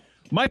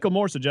 Michael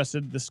Moore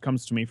suggested, this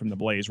comes to me from the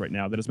Blaze right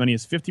now, that as many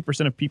as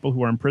 50% of people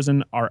who are in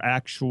prison are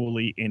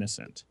actually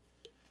innocent.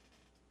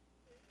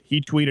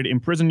 He tweeted,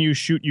 imprison you,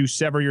 shoot you,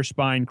 sever your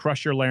spine,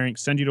 crush your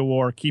larynx, send you to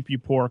war, keep you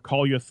poor,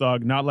 call you a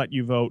thug, not let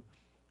you vote,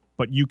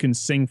 but you can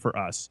sing for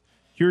us.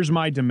 Here's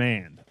my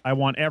demand. I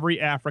want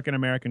every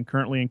African-American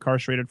currently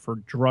incarcerated for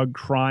drug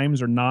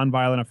crimes or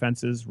nonviolent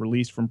offenses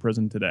released from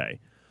prison today.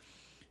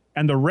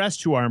 And the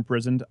rest who are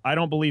imprisoned, I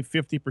don't believe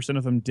 50%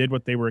 of them did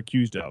what they were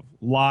accused of.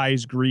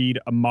 Lies, greed,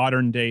 a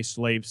modern-day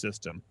slave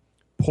system.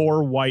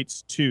 Poor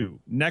whites, too.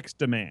 Next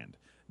demand.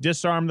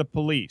 Disarm the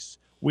police.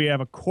 We have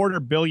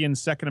 250 million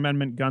Second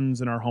Amendment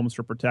guns in our homes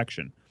for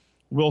protection.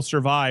 We'll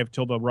survive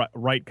till the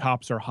right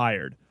cops are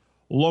hired.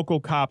 Local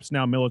cops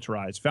now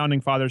militarized. Founding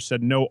fathers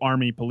said no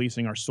army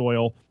policing our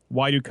soil.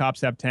 Why do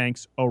cops have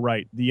tanks? Oh,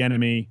 right. The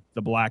enemy,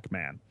 the black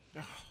man.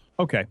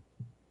 Okay.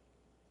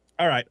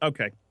 All right.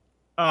 Okay.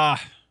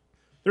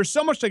 There's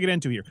so much to get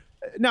into here.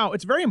 Now,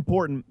 it's very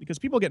important because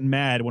people get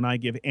mad when I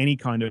give any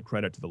kind of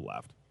credit to the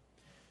left.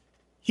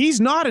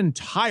 He's not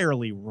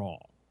entirely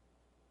wrong.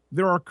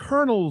 There are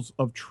kernels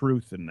of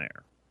truth in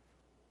there,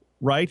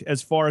 right?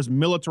 As far as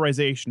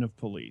militarization of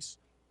police,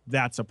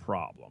 that's a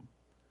problem.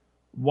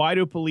 Why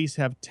do police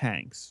have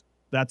tanks?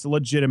 That's a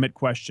legitimate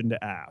question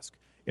to ask.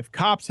 If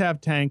cops have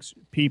tanks,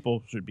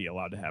 people should be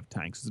allowed to have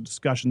tanks. It's a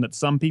discussion that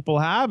some people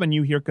have, and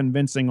you hear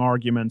convincing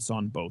arguments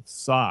on both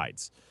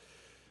sides.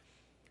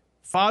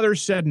 Father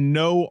said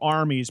no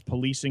armies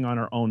policing on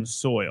our own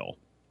soil.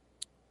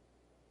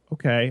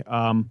 Okay.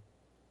 I'm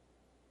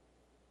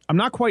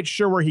not quite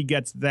sure where he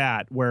gets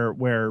that,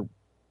 where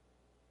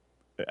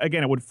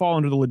again, it would fall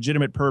under the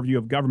legitimate purview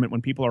of government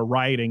when people are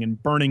rioting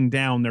and burning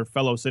down their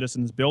fellow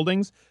citizens'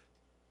 buildings.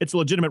 It's a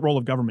legitimate role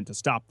of government to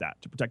stop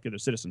that, to protect the other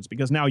citizens,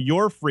 because now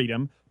your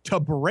freedom to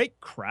break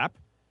crap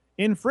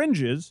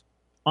infringes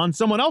on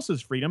someone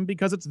else's freedom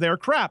because it's their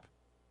crap.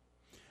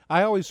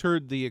 I always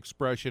heard the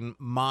expression,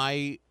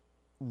 my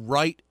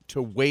right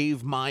to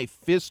wave my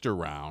fist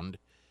around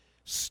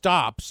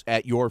stops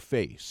at your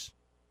face.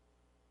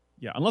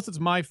 Yeah, unless it's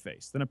my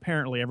face, then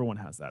apparently everyone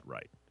has that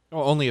right.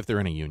 Oh, only if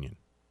they're in a union.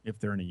 If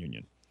they're in a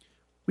union.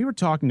 We were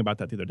talking about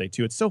that the other day,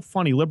 too. It's so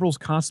funny. Liberals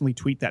constantly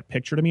tweet that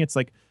picture to me. It's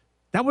like,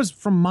 that was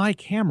from my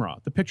camera,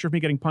 the picture of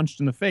me getting punched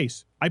in the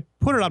face. I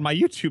put it on my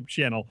YouTube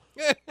channel.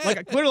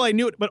 Like, clearly I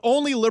knew it, but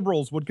only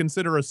liberals would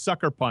consider a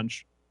sucker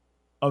punch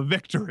a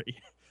victory.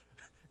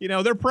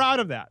 They're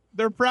proud of that.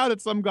 They're proud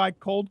that some guy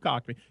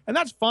cold-cocked me. And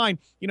that's fine.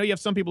 You have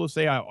some people who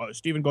say,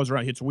 Stephen goes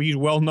around, he's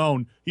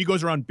well-known. He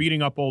goes around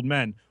beating up old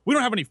men. We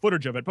don't have any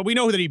footage of it, but we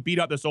know that he beat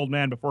up this old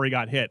man before he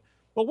got hit.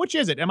 Well, which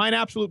is it? Am I an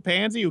absolute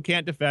pansy who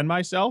can't defend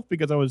myself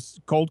because I was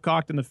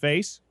cold-cocked in the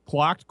face?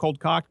 Clocked,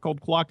 cold-cocked,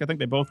 cold-clocked. I think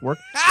they both work.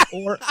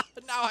 Or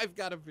now I've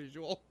got a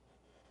visual.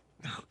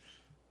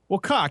 Well,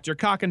 cocked. You're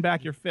cocking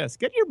back your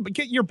fist.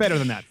 You're better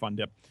than that, Fun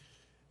Dip.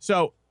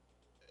 So,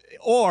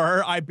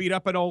 or I beat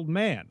up an old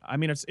man. I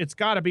mean, it's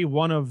got to be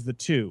one of the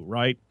two,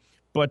 right?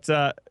 But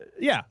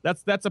yeah,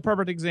 that's a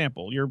perfect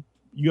example.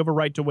 You have a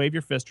right to wave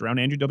your fist around.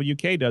 Andrew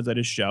WK does at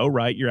his show,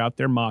 right? You're out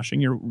there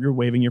moshing, you're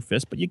waving your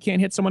fist, but you can't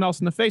hit someone else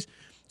in the face.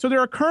 So there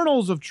are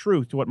kernels of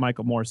truth to what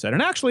Michael Moore said.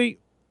 And actually,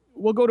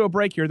 we'll go to a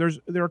break here.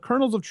 There are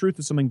kernels of truth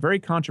to something very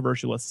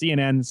controversial a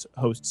CNN's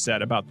host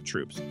said about the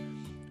troops.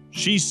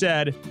 She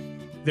said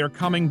they're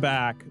coming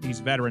back, these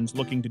veterans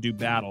looking to do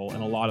battle,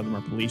 and a lot of them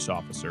are police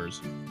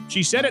officers.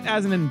 She said it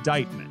as an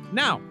indictment.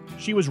 Now,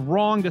 she was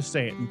wrong to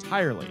say it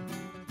entirely.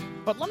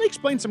 But let me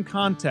explain some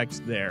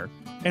context there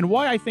and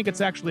why I think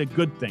it's actually a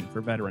good thing for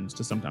veterans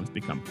to sometimes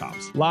become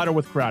cops. Louder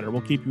with Crowder.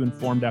 We'll keep you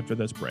informed after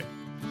this break.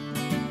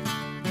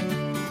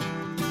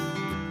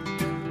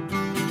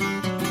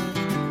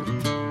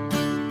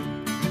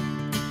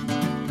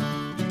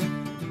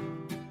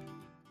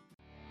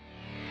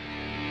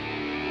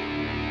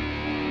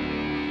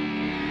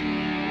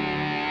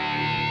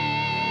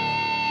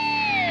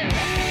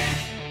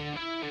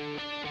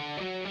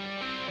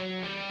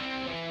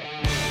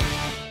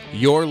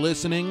 You're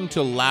listening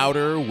to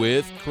Louder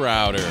with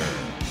Crowder.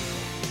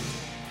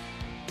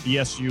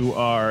 Yes, you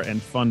are.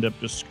 And FundUp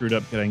just screwed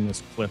up getting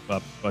this clip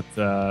up.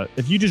 But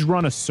if you just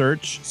run a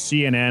search,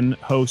 CNN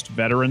host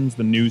veterans,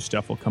 the news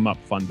stuff will come up,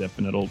 FundUp,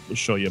 and it'll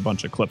show you a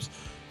bunch of clips.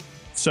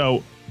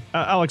 So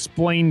I'll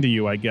explain to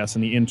you, I guess,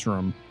 in the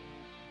interim.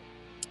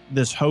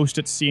 This host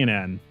at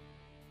CNN,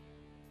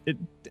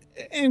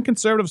 and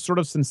conservatives sort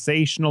of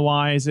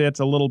sensationalize it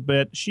a little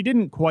bit. She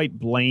didn't quite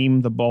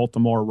blame the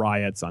Baltimore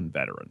riots on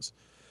veterans.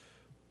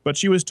 But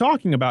she was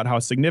talking about how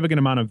a significant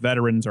amount of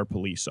veterans are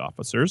police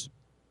officers.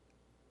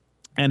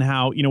 And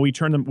how, you know, we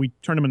turn them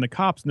into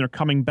cops and they're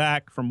coming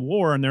back from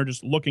war and they're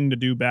just looking to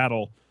do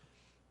battle.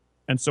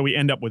 And so we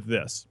end up with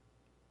this.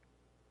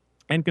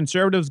 And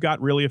conservatives got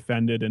really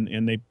offended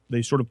and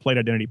they sort of played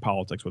identity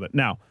politics with it.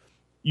 Now,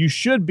 you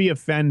should be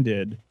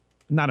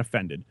not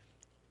offended.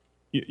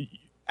 You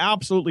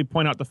absolutely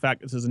point out the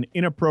fact this is an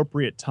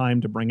inappropriate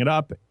time to bring it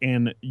up,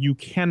 and you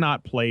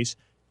cannot place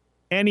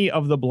any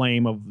of the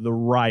blame of the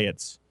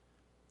riots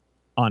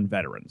on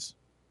veterans.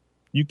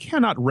 You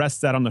cannot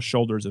rest that on the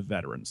shoulders of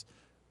veterans.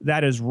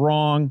 That is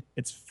wrong.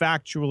 It's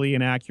factually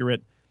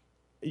inaccurate.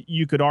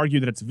 You could argue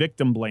that it's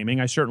victim blaming.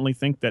 I certainly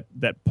think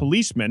that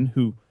policemen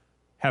who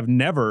have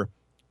never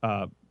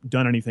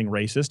done anything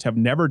racist, have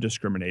never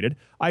discriminated,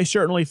 I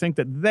certainly think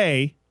that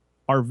they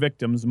are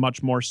victims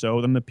much more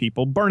so than the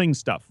people burning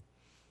stuff.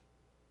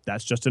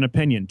 That's just an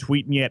opinion.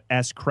 Tweet me at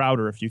S.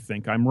 Crowder if you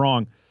think I'm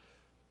wrong.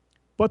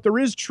 But there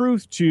is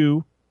truth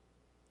to,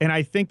 and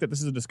I think that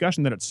this is a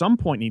discussion that at some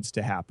point needs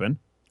to happen,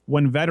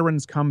 when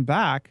veterans come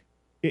back,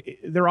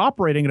 they're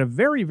operating at a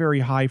very, very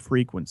high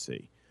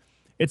frequency.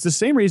 It's the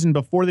same reason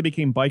before they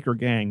became biker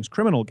gangs,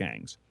 criminal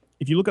gangs.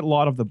 If you look at a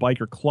lot of the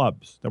biker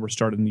clubs that were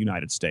started in the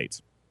United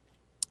States,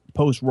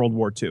 post-World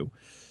War II,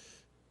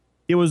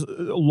 it was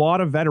a lot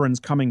of veterans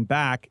coming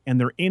back, and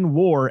they're in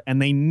war,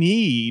 and they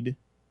need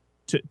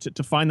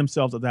to find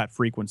themselves at that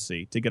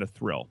frequency to get a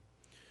thrill.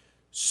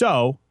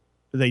 So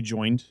they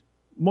joined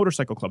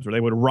motorcycle clubs where they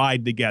would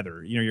ride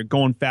together. You know, you're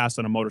going fast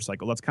on a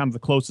motorcycle. That's kind of the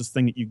closest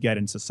thing that you get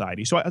in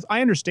society. So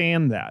I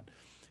understand that.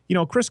 You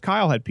know, Chris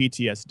Kyle had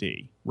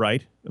PTSD,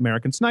 right?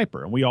 American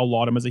Sniper, and we all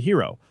laud him as a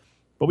hero.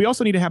 But we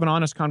also need to have an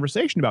honest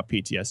conversation about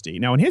PTSD.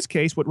 Now, in his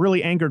case, what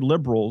really angered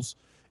liberals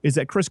is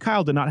that Chris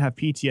Kyle did not have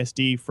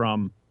PTSD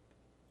from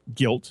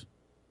guilt,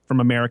 from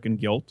American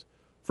guilt,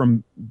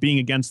 from being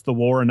against the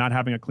war and not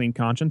having a clean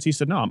conscience. He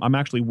said, no, I'm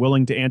actually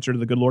willing to answer to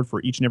the good Lord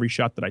for each and every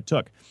shot that I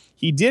took.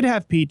 He did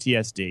have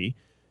PTSD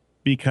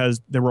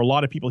because there were a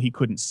lot of people he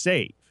couldn't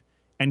save.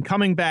 And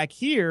coming back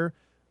here,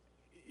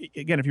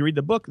 again, if you read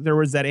the book, there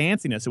was that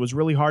antsiness. It was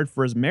really hard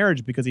for his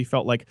marriage because he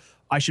felt like,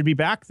 I should be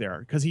back there.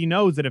 Because he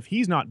knows that if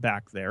he's not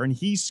back there, and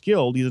he's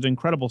skilled, he's an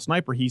incredible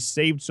sniper, he's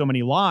saved so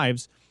many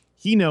lives,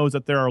 he knows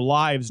that there are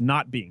lives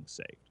not being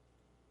saved,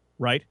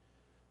 right?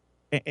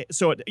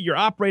 So you're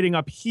operating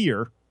up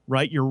here,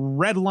 right? You're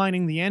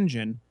redlining the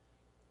engine,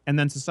 and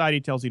then society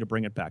tells you to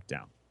bring it back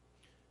down.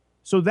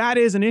 So that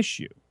is an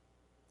issue.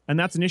 And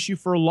that's an issue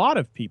for a lot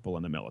of people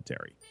in the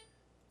military.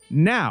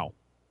 Now,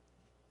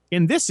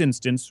 in this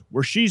instance,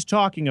 where she's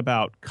talking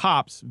about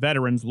cops,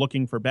 veterans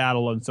looking for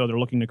battle, and so they're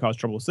looking to cause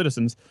trouble with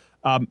citizens,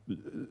 of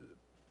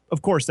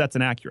course, that's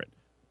inaccurate.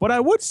 But I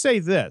would say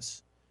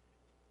this.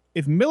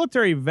 If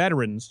military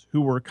veterans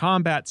who were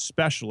combat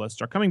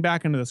specialists are coming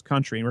back into this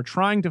country and we're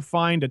trying to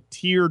find a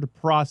tiered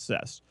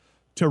process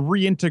to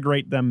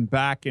reintegrate them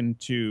back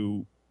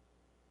into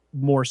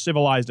more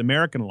civilized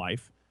American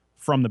life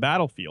from the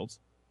battlefields,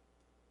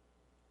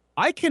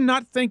 I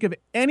cannot think of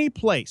any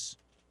place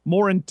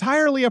more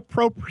entirely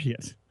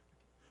appropriate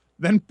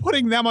than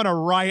putting them on a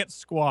riot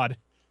squad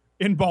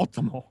in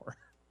Baltimore.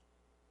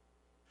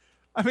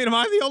 I mean, am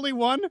I the only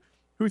one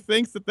who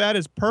thinks that that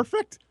is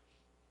perfect?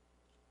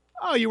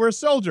 Oh, you were a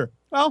soldier.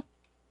 Well,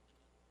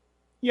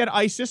 you had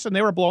ISIS and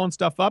they were blowing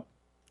stuff up.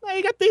 Now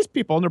you got these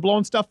people and they're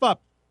blowing stuff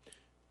up.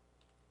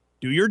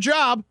 Do your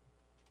job.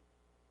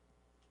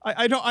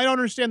 I don't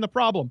understand the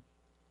problem.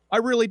 I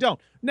really don't.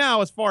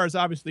 Now, as far as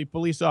obviously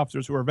police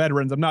officers who are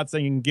veterans, I'm not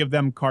saying you can give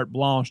them carte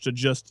blanche to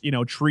just,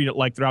 treat it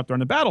like they're out there on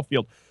the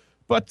battlefield.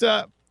 But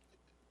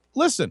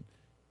listen,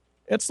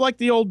 it's like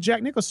the old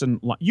Jack Nicholson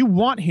line. You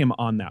want him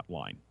on that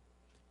line.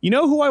 You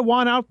know who I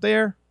want out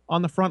there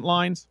on the front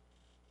lines?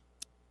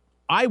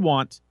 I've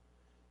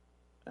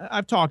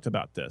talked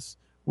about this.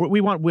 We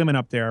want women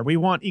up there. We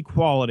want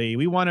equality.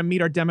 We want to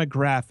meet our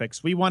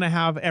demographics. We want to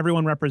have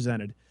everyone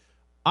represented.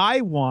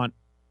 I want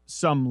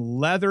some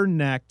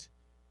leather-necked,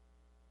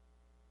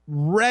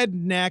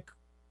 redneck,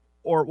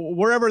 or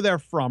wherever they're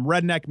from.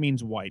 Redneck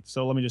means white,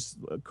 so let me just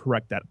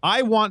correct that.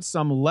 I want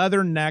some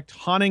leather-necked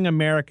hunting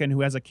American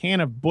who has a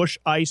can of Busch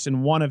Ice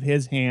in one of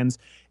his hands,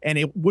 and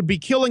it would be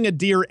killing a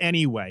deer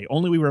anyway.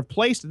 Only we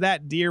replaced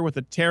that deer with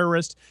a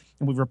terrorist,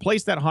 and we've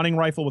replaced that hunting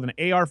rifle with an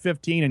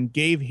AR-15 and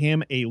gave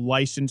him a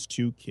license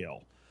to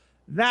kill.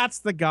 That's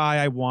the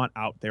guy I want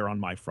out there on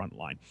my front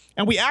line.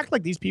 And we act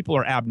like these people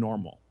are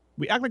abnormal.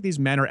 We act like these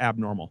men are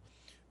abnormal.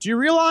 Do you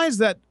realize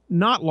that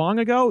not long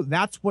ago,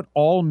 that's what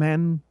all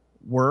men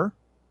were?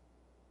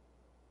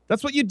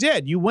 That's what you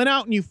did. You went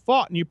out and you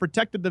fought and you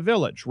protected the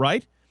village,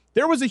 right?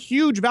 There was a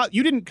huge value.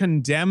 You didn't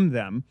condemn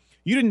them.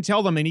 You didn't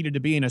tell them they needed to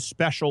be in a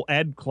special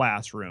ed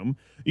classroom.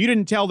 You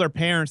didn't tell their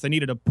parents they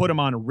needed to put them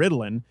on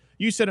Ritalin.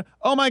 You said,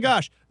 oh my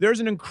gosh,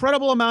 there's an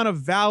incredible amount of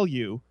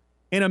value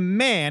in a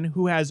man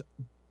who has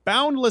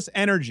boundless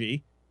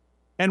energy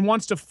and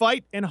wants to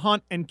fight and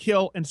hunt and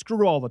kill and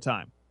screw all the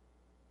time.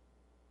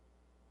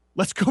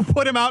 Let's go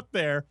put him out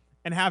there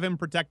and have him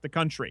protect the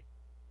country.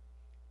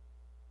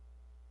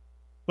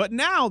 But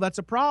now that's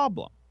a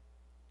problem.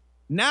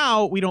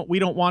 Now we don't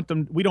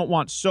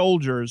want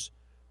soldiers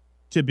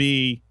to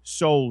be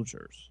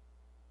soldiers.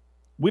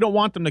 We don't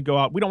want them to go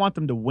out. We don't want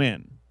them to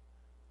win.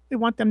 We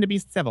want them to be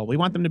civil. We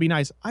want them to be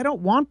nice. I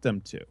don't want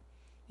them to.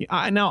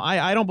 I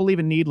don't believe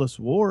in needless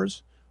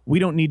wars. We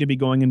don't need to be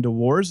going into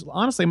wars.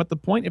 Honestly, I'm at the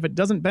point, if it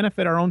doesn't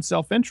benefit our own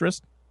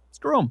self-interest,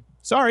 screw them.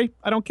 Sorry,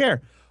 I don't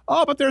care.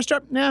 Oh, but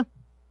nah.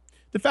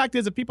 The fact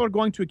is, if people are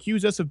going to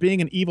accuse us of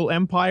being an evil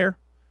empire,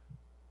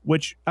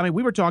 which, I mean,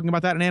 we were talking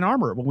about that in Ann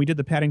Arbor when we did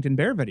the Paddington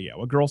Bear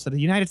video. A girl said the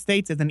United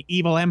States is an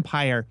evil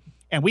empire,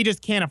 and we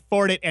just can't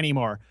afford it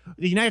anymore.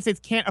 The United States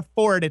can't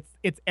afford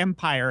its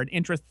empire and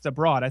interests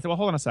abroad. I said, well,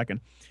 hold on a second.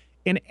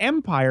 An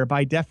empire,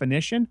 by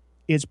definition,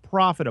 is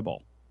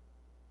profitable.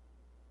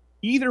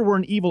 Either we're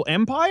an evil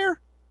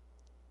empire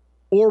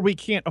or we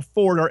can't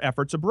afford our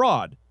efforts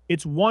abroad.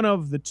 It's one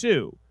of the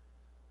two.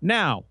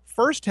 Now,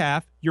 first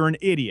half, you're an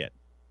idiot.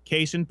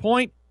 Case in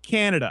point,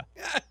 Canada.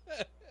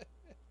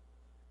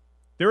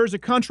 There is a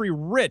country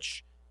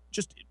rich,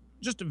 just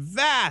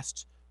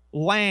vast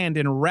land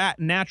and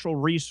natural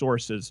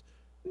resources.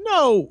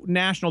 No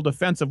national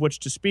defense of which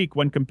to speak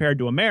when compared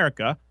to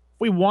America.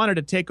 If we wanted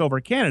to take over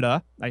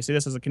Canada, I say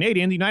this as a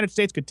Canadian, the United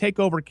States could take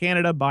over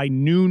Canada by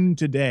noon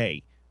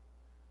today.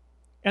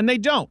 And they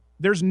don't.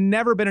 There's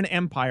never been an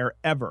empire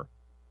ever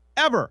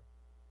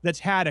that's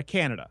had a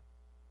Canada.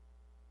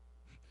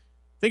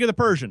 Think of the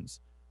Persians.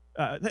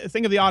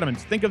 Think of the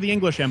Ottomans. Think of the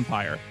English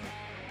Empire.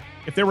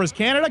 If there was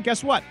Canada,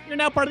 guess what? You're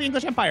now part of the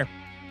English Empire.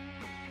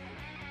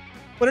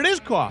 But it is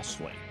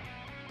costly.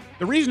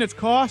 The reason it's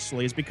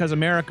costly is because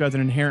America is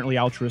an inherently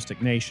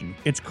altruistic nation.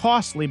 It's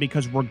costly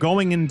because we're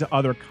going into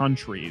other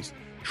countries,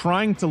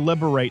 trying to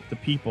liberate the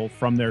people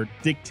from their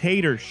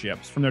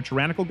dictatorships, from their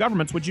tyrannical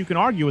governments, which you can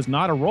argue is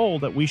not a role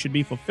that we should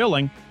be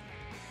fulfilling,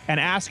 and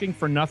asking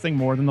for nothing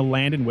more than the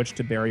land in which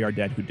to bury our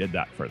dead who did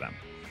that for them.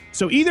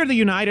 So either the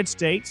United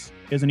States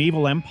is an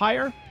evil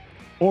empire,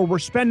 or we're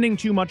spending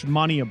too much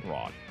money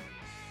abroad.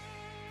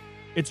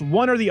 It's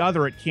one or the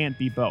other. It can't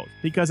be both,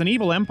 because an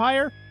evil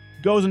empire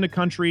goes into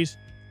countries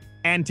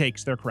and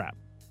takes their crap.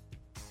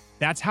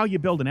 That's how you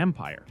build an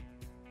empire.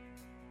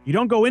 You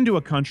don't go into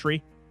a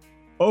country,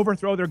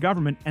 overthrow their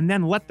government, and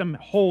then let them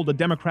hold a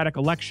democratic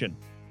election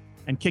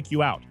and kick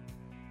you out.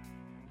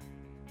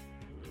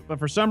 But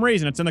for some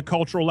reason, it's in the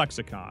cultural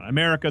lexicon.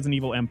 America's an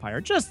evil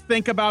empire. Just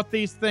think about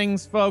these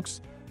things,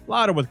 folks.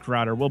 Louder with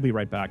Crowder. We'll be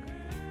right back.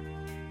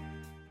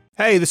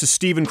 Hey, this is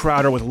Steven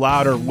Crowder with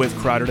Louder with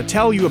Crowder to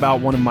tell you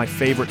about one of my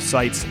favorite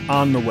sites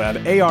on the web,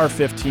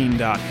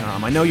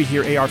 AR-15.com. I know you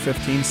hear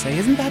AR-15 say,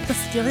 isn't that the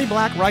scary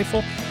black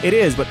rifle? It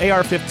is, but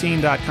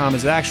AR-15.com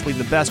is actually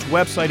the best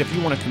website if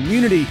you want a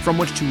community from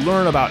which to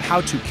learn about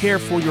how to care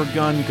for your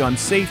gun, gun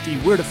safety,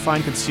 where to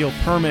find concealed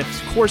permits,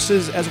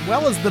 courses, as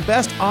well as the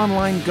best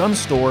online gun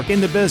store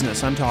in the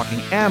business. I'm talking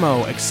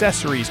ammo,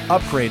 accessories,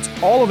 upgrades.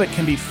 All of it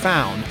can be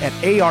found at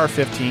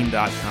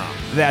AR-15.com.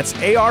 That's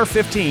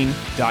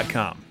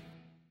AR-15.com.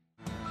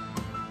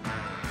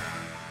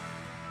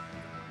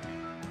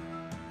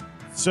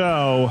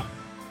 So,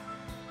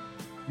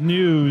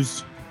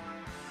 news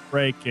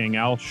breaking.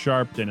 Al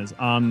Sharpton is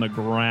on the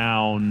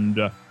ground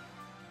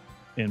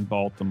in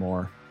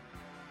Baltimore.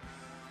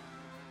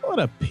 What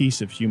a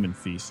piece of human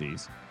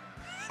feces.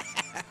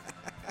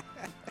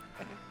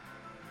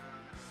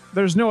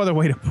 There's no other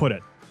way to put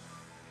it.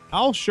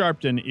 Al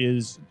Sharpton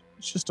is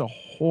just a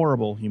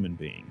horrible human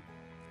being.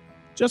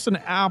 Just an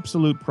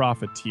absolute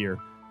profiteer.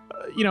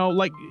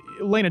 Like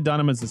Lena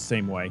Dunham is the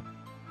same way.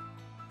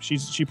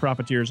 She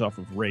profiteers off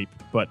of rape,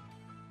 but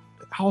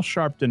Al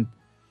Sharpton,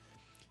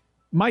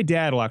 my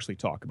dad will actually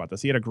talk about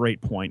this. He had a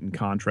great point in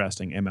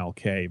contrasting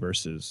MLK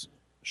versus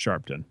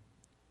Sharpton.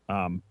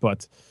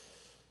 But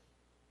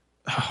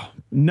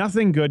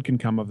nothing good can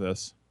come of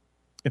this.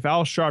 If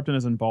Al Sharpton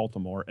is in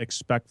Baltimore,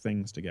 expect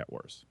things to get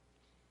worse.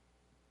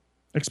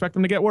 Expect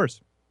them to get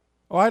worse.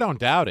 Oh, I don't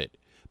doubt it.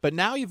 But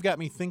now you've got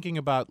me thinking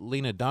about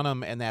Lena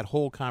Dunham and that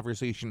whole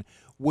conversation.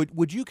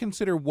 Would you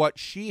consider what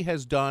she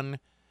has done?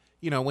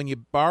 When you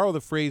borrow the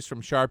phrase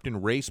from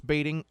Sharpton, race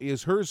baiting,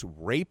 is hers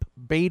rape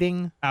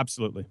baiting?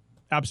 Absolutely.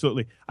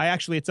 Absolutely.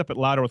 it's up at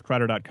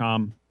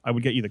louderwithcrowder.com. I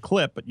would get you the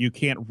clip, but you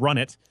can't run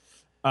it,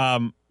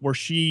 where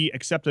she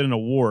accepted an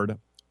award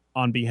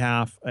on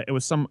behalf, it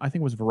was I think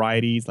it was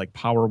Variety's, like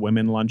Power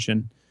Women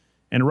Luncheon.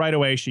 And right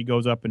away she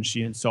goes up and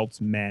she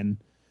insults men,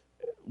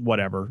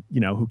 whatever,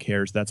 who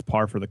cares? That's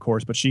par for the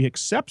course. But she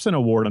accepts an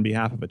award on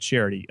behalf of a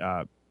charity,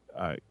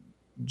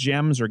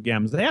 Gems or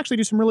Gems. They actually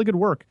do some really good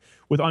work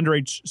with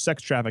underage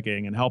sex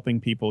trafficking and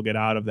helping people get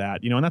out of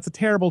that, and that's a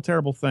terrible,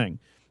 terrible thing.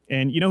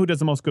 And you know who does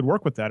the most good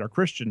work with that are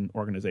Christian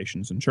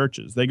organizations and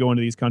churches. They go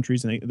into these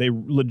countries and they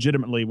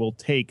legitimately will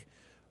take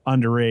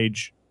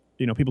underage,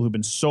 people who've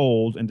been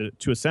sold into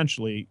to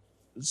essentially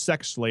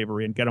sex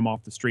slavery and get them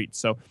off the streets.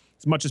 So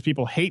as much as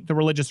people hate the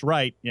religious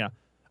right,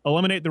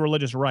 eliminate the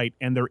religious right,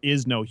 and there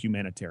is no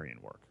humanitarian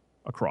work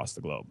across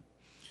the globe.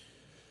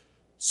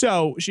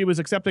 So she was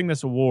accepting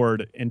this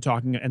award and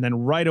talking, and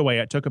then right away,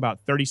 it took about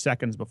 30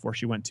 seconds before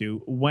she went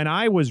to, when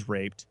I was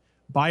raped,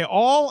 by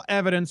all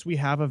evidence we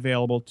have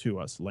available to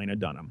us, Lena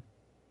Dunham,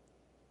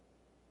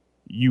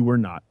 you were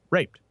not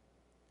raped.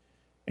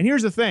 And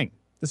here's the thing.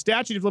 The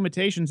statute of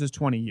limitations is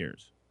 20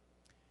 years.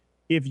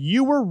 If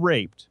you were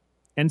raped,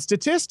 and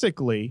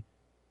statistically,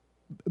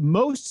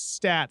 most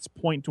stats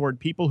point toward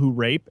people who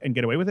rape and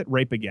get away with it,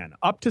 rape again,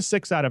 up to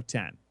 6 out of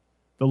 10.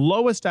 The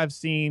lowest I've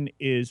seen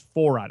is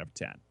 4 out of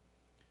 10.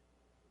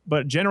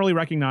 But generally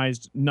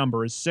recognized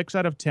number is 6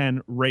 out of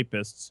 10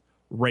 rapists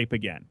rape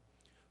again.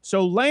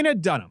 So Lena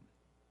Dunham,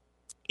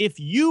 if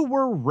you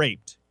were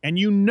raped and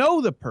you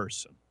know the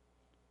person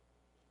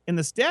and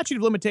the statute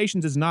of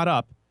limitations is not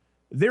up,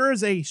 there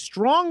is a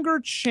stronger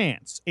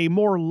chance, a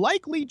more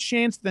likely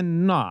chance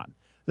than not,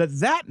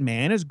 that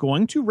man is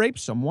going to rape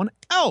someone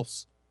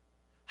else.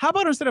 How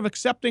about instead of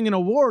accepting an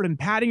award and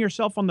patting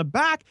yourself on the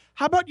back,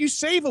 how about you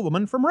save a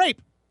woman from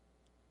rape?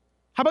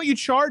 How about you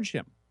charge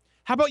him?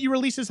 How about you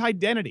release his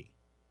identity?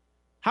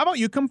 How about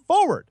you come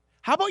forward?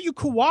 How about you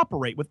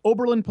cooperate with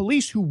Oberlin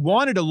police who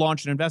wanted to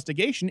launch an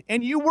investigation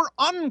and you were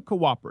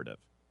uncooperative?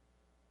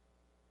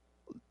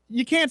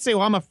 You can't say,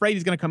 well, I'm afraid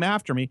he's going to come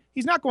after me.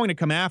 He's not going to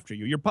come after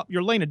you.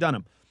 You're Lena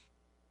Dunham.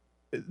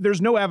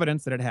 There's no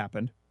evidence that it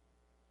happened.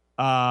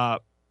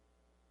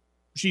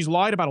 She's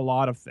lied about a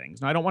lot of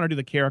things. Now, I don't want to do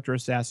the character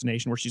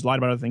assassination where she's lied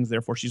about other things,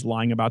 therefore she's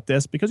lying about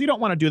this, because you don't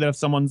want to do that if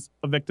someone's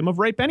a victim of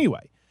rape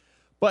anyway.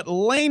 But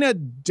Lena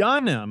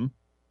Dunham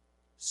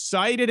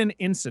cited an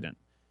incident.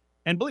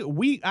 And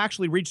we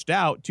actually reached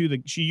out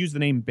to she used the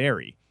name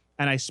Barry.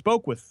 And I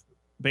spoke with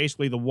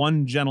basically the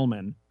one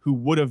gentleman who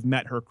would have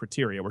met her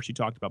criteria, where she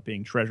talked about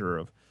being treasurer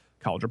of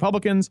college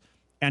Republicans.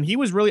 And he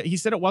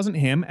said it wasn't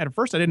him. At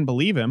first, I didn't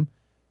believe him.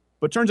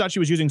 But turns out she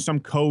was using some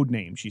code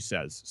name, she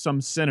says, some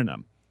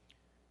synonym.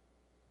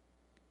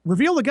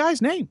 Reveal the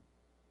guy's name.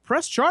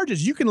 Press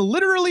charges. You can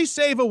literally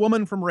save a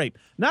woman from rape.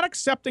 Not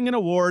accepting an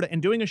award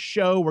and doing a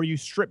show where you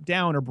strip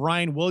down, or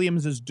Brian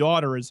Williams'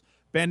 daughter is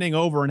bending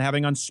over and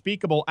having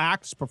unspeakable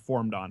acts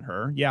performed on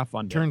her. Yeah,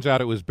 fun day. Turns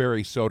out it was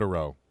Barry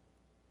Soetoro.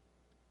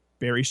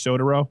 Barry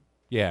Soetoro?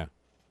 Yeah.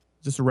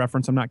 Is this a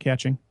reference I'm not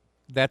catching?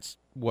 That's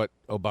what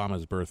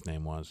Obama's birth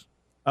name was.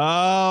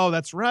 Oh,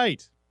 that's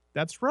right.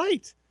 That's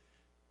right.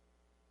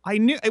 I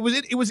knew it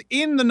was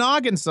in the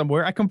noggin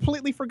somewhere. I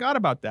completely forgot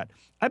about that.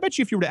 I bet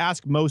you if you were to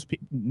ask most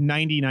people,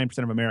 99%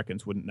 of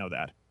Americans wouldn't know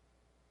that.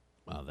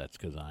 Well, that's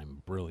because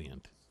I'm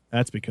brilliant.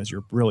 That's because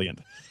you're brilliant.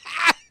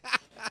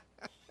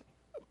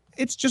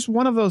 It's just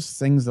one of those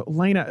things that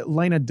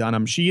Lena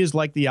Dunham, she is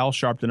like the Al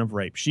Sharpton of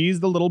rape. She's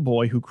the little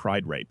boy who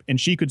cried rape, and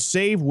she could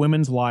save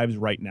women's lives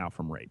right now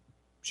from rape.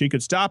 She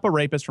could stop a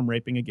rapist from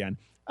raping again,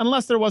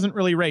 unless there wasn't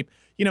really rape.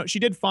 She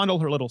did fondle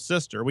her little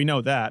sister. We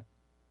know that.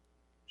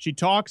 She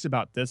talks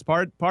about this.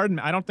 Pardon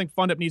me, I don't think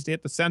Fundup needs to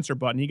hit the censor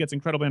button. He gets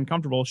incredibly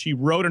uncomfortable. She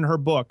wrote in her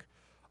book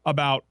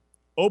about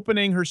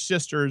opening her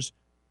sister's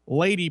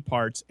lady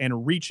parts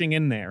and reaching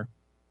in there.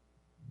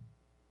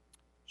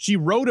 She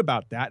wrote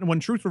about that, and when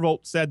Truth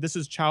Revolt said this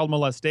is child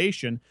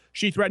molestation,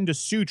 she threatened to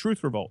sue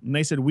Truth Revolt. And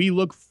they said, we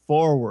look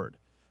forward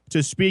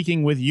to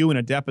speaking with you in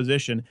a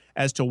deposition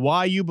as to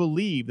why you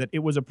believe that it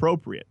was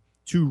appropriate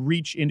to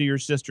reach into your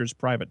sister's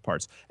private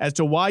parts, as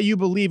to why you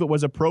believe it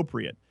was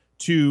appropriate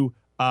to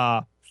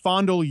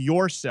fondle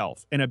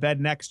yourself in a bed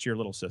next to your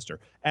little sister,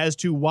 as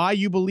to why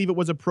you believe it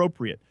was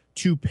appropriate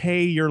to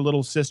pay your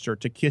little sister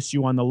to kiss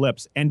you on the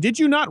lips. And did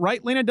you not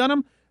write, Lena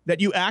Dunham, that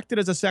you acted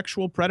as a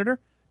sexual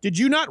predator? Did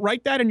you not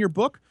write that in your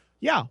book?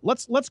 Yeah,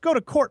 let's go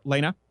to court,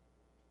 Lena.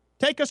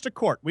 Take us to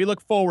court. We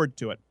look forward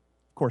to it.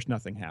 Of course,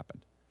 nothing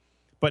happened.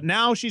 But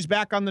now she's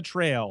back on the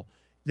trail.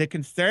 The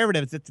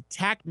conservatives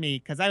attacked me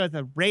because I was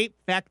a rape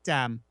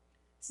victim.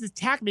 This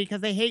attacked me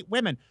because they hate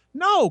women.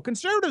 No,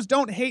 conservatives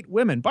don't hate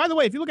women. By the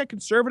way, if you look at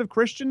conservative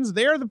Christians,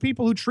 they're the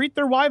people who treat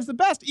their wives the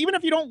best, even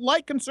if you don't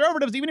like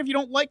conservatives, even if you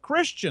don't like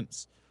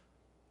Christians.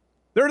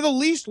 They're the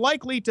least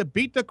likely to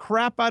beat the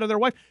crap out of their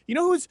wife. You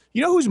know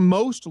who's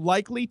most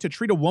likely to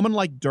treat a woman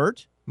like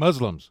dirt?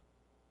 Muslims.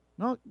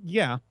 Well,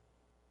 yeah.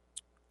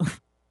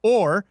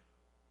 Or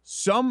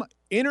some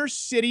inner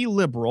city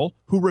liberal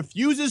who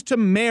refuses to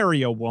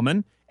marry a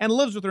woman and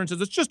lives with her and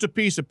says, it's just a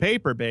piece of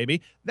paper,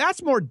 baby.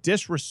 That's more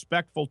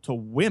disrespectful to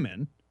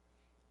women.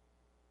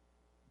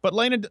 But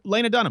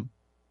Lena Dunham,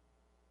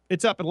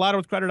 it's up at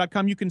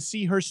louderwithcrowder.com. You can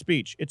see her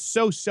speech. It's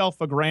so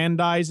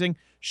self-aggrandizing.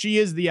 She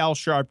is the Al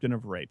Sharpton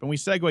of rape. And we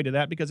segue to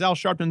that because Al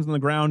Sharpton's on the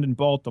ground in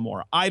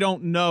Baltimore. I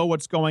don't know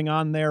what's going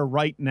on there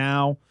right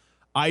now.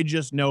 I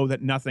just know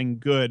that nothing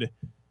good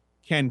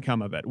can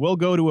come of it. We'll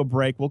go to a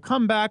break. We'll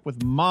come back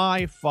with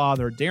my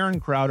father, Darren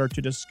Crowder,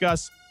 to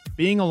discuss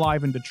being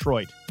alive in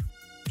Detroit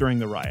during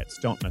the riots.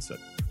 Don't miss it.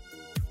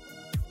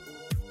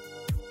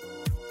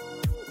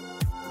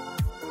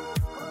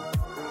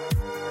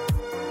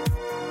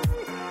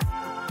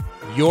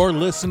 You're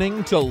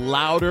listening to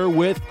Louder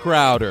with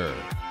Crowder.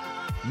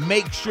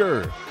 Make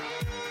sure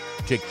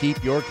to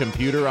keep your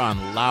computer on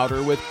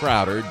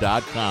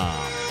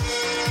louderwithcrowder.com.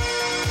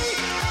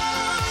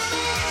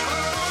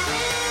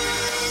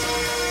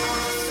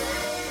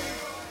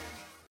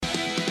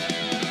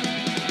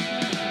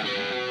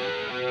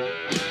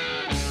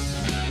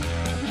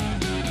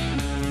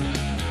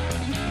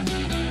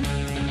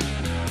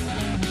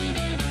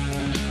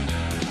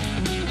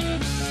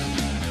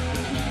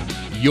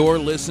 You're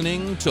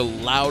listening to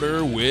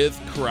Louder with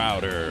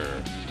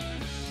Crowder.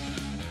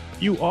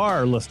 You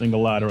are listening to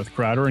Louder with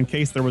Crowder. In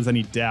case there was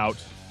any doubt,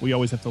 we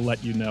always have to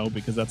let you know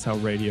because that's how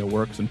radio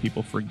works and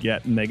people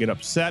forget and they get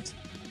upset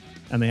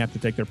and they have to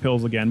take their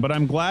pills again. But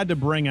I'm glad to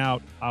bring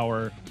out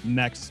our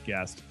next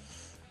guest.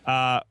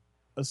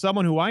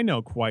 Someone who I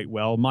know quite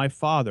well, my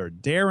father,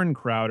 Darren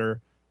Crowder.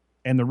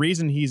 And the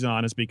reason he's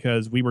on is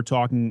because we were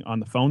talking on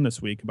the phone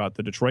this week about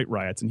the Detroit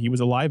riots and he was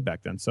alive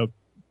back then. So,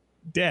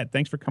 Dad,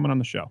 thanks for coming on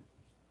the show.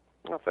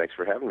 Well, thanks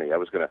for having me. I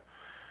was going to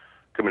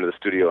come into the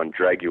studio and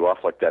drag you off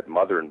like that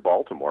mother in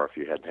Baltimore if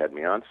you hadn't had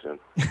me on soon.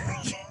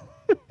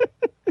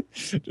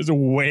 Just a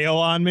wail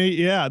on me.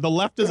 Yeah, the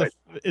left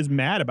is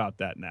mad about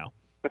that now.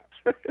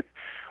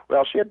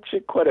 Well, she had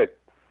quite a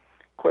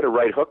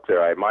right hook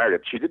there. I admired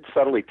it. She did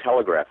subtly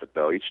telegraph it,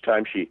 though. Each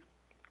time she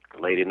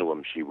laid into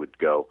him, she would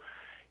go,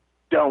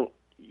 "Don't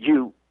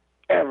you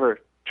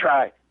ever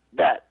try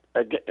that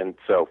again." And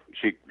so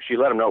she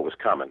let him know it was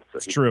coming. So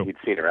True. He'd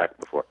seen her act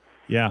before.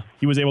 Yeah,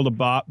 he was able to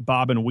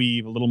bob and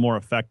weave a little more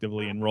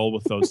effectively and roll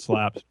with those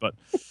slaps. But,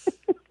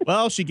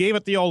 well, she gave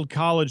it the old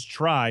college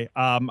try.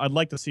 I'd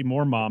like to see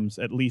more moms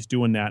at least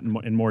doing that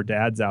and more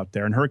dads out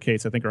there. In her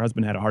case, I think her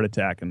husband had a heart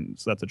attack, and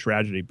so that's a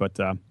tragedy. But,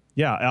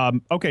 yeah.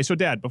 Okay, so,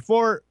 Dad,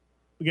 before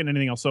we get into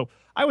anything else, so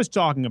I was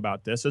talking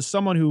about this as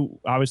someone who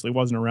obviously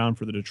wasn't around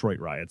for the Detroit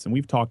riots, and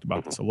we've talked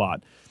about this a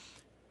lot.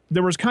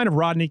 There was kind of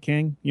Rodney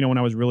King, when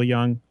I was really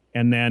young,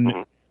 and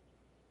then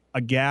a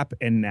gap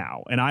and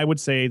now. And I would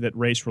say that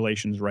race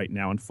relations right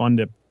now, and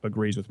Fundip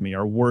agrees with me,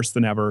 are worse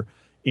than ever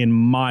in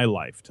my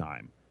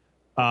lifetime.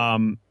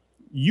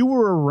 You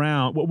were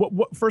around.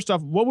 First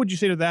off, what would you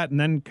say to that? And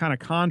then kind of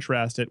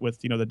contrast it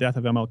with, the death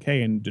of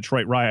MLK and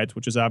Detroit riots,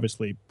 which is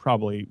obviously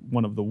probably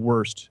one of the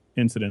worst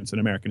incidents in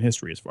American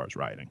history as far as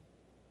rioting.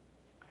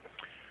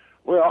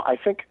 Well, I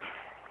think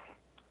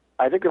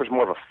there was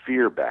more of a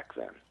fear back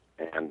then.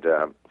 And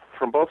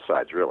from both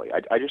sides, really.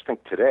 I just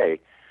think today,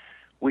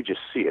 we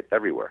just see it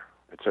everywhere.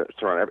 It's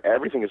around.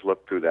 Everything is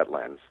looked through that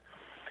lens,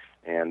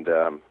 and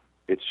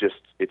it's just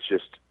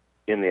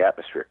in the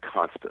atmosphere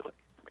constantly.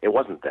 It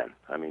wasn't then.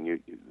 I mean,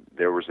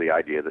 there was the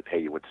idea that, hey,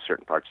 you went to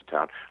certain parts of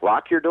town,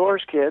 lock your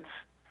doors, kids,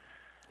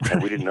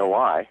 and we didn't know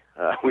why.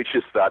 We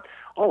just thought,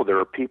 oh, there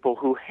are people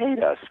who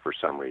hate us for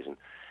some reason,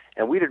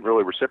 and we didn't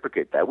really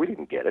reciprocate that. We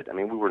didn't get it. I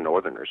mean, we were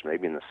Northerners.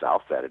 Maybe in the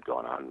South that had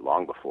gone on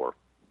long before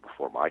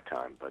my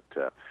time, but.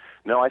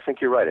 No, I think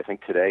you're right. I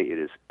think today it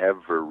is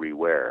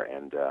everywhere,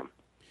 and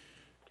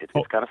it's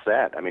kind of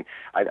sad. I mean,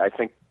 I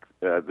think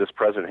this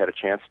president had a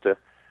chance to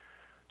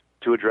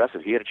address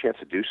it. He had a chance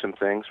to do some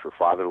things for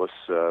fatherless,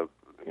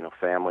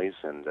 families,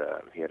 and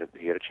he had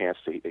a chance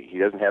to. He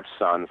doesn't have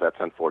sons. That's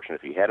unfortunate.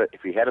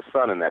 If he had a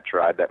son in that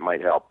tribe, that might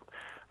help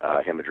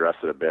him address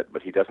it a bit.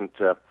 But he doesn't.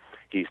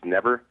 He's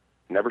never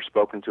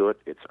spoken to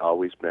it. It's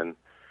always been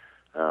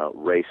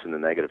race in the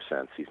negative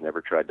sense. He's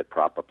never tried to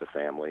prop up the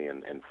family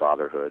and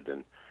fatherhood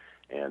and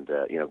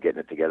getting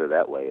it together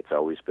that way. It's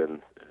always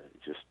been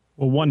just.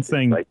 Well, one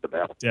thing,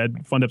 Dad,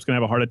 Fundip's going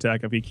to have a heart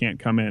attack if he can't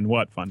come in.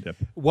 What, Fundip?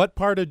 What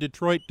part of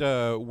Detroit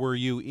were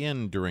you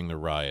in during the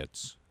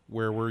riots?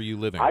 Where were you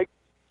living?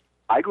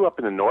 I grew up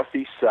in the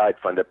northeast side,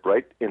 Fundip,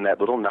 right in that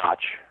little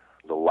notch,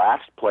 the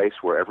last place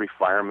where every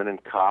fireman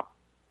and cop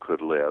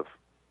could live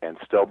and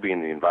still be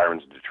in the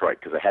environs of Detroit,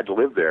 because I had to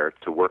live there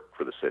to work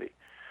for the city.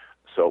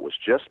 So it was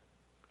just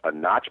a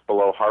notch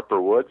below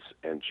Harper Woods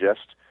and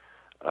just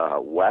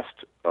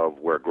west of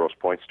where Grosse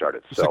Pointe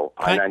started. So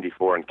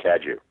I-94 and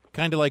Cadju.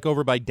 Kind of like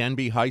over by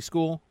Denby High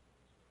School?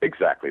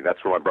 Exactly.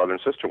 That's where my brother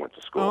and sister went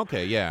to school. Oh,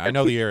 okay, yeah. I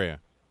know the area.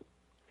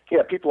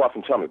 Yeah, people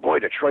often tell me, boy,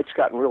 Detroit's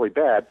gotten really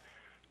bad.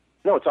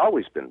 No, it's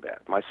always been bad.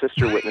 My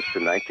sister witnessed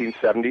in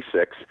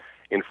 1976,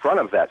 in front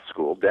of that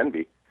school,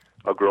 Denby,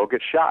 a girl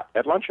get shot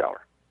at lunch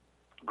hour.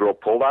 A girl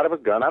pulled out of a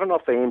gun. I don't know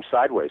if they aimed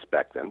sideways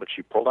back then, but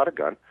she pulled out a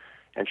gun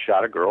and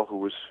shot a girl who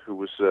was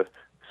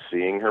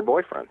seeing her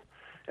boyfriend.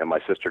 And my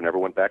sister never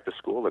went back to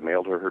school. They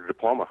mailed her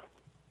diploma.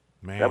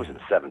 Man. That was in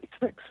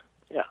 76.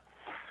 Yeah.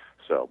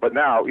 So, but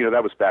now,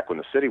 that was back when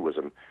the city was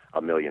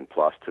a million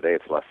plus. Today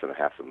it's less than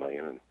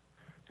 500,000,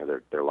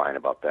 and they're lying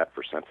about that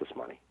for census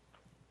money.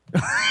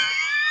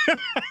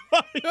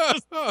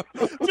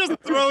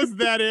 just throws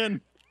that in.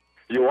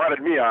 You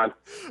wanted me on.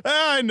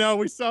 I know.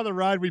 We saw the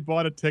ride. We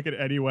bought a ticket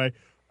anyway.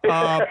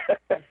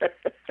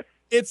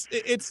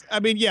 It's. I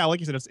mean, yeah, like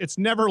you said, it's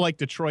never like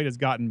Detroit has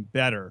gotten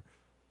better,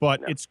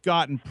 but it's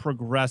gotten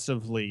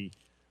progressively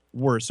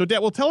worse. So, Dad,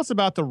 well, tell us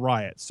about the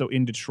riots. So,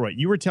 in Detroit,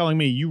 you were telling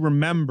me you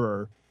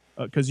remember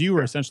because you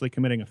were essentially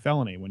committing a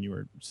felony when you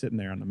were sitting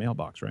there on the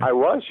mailbox, right? I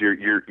was.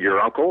 Your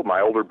uncle,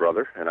 my older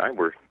brother, and I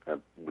would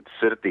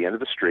sit at the end of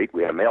the street.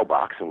 We had a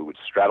mailbox, and we would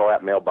straddle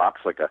that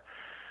mailbox like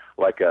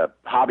a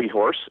hobby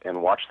horse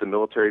and watch the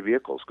military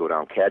vehicles go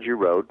down Cadgy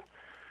Road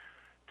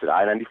to the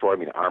I-94. I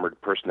mean, armored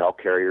personnel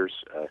carriers,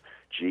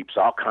 jeeps,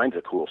 all kinds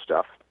of cool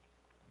stuff,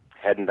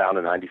 heading down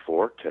to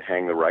 94 to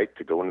hang the right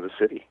to go into the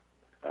city,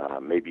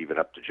 maybe even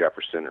up to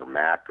Jefferson or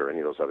Mack or any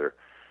of those other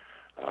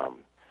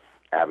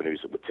avenues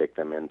that would take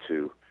them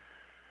into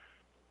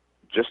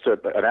just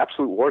an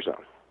absolute war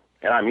zone.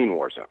 And I mean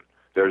war zone.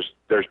 There's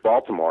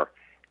Baltimore,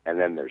 and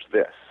then there's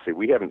this. See,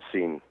 we haven't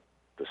seen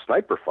the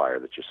sniper fire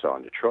that you saw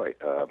in Detroit.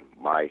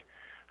 My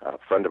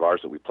friend of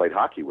ours that we played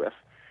hockey with,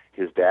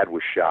 his dad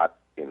was shot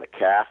in the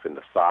calf, in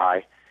the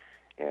thigh,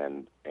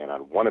 and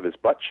on one of his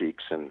butt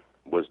cheeks, and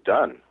was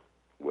done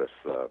with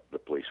the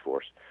police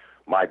force.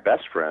 My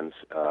best friend's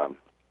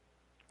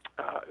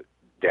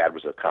dad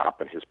was a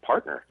cop, and his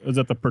partner was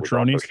that the was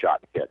Petronis? also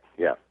shot and hit.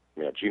 Yeah,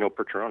 Gino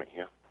Petroni.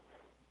 Yeah,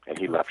 and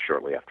he left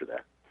shortly after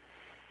that.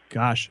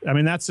 Gosh, I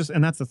mean, that's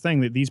the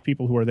thing, that these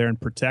people who are there and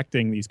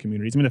protecting these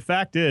communities. I mean, the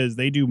fact is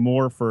they do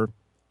more for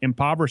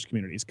impoverished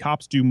communities.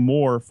 Cops do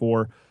more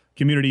for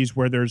communities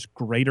where there's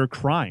greater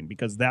crime,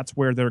 because that's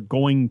where they're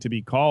going to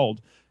be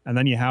called. And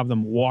then you have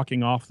them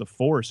walking off the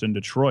force in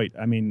Detroit.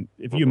 I mean,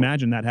 if you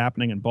imagine that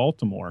happening in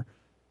Baltimore,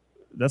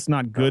 that's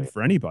not good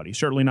for anybody.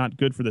 Certainly not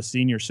good for the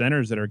senior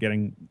centers that are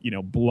getting,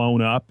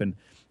 blown up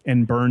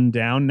and burned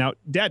down. Now,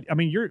 Dad, I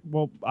mean,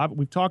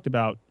 we've talked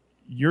about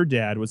your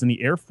dad was in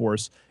the Air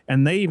Force,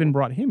 and they even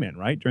brought him in,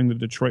 right, during the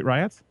Detroit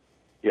riots?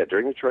 Yeah,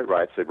 during the Detroit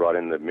riots, they brought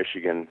in the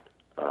Michigan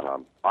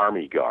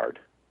Army Guard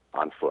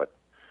on foot,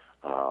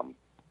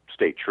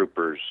 state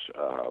troopers,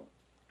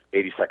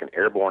 82nd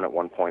Airborne at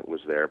one point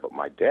was there, but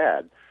my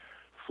dad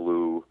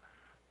flew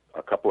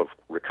a couple of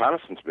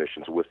reconnaissance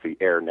missions with the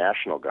Air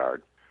National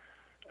Guard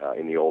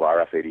in the old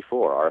RF-84.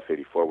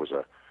 RF-84 was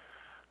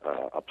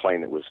a plane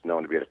that was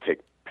known to be able to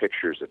take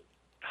pictures at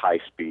high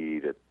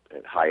speed,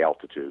 at high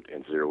altitude,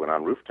 and zero in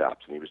on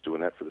rooftops, and he was doing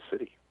that for the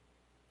city.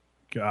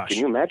 Gosh. Can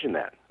you imagine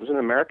that? It was an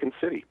American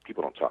city.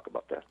 People don't talk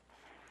about that.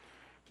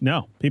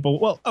 No, people.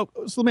 Well,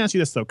 so let me ask you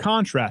this, though.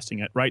 Contrasting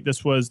it, right?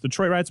 This was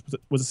Detroit riots.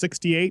 Was it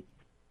 68?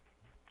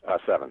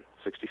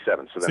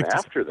 67. So then 67.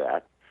 after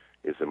that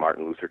is the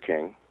Martin Luther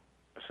King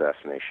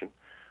assassination,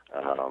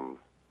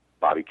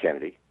 Bobby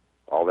Kennedy,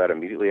 all that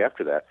immediately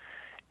after that.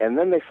 And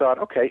then they thought,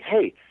 okay,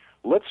 hey,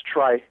 let's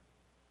try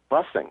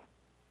busing.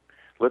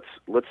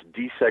 Let's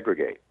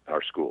desegregate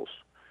our schools.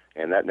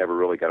 And that never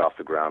really got off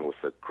the ground with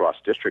the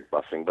cross-district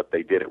busing, but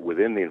they did it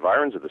within the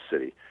environs of the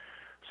city.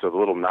 So the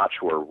little notch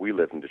where we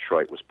live in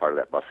Detroit was part of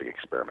that busing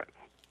experiment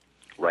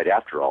right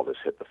after all this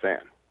hit the fan.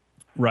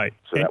 Right.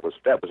 So that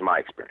was my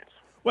experience.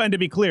 Well, and to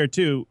be clear,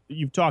 too,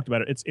 you've talked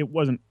about it. It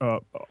wasn't a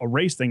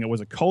race thing. It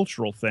was a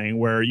cultural thing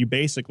where you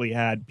basically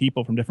had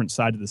people from different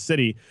sides of the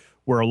city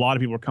where a lot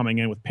of people were coming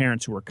in with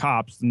parents who were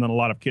cops, and then a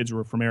lot of kids who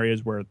were from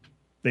areas where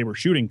they were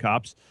shooting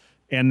cops.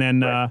 And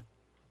then Right.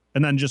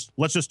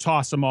 Let's just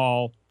toss them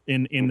all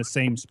in the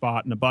same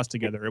spot in a bus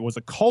together. It was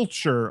a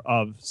culture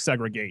of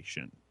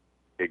segregation.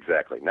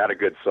 Exactly. Not a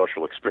good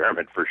social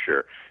experiment for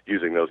sure,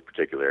 using those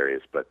particular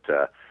areas. But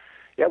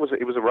yeah, it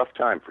was a rough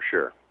time for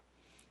sure.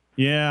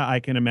 Yeah, I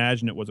can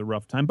imagine it was a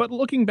rough time. But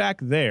looking back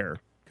there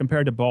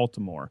compared to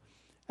Baltimore,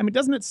 I mean,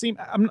 doesn't it seem,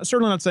 I'm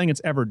certainly not saying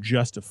it's ever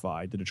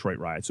justified, the Detroit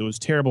riots. It was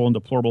terrible and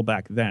deplorable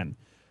back then.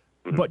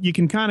 Mm-hmm. But you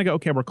can kind of go,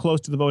 okay, we're close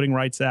to the Voting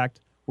Rights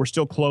Act. We're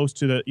still close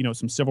to the,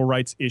 some civil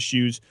rights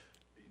issues.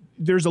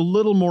 There's a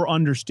little more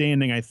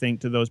understanding, I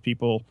think, to those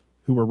people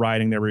who were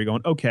rioting there where you're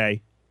going,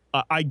 okay,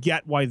 I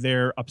get why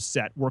they're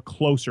upset. We're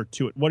closer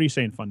to it. What are you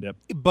saying, Fun Dip?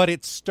 But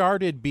it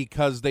started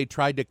because they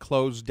tried to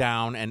close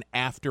down an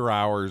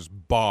after-hours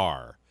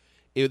bar.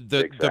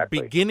 The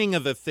beginning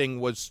of the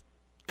thing was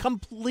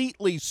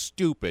completely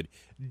stupid,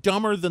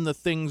 dumber than the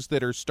things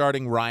that are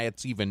starting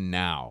riots even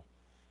now.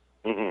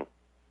 Mm-hmm.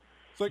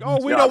 It's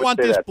like, we don't want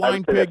this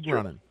blind pig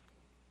running.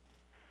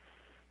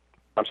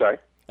 I'm sorry?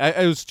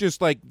 It was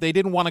just like they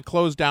didn't want to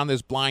close down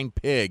this blind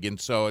pig,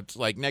 and so it's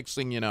like next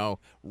thing you know,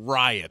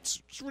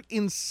 riots. It's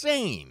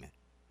insane.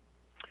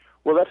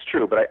 Well, that's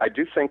true, but I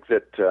do think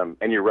that,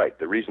 and you're right,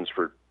 the reasons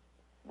for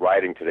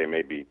rioting today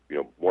may be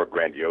more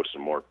grandiose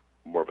and more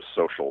of a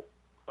social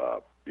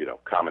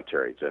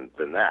commentary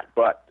than that.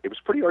 But it was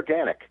pretty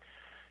organic.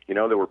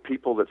 There were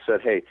people that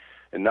said, hey,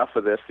 enough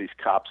of this. These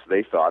cops,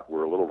 they thought,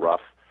 were a little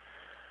rough.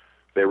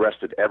 They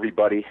arrested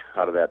everybody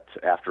out of that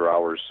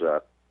after-hours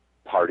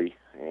party.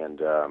 And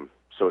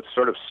so it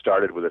sort of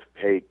started with a,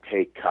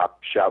 hey,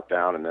 cop, shout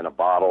down, and then a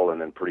bottle, and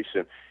then pretty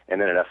soon,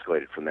 and then it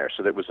escalated from there.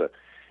 So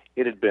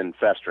it had been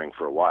festering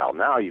for a while.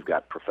 Now you've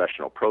got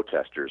professional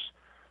protesters,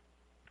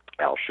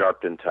 Al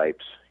Sharpton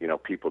types,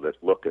 people that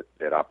look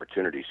at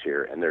opportunities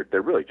here, and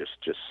they're really just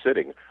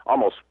sitting,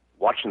 almost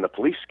watching the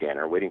police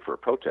scanner, waiting for a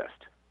protest.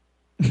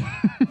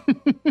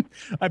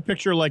 I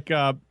picture like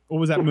what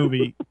was that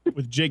movie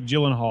with Jake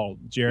Gyllenhaal,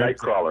 Jared?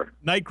 Nightcrawler.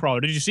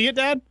 Nightcrawler. Did you see it,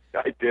 Dad?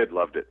 I did,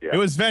 loved it. Yeah, It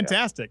was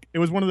fantastic. It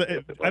was one of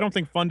the. I don't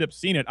think Fun Dip's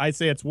seen it. I'd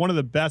say it's one of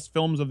the best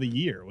films of the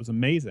year. It was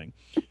amazing.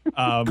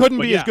 Couldn't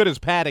be as good as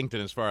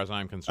Paddington, as far as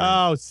I'm concerned.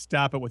 Oh,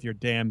 stop it with your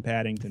damn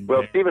Paddington.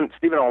 Well, Bear.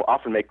 Stephen will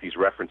often make these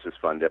references,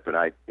 Fun Dip, and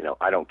I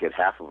don't get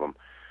half of them.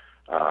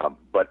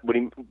 But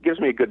when he gives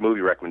me a good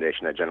movie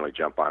recommendation, I generally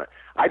jump on it.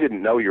 I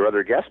didn't know your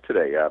other guest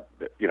today.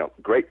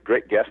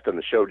 Great guest on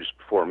the show just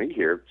before me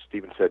here.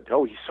 Stephen said,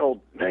 "Oh, he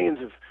sold millions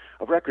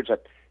of records." I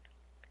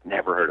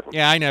never heard of him.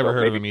 Yeah, I never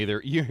heard of him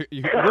either. You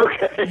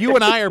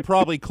and I are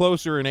probably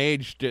closer in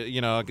age,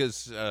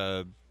 because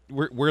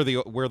we're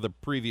the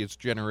previous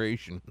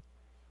generation.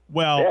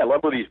 Well, yeah, I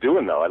love what he's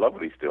doing, though. I love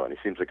what he's doing. He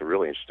seems like a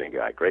really interesting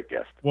guy. Great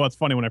guest. Well, it's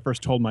funny when I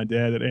first told my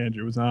dad that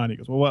Andrew was on. He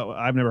goes, "Well,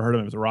 I've never heard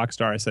of him as a rock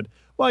star." I said,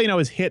 "Well,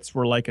 his hits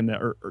were like in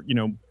the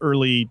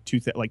early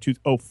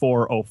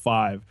 2004,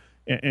 05."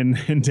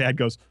 And Dad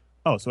goes,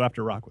 "Oh, so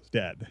after rock was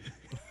dead."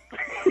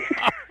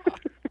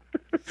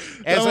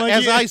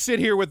 As I sit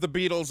here with the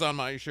Beatles on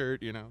my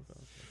shirt, Yeah.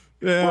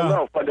 Well,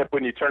 no, but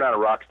when you turn on a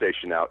rock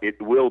station now, it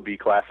will be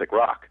classic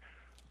rock.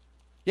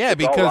 Yeah,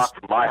 It's all because rock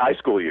from my high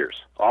school years,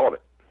 all of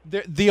it.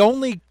 the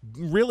only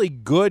really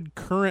good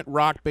current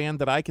rock band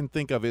that I can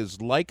think of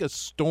is Like a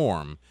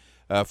Storm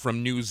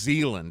from New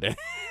Zealand.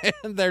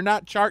 And they're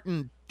not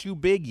charting too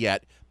big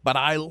yet, but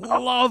I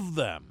love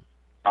them.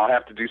 I'll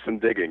have to do some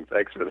digging.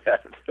 Thanks for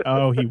that.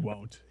 Oh, he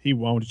won't. He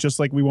won't. Just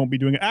like we won't be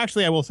doing it.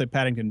 Actually, I will say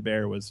Paddington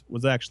Bear was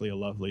actually a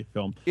lovely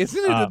film.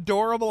 Isn't it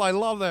adorable? I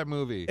love that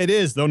movie. It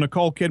is, though.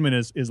 Nicole Kidman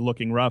is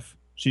looking rough.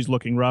 She's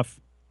looking rough.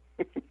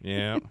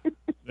 Yeah.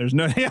 There's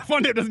no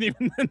Fun Dip doesn't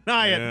even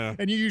deny Yeah. it.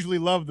 And you usually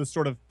love the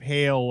sort of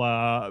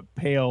pale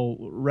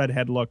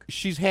redhead look.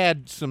 She's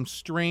had some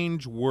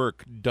strange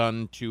work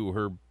done to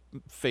her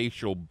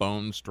facial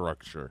bone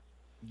structure.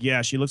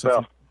 Yeah, she looks like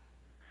Well,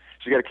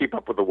 she's got to keep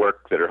up with the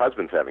work that her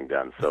husband's having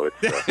done. So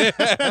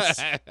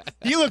it's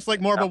he looks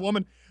like more of a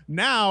woman.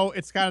 Now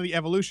it's kind of the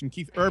evolution.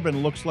 Keith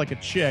Urban looks like a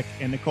chick,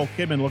 and Nicole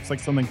Kidman looks like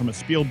something from a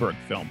Spielberg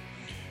film.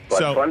 but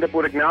So Fun Dip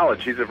would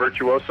acknowledge he's a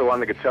virtuoso on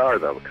the guitar,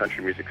 though. The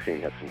country music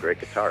scene has some great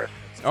guitarists.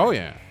 Oh,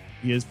 yeah.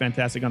 he is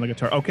fantastic on the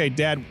guitar. Okay,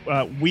 Dad,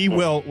 we're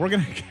going to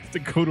have to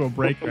go to a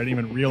break. I didn't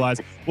even realize.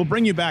 We'll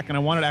bring you back, and I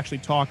wanted to actually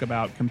talk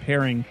about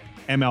comparing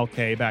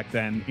MLK back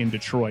then in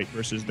Detroit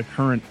versus the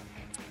current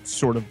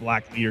sort of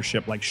black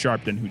leadership like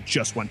Sharpton, who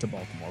just went to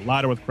Baltimore.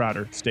 Louder with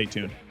Crowder. Stay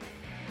tuned.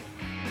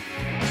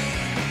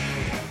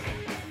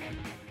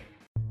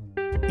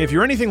 If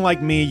you're anything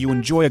like me, you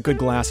enjoy a good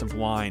glass of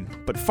wine,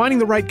 but finding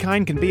the right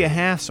kind can be a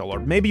hassle, or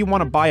maybe you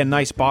want to buy a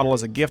nice bottle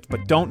as a gift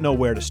but don't know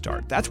where to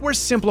start. That's where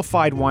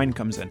Simplified Wine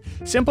comes in.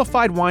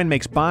 Simplified Wine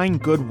makes buying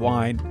good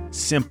wine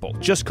simple.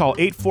 Just call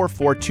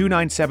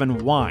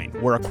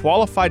 844-297-WINE, where a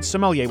qualified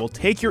sommelier will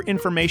take your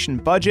information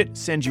budget,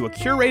 send you a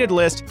curated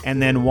list,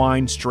 and then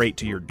wine straight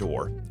to your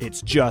door.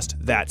 It's just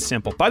that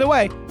simple. By the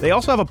way, they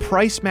also have a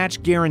price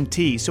match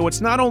guarantee, so it's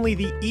not only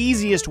the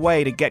easiest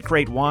way to get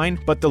great wine,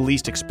 but the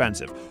least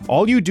expensive.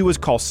 All you do is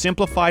call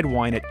Simplified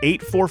Wine at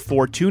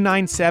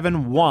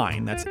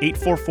 844-297-WINE. That's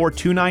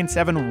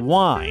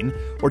 844-297-WINE.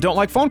 Or don't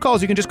like phone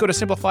calls, you can just go to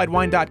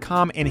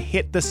simplifiedwine.com and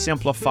hit the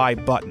Simplify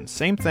button.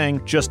 Same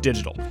thing, just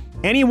digital.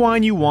 Any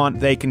wine you want,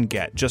 they can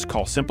get. Just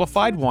call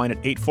Simplified Wine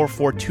at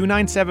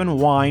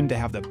 844-297-WINE to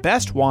have the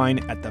best wine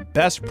at the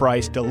best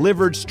price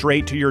delivered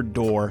straight to your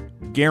door.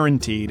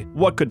 Guaranteed.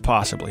 What could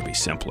possibly be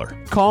simpler?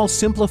 Call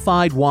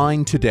Simplified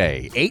Wine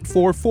today,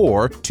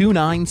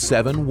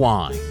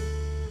 844-297-WINE.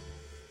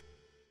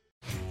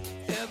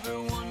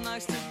 Everyone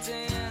likes to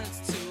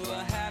dance to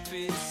a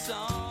happy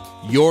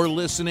song. You're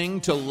listening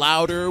to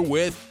Louder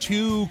with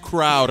Two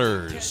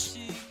Crowders.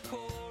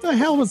 The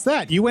hell was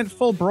that? You went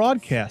full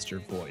broadcaster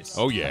voice.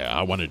 Oh, yeah,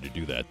 I wanted to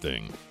do that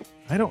thing.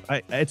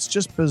 It's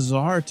just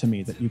bizarre to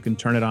me that you can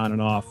turn it on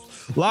and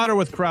off. Louder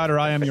with Crowder.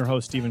 I am your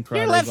host, Stephen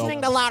Crowder. You're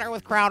listening to Louder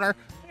with Crowder.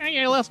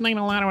 You're listening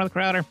to Louder with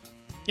Crowder.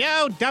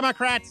 Yo,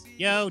 Democrats.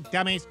 Yo,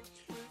 dummies.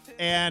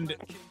 And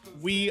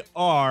we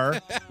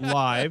are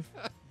live.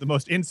 The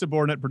most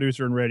insubordinate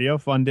producer in radio,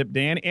 Fun Dip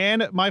Dan,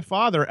 and my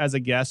father as a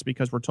guest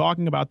because we're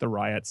talking about the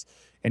riots.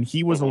 And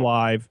he was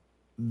alive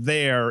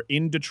there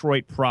in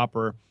Detroit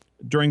proper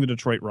during the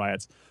Detroit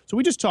riots. So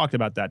we just talked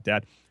about that,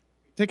 Dad.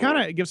 To kind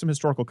of give some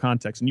historical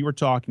context, and you were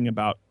talking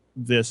about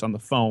this on the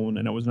phone,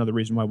 and it was another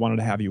reason why I wanted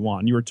to have you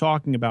on. You were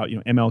talking about,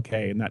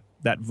 MLK and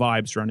that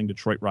vibe surrounding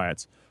Detroit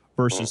riots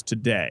versus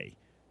today,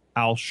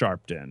 Al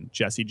Sharpton,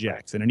 Jesse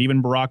Jackson, and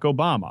even Barack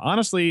Obama.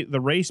 Honestly,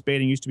 the race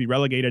baiting used to be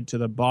relegated to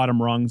the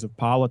bottom rungs of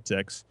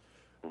politics,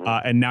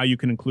 and now you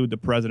can include the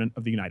President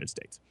of the United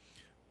States.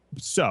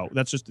 So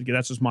that's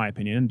just my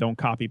opinion, and don't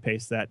copy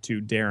paste that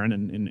to Darren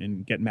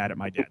and get mad at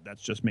my dad.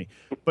 That's just me.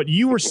 But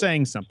you were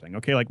saying something,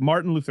 okay? Like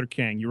Martin Luther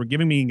King. You were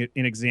giving me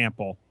an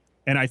example,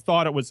 and I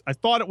thought it was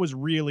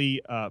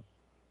really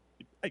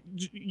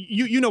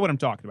you know what I'm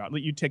talking about.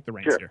 You take the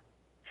reins Sure. here.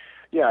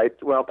 Yeah, if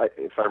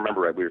I remember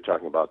right, we were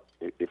talking about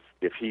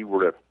if he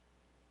were to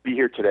be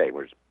here today,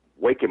 we're just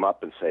wake him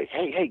up and say,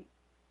 hey,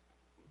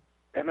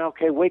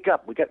 MLK, wake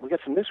up. We got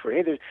some news for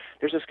you. Hey,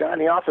 there's this guy in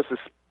the office, this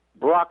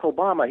Barack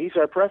Obama. He's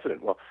our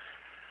president. Well,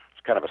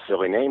 It's kind of a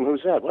silly name.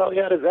 Who's that? Well,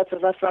 yeah,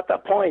 that's not the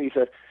point. He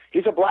said,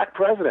 he's a black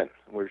president.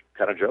 We're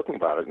kind of joking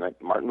about it. And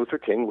Martin Luther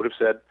King would have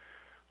said,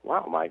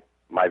 wow,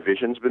 my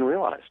vision's been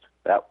realized.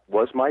 That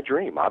was my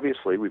dream.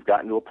 Obviously, we've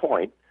gotten to a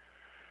point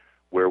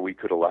where we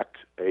could elect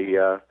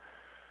a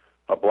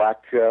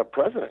black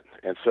president.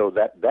 And so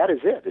that is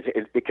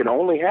it. It can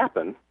only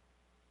happen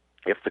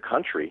if the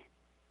country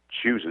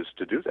chooses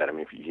to do that. I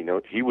mean,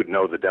 if he would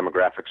know the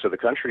demographics of the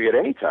country at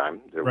any time.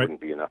 There Right.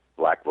 wouldn't be enough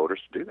black voters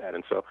to do that.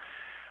 And so,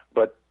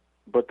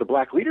 but the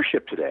black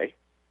leadership today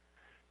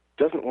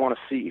doesn't want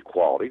to see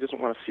equality,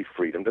 doesn't want to see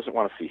freedom, doesn't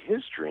want to see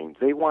his dream.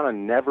 They want to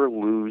never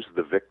lose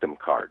the victim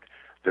card.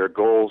 Their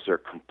goals are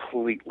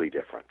completely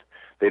different.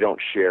 They don't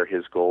share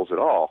his goals at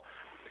all.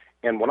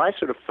 And when I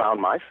sort of found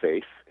my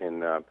faith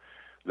in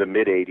the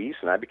mid '80s,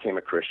 and I became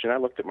a Christian, I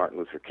looked at Martin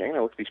Luther King, I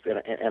looked at these,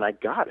 and I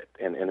got it.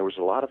 And there was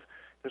a lot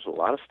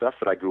of stuff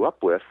that I grew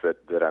up with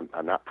that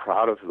I'm not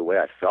proud of the way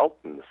I felt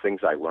and the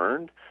things I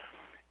learned.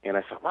 And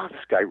I thought, wow,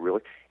 this guy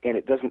really, and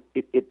it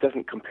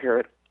doesn't compare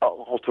at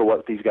all to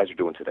what these guys are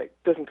doing today.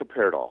 It doesn't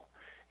compare at all.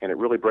 And it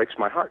really breaks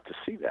my heart to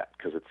see that,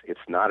 because it's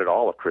not at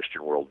all a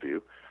Christian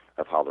worldview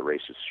of how the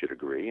races should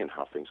agree and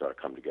how things ought to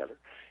come together.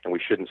 And we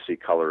shouldn't see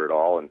color at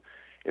all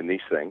in these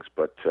things,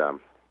 but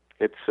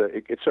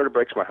it sort of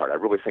breaks my heart. I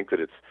really think that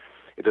it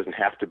doesn't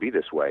have to be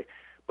this way,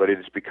 but it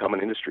has become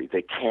an industry.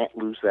 They can't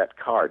lose that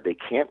card. They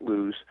can't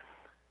lose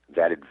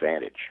that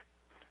advantage.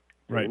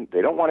 Right.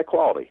 They don't want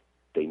equality.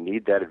 They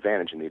need that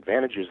advantage, and the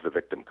advantage is the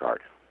victim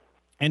card.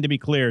 And to be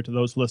clear to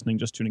those listening,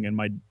 just tuning in,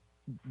 my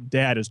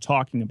dad is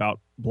talking about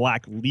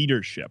black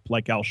leadership,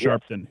 like Al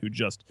Sharpton, who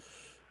just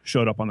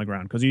showed up on the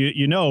ground. Because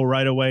you know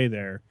right away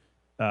there,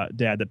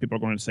 Dad, that people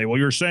are going to say, well,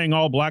 you're saying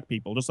all black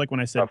people. Just like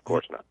when I said, of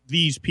course not.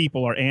 These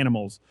people are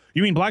animals.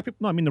 You mean black people?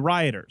 No, I mean the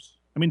rioters.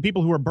 I mean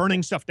people who are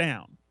burning stuff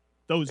down.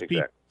 Those Exactly.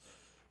 people.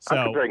 So,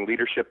 I'm comparing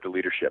leadership to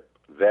leadership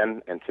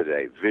then and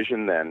today,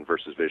 vision then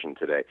versus vision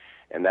today,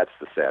 and that's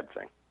the sad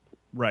thing.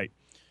 right.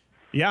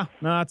 Yeah,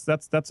 no,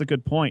 that's a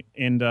good point.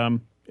 And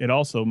it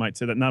also might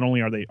say that not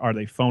only are they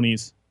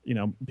phonies,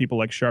 people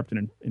like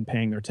Sharpton in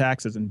paying their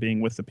taxes and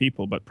being with the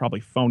people, but probably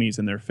phonies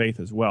in their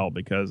faith as well,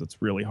 because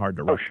it's really hard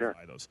to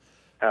rectify those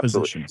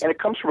positions. And it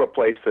comes from a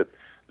place that,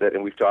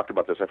 and we've talked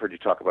about this, I've heard you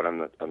talk about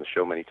it on the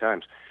show many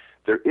times,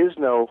 there is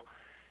no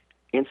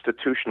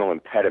institutional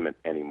impediment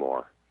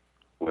anymore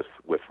with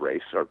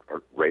race or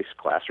race,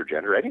 class, or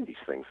gender, any of these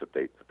things that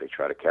they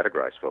try to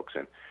categorize folks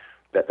in.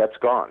 That's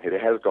gone. It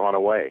has gone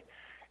away.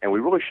 And we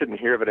really shouldn't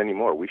hear of it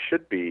anymore. We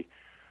should be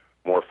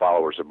more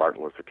followers of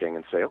Martin Luther King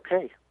and say,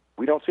 okay,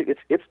 we don't see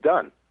it's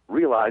done.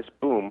 Realize,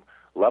 boom,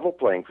 level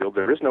playing field.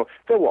 There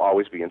will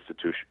always be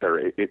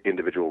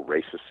individual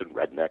racists and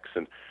rednecks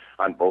and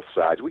on both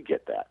sides. We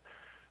get that,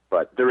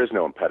 but there is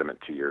no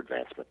impediment to your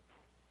advancement.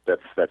 That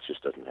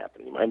just doesn't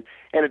happen anymore.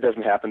 And it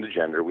doesn't happen to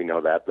gender. We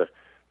know that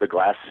the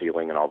glass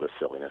ceiling and all this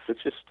silliness.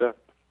 It's just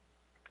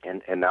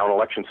and now in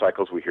election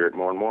cycles we hear it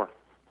more and more.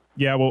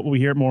 Yeah, well, we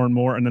hear it more and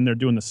more, and then they're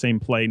doing the same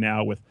play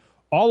now with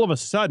all of a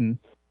sudden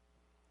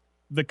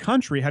the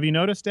country, have you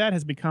noticed, Dad,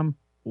 has become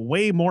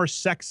way more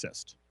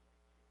sexist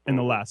in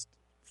the last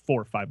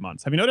 4 or 5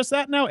 months. Have you noticed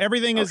that now?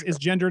 Everything is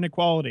gender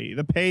inequality,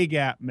 the pay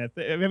gap myth.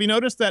 Have you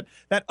noticed that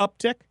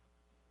uptick?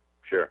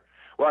 Sure.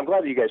 Well, I'm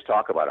glad that you guys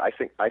talk about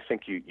it. I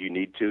think you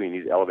need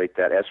to elevate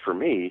that. As for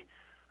me,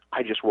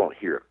 I just won't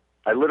hear it.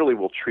 I literally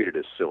will treat it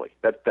as silly.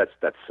 That's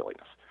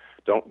silliness.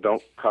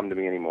 Don't come to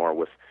me anymore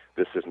with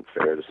this isn't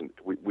fair.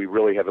 We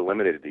really have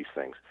eliminated these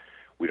things.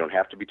 We don't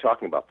have to be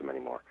talking about them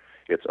anymore.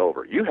 It's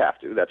over. You have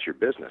to. That's your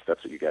business.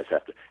 That's what you guys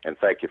have to. And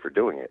thank you for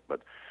doing it.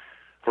 But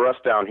for us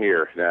down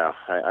here, now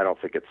I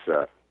don't think it's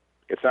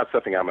not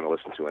something I'm going to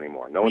listen to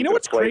anymore. No one's going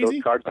to play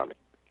those cards on me.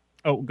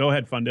 Oh, go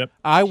ahead, Fundip.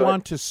 I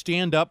want to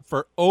stand up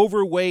for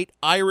overweight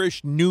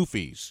Irish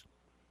newfies.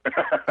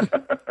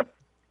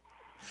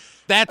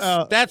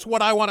 That's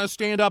what I want to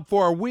stand up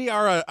for. We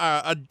are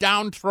a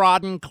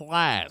downtrodden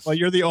class. Well,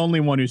 you're the only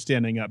one who's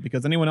standing up,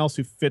 because anyone else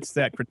who fits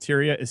that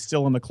criteria is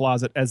still in the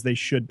closet, as they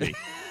should be.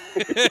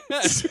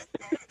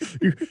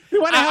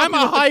 I'm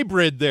a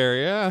hybrid there,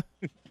 yeah.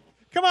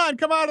 Come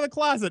out of the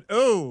closet.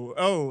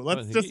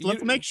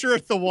 Let's make sure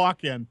it's the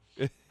walk-in.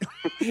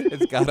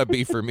 It's got to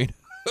be for me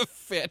to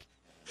fit.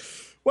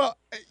 Well,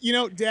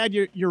 Dad,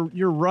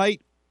 you're right.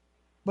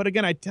 But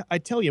again, I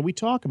tell you, we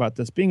talk about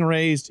this. Being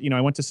raised,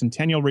 I went to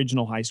Centennial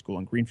Regional High School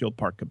in Greenfield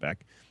Park,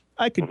 Quebec.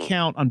 I could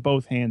count on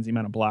both hands the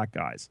amount of black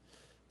guys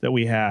that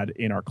we had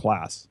in our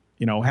class.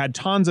 Had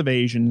tons of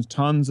Asians,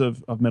 tons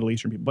of Middle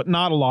Eastern people, but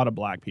not a lot of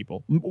black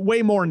people.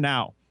 Way more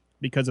now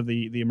because of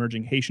the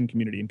emerging Haitian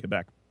community in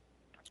Quebec.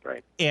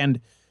 Right.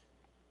 And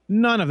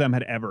none of them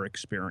had ever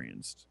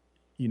experienced,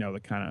 the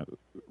kind of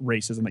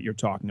racism that you're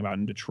talking about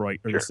in Detroit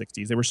or the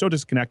 60s. They were so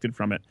disconnected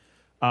from it.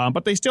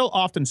 But they still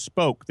often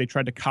spoke. They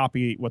tried to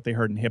copy what they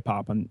heard in hip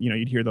hop. And,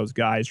 you'd hear those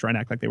guys try and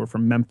act like they were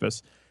from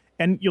Memphis.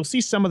 And you'll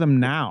see some of them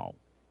now,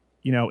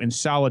 in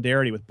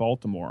solidarity with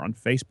Baltimore on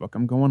Facebook.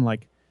 I'm going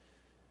like,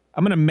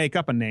 I'm going to make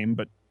up a name,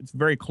 but it's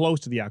very close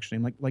to the actual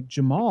name. Like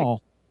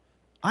Jamal,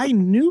 I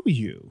knew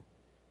you.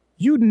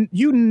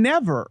 You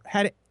never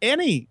had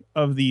any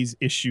of these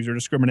issues or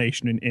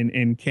discrimination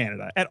in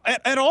Canada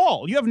at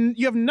all. You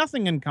have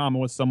nothing in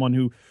common with someone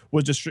who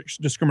was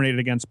discriminated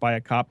against by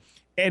a cop,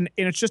 and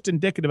it's just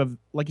indicative of,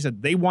 like you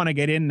said, they want to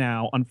get in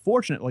now.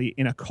 Unfortunately,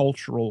 in a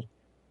cultural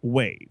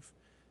wave,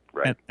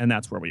 Right. and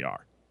that's where we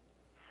are.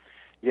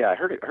 Yeah, I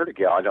heard a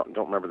gal, I don't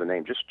remember the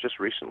name, just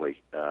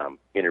recently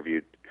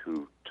interviewed,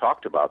 who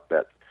talked about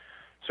that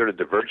sort of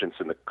divergence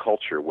in the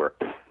culture where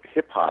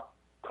hip hop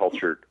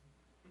culture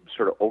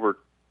sort of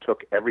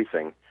overtook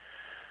everything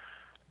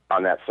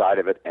on that side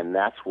of it, and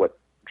that's what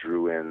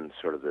drew in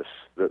sort of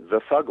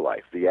the thug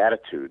life, the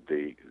attitude,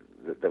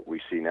 that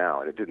we see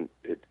now. And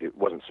it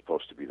wasn't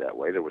supposed to be that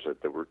way. There was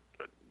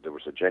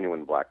a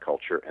genuine black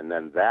culture, and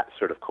then that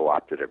sort of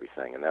co-opted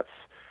everything, and that's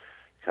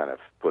kind of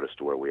put us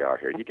to where we are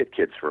here. You get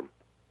kids from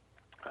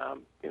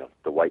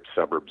the white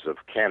suburbs of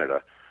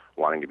Canada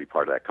wanting to be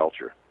part of that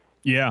culture.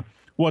 Yeah.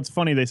 Well, it's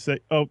funny they say,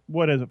 oh,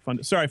 what is it?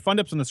 Sorry,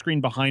 Fundup's on the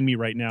screen behind me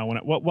right now.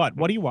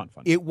 What do you want,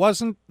 Fundup? It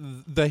wasn't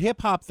the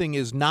hip hop thing.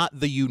 Is not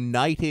the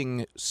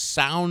uniting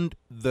sound,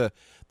 the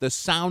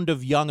sound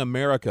of young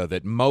America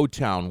that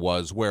Motown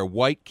was, where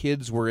white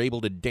kids were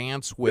able to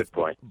dance with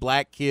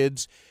black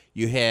kids.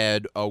 You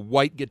had a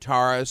white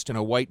guitarist and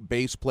a white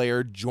bass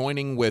player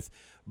joining with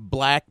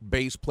black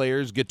bass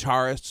players,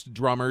 guitarists,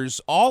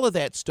 drummers. All of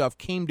that stuff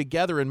came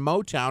together in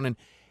Motown, and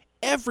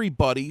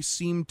everybody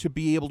seemed to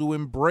be able to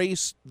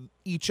embrace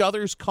each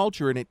other's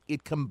culture, and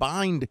it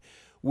combined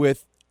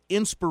with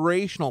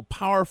inspirational,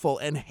 powerful,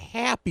 and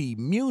happy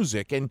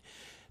music. And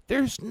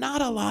there's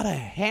not a lot of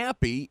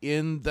happy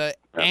in the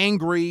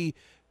angry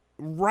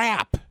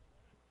rap.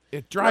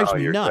 It drives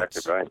me you're nuts.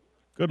 Exactly right.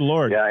 Good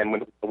Lord. Yeah, and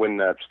when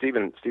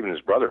Stephen and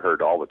his brother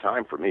heard all the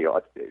time from me,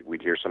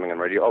 we'd hear something on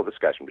radio. Oh, this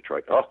guy's from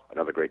Detroit. Oh,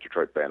 another great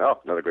Detroit band. Oh,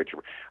 another great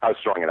Detroit. I was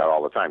throwing it out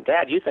all the time.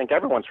 Dad, you think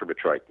everyone's from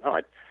Detroit? No,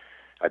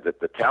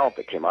 the talent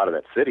that came out of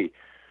that city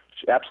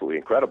is absolutely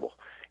incredible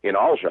in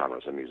all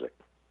genres of music.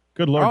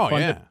 Good Lord. Oh,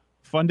 yeah.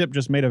 Fundip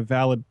just made a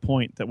valid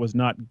point that was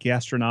not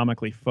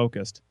gastronomically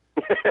focused.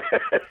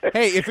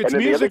 Hey, if it's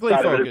And then musically the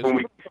other side of it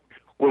focused. is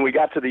when we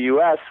got to the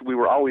U.S., we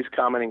were always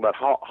commenting about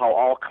how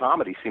all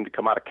comedy seemed to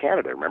come out of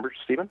Canada. Remember,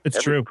 Stephen? It's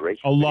Every true. great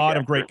A lot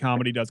of actor. great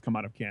comedy does come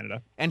out of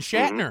Canada. And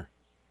Shatner.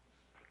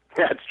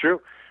 Yeah, it's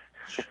true.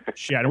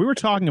 Shatner. We were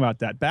talking about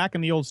that back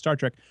in the old Star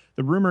Trek.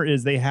 The rumor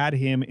is they had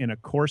him in a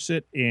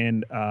corset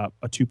and a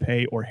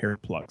toupee or hair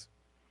plugs.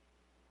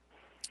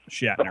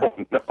 Shatner. Oh,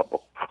 no.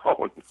 Oh,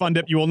 no.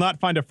 Fundip, you will not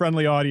find a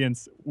friendly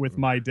audience with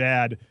my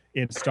dad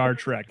in Star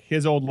Trek.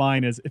 His old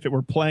line is, if it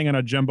were playing on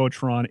a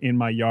Jumbotron in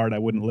my yard, I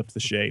wouldn't lift the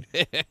shade.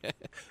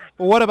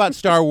 Well, what about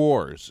Star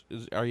Wars?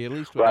 Are you at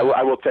least? Well,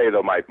 I will tell you,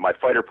 though, my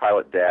fighter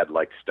pilot dad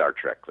liked Star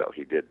Trek, though.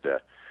 He did.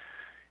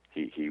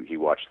 He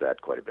watched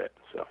that quite a bit.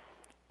 So.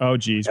 Oh,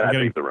 geez. And I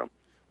leave the room.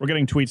 We're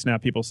getting tweets now,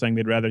 people saying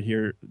they'd rather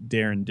hear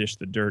Darren dish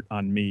the dirt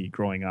on me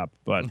growing up,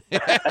 but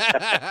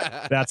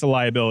that's a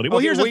liability. Well,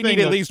 Okay, here's the we thing.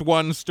 need at least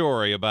one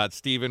story about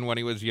Stephen when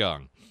he was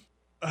young.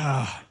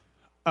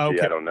 Okay.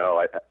 Gee, I don't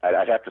know.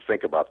 I'd have to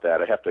think about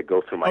that. I'd have to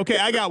go through my. Okay,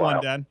 I got file.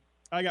 one, Dad.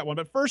 I got one.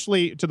 But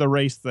firstly, to the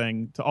race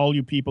thing, to all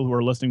you people who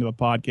are listening to the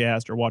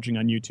podcast or watching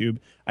on YouTube,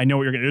 I know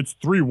what you're going to. It's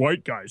three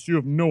white guys. You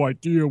have no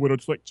idea what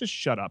it's like. Just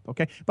shut up,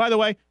 okay? By the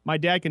way, my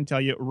dad can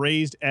tell you,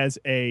 raised as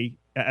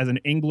an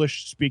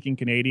English-speaking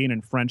Canadian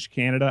in French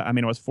Canada. I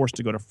mean, I was forced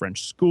to go to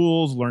French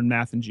schools, learn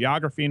math and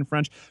geography in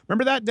French.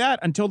 Remember that, Dad?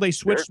 Until they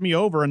switched me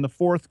over in the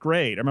 4th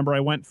grade. I remember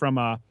I went from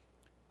I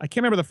can't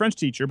remember the French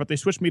teacher, but they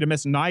switched me to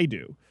Miss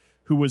Naidu,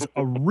 who was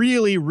a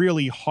really,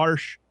 really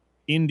harsh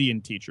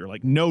Indian teacher,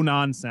 like no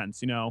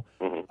nonsense, you know.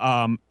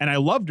 And I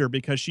loved her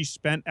because she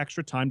spent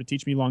extra time to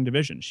teach me long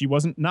division. She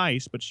wasn't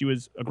nice, but she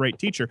was a great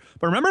teacher.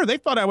 But remember, they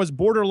thought I was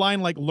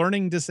borderline like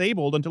learning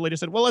disabled until they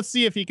just said, well, let's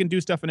see if he can do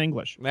stuff in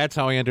English. That's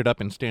how he ended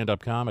up in stand-up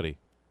comedy.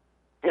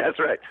 Yeah, that's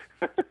right.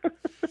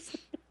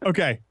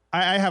 Okay,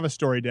 I have a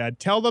story, Dad.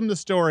 Tell them the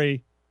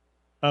story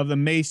of the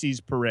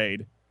Macy's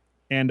parade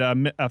and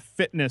a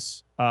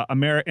fitness,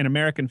 an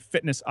American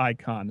fitness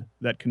icon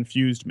that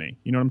confused me.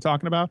 You know what I'm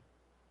talking about?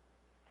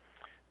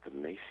 The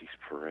Macy's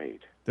parade.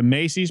 The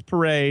Macy's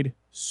parade,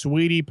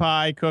 sweetie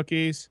pie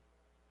cookies.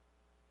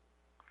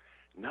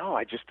 No,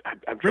 I'm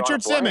drawing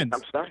Richard a blank. Simmons.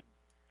 I'm sorry.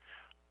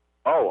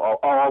 Oh,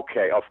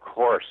 okay. Of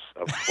course.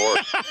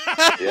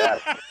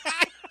 Yes.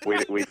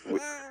 Because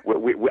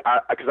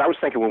I was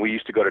thinking when we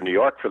used to go to New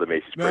York for the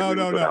Macy's parade. we would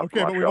go down to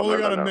Okay, but we've Montreal. only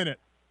got No. a minute.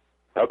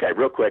 Okay,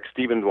 real quick.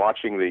 Stephen's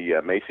watching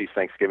the Macy's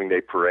Thanksgiving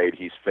Day parade.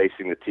 He's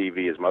facing the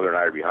TV. His mother and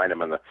I are behind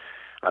him on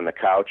the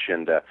couch,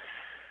 and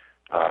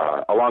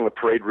along the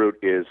parade route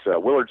is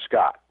Willard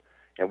Scott.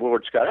 And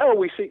Willard Scott,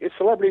 we see it's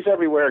celebrities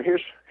everywhere. And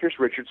here's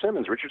Richard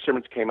Simmons. Richard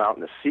Simmons came out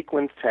in a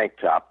sequined tank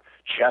top,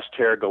 chest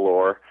hair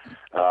galore,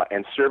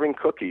 and serving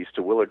cookies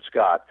to Willard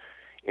Scott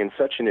in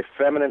such an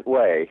effeminate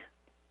way.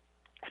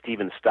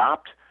 Stephen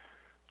stopped,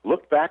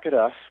 looked back at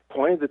us,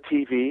 pointed the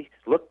TV,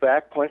 looked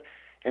back,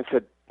 and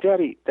said,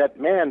 "Daddy, that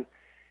man,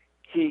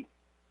 he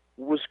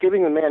was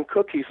giving the man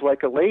cookies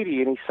like a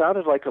lady, and he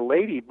sounded like a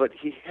lady, but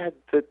he had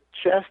the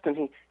chest,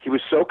 and he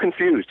was so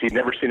confused. He'd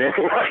never seen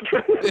anything like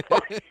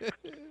it.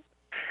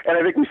 And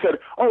I think we said,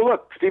 "Oh,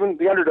 look, Stephen,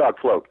 the underdog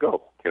float,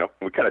 go."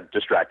 We kind of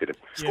distracted him.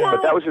 Yeah.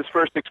 But that was his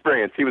first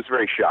experience. He was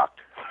very shocked.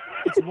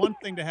 It's one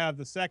thing to have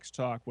the sex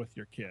talk with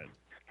your kid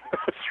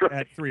That's right.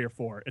 at 3 or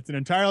 4. It's an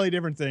entirely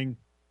different thing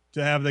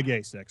to have the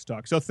gay sex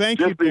talk. So thank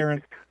you,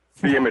 Darren,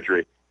 The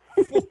imagery.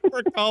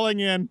 for calling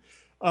in.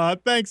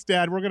 Thanks,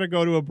 Dad. We're going to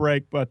go to a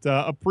break, but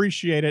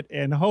appreciate it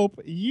and hope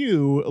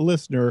you,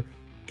 listener,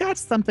 got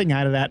something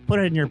out of that. Put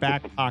it in your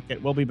back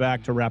pocket. We'll be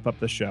back to wrap up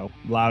the show.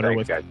 Louder Thanks,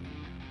 with guys.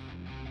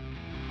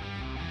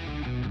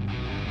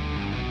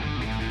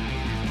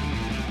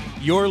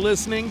 You're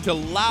listening to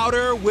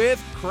Louder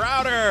with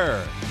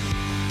Crowder.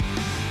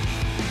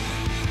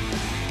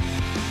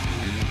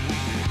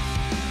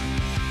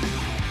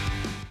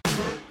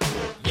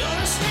 You're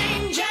a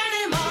strange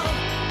animal,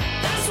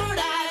 that's what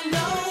I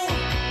know.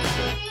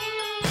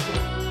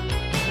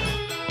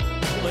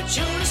 But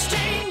you're a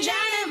strange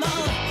animal,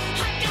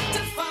 I got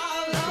to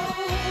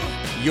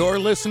follow. You're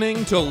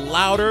listening to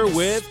Louder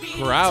with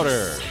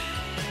Crowder.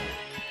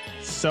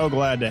 So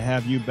glad to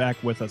have you back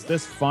with us.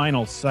 This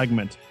final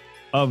segment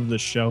of the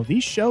show.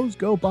 These shows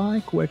go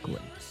by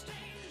quickly.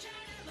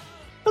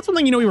 That's one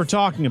thing we were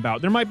talking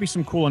about. There might be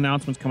some cool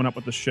announcements coming up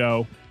with the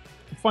show.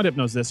 Fun Dip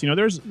knows this.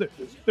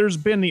 There's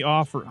been the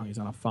offer. Oh, he's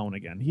on a phone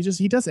again. He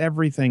does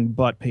everything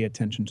but pay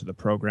attention to the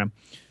program.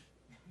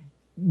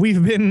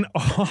 We've been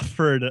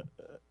offered,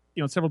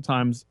 several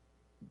times.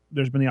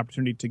 There's been the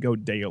opportunity to go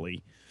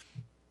daily,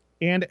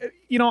 and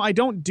I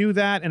don't do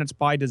that, and it's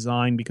by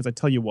design because I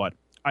tell you what,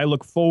 I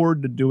look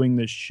forward to doing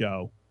this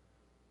show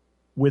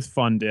with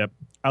Fun Dip.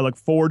 I look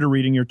forward to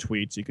reading your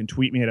tweets. You can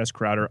tweet me at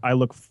SCrowder. I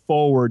look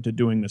forward to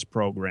doing this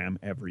program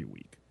every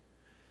week.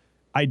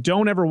 I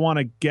don't ever want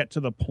to get to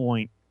the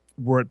point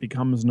where it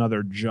becomes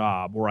another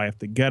job where I have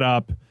to get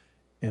up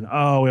and,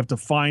 we have to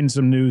find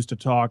some news to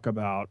talk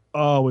about.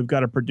 Oh, we've got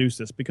to produce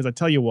this. Because I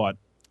tell you what,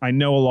 I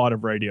know a lot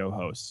of radio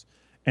hosts,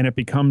 and it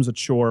becomes a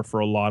chore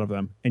for a lot of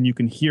them. And you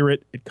can hear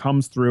it. It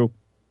comes through.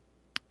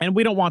 And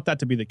we don't want that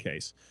to be the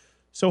case.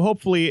 So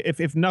hopefully,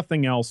 if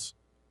nothing else,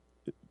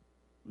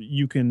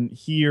 you can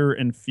hear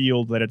and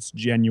feel that it's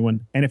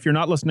genuine. And if you're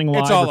not listening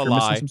live, It's all or if a you're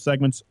lie. missing some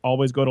segments,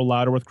 always go to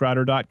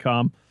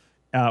louderwithcrowder.com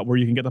where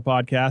you can get the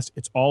podcast.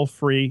 It's all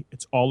free.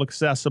 It's all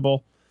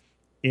accessible.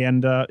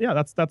 And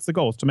that's the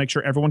goal, is to make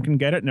sure everyone can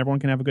get it and everyone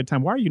can have a good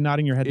time. Why are you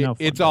nodding your head now?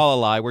 It's Fun Dip? all a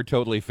lie. We're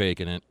totally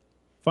faking it.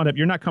 Fun Dip,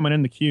 you're not coming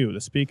in the queue,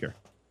 the speaker.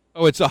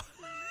 Oh, it's all.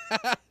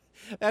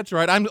 That's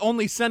right. I'm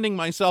only sending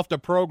myself to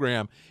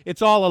program.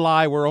 It's all a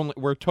lie.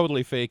 We're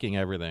totally faking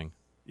everything.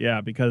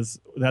 Yeah,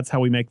 because that's how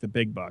we make the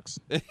big bucks.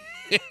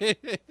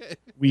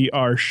 We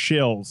are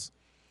shills.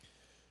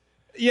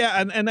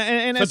 Yeah, and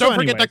So don't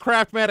forget anyway. the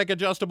Craftmatic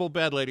adjustable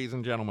bed, ladies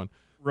and gentlemen.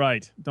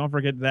 Right. Don't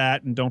forget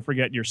that, and don't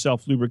forget your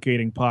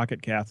self-lubricating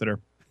pocket catheter.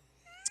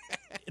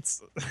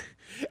 It's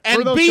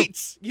And those-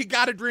 Beats. You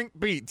got to drink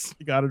Beats.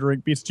 You got to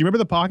drink Beats. Do you remember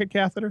the pocket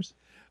catheters?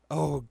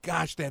 Oh,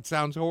 gosh, that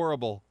sounds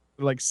horrible.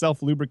 They're like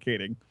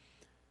self-lubricating.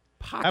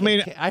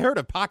 I heard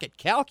of pocket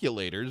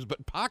calculators,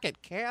 but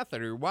pocket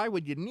catheter, why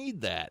would you need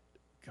that?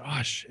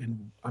 Gosh,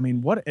 and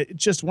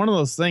it's just one of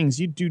those things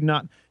you do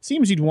not.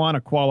 Seems you'd want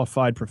a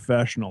qualified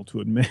professional to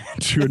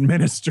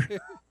administer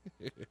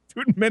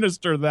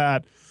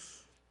that.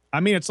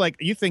 It's like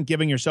you think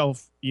giving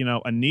yourself,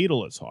 a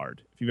needle is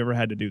hard. If you've ever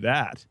had to do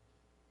that,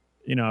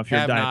 if you're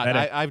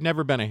diabetic. I've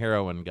never been a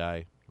heroin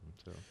guy.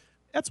 So.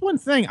 That's one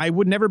thing. I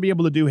would never be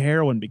able to do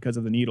heroin because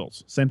of the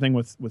needles. Same thing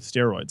with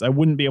steroids. I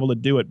wouldn't be able to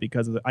do it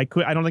because of I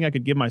don't think I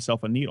could give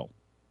myself a needle.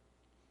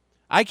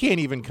 I can't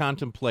even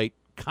contemplate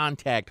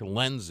contact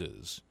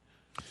lenses.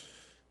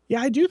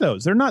 Yeah, I do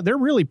those. They're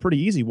really pretty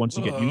easy once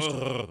you get used to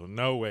them.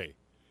 No way.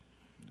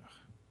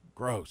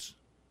 Gross.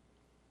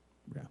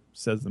 Yeah,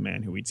 says the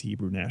man who eats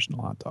Hebrew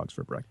National hot dogs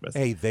for breakfast.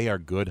 Hey, they are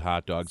good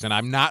hot dogs, and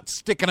I'm not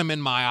sticking them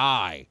in my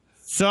eye.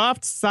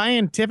 Soft,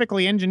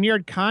 scientifically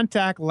engineered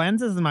contact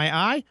lenses in my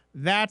eye?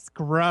 That's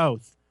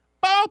gross.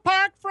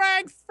 Ballpark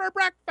Franks for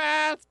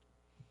breakfast.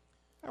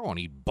 I won't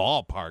eat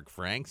ballpark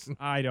Franks.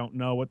 I don't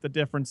know what the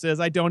difference is.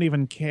 I don't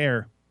even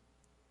care.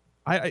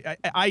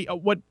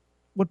 What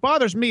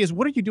bothers me is,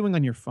 what are you doing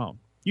on your phone?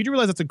 You do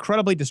realize it's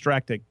incredibly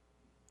distracting.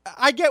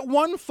 I get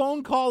one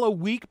phone call a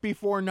week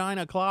before 9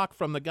 o'clock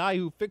from the guy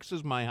who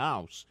fixes my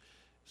house,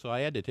 so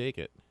I had to take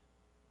it.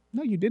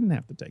 No, you didn't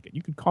have to take it.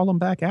 You could call him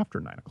back after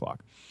 9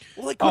 o'clock.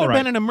 Well, it could have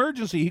been an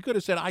emergency. He could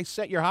have said, I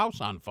set your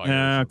house on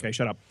fire. Okay,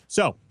 shut up.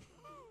 So,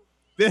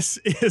 this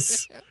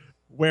is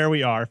where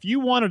we are. If you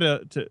wanted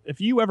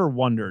if you ever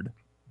wondered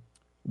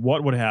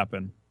what would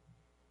happen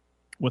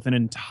with an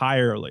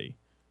entirely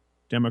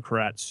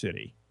Democrat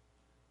city.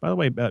 By the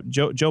way,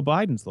 Joe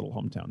Biden's little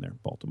hometown there,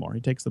 Baltimore.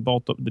 He takes the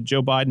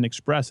Joe Biden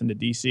Express into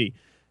D.C.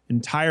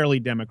 Entirely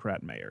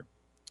Democrat mayor,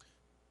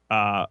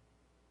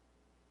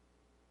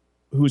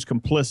 who's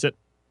complicit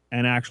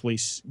and actually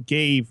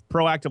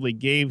proactively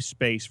gave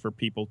space for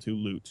people to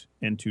loot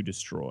and to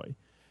destroy.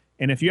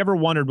 And if you ever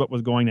wondered what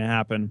was going to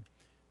happen,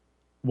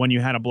 when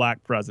you had a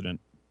black president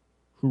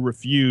who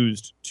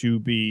refused to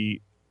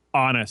be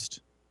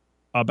honest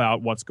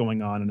about what's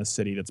going on in a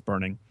city that's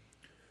burning,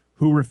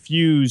 who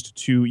refused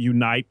to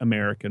unite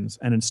Americans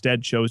and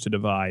instead chose to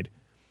divide,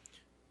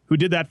 who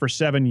did that for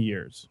 7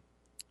 years,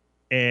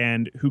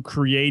 and who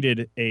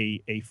created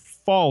a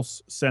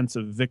false sense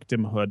of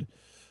victimhood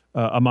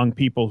among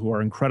people who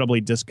are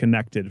incredibly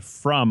disconnected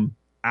from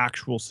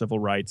actual civil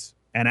rights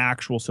and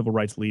actual civil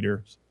rights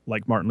leaders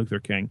like Martin Luther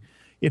King.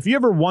 If you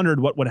ever wondered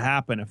what would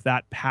happen if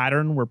that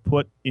pattern were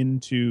put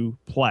into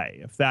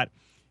play,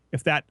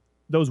 if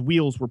those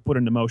wheels were put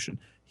into motion,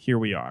 here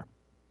we are.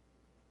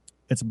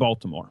 It's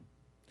Baltimore.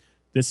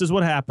 This is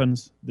what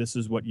happens. This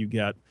is what you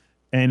get.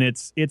 And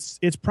it's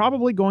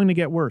probably going to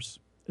get worse.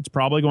 It's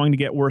probably going to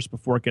get worse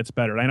before it gets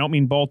better. And I don't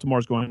mean Baltimore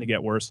is going to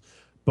get worse,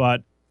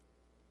 but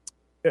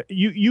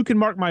you can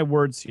mark my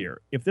words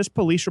here. If this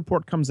police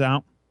report comes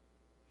out,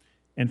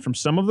 and from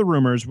some of the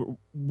rumors,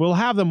 we'll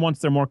have them once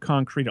they're more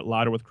concrete at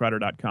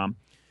louderwithcrowder.com.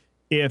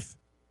 If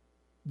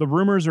the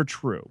rumors are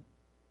true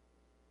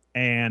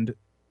and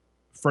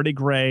Freddie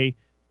Gray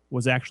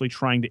was actually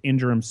trying to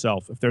injure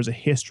himself, if there's a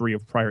history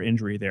of prior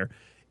injury there,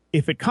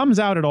 if it comes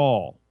out at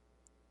all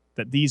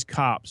that these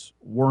cops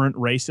weren't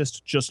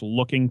racist, just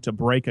looking to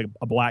break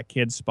a black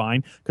kid's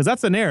spine, because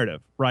that's the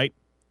narrative, right?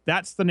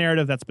 That's the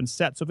narrative that's been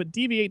set. So if it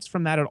deviates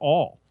from that at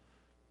all,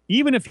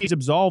 even if he's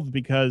absolved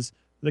because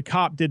the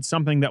cop did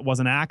something that was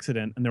an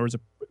accident and there was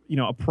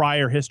a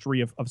prior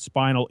history of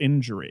spinal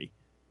injury,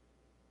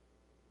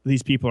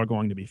 these people are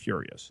going to be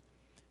furious.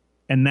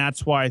 And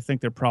that's why I think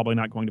they're probably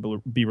not going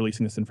to be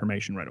releasing this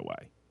information right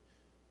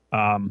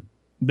away.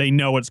 They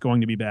know it's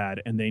going to be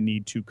bad and they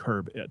need to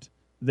curb it.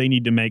 They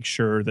need to make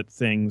sure that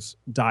things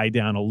die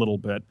down a little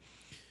bit.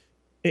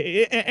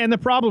 And the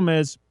problem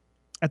is,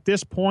 at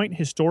this point,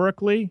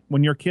 historically,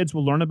 when your kids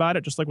will learn about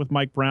it, just like with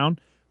Mike Brown,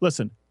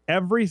 listen,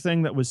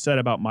 everything that was said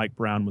about Mike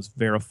Brown was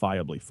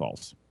verifiably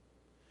false.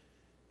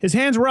 His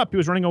hands were up. He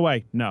was running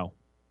away. No.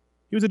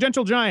 He was a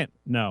gentle giant.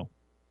 No.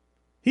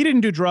 He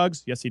didn't do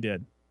drugs. Yes, he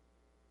did.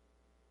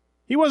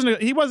 He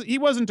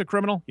wasn't a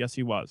criminal. Yes,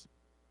 he was.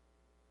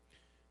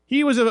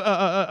 He was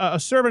a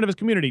servant of his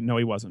community. No,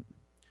 he wasn't.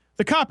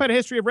 The cop had a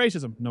history of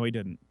racism. No, he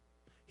didn't.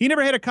 He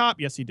never hit a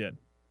cop. Yes, he did.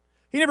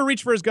 He never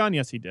reached for his gun.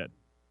 Yes, he did.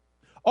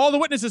 All the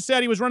witnesses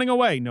said he was running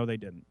away. No, they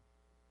didn't.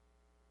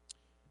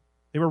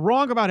 They were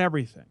wrong about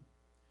everything.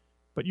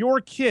 But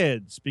your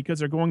kids, because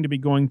they're going to be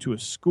going to a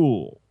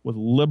school with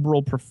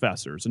liberal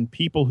professors and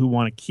people who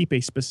want to keep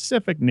a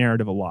specific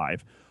narrative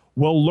alive,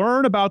 will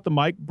learn about the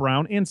Mike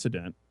Brown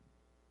incident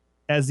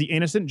as the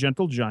innocent,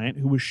 gentle giant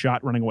who was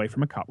shot running away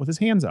from a cop with his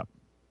hands up.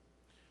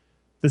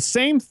 The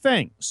same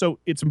thing. So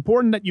it's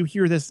important that you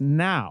hear this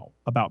now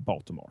about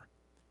Baltimore.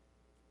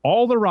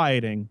 All the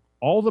rioting,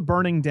 all the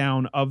burning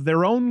down of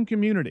their own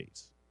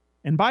communities.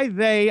 And by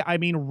they, I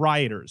mean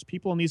rioters,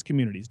 people in these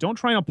communities. Don't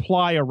try and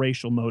apply a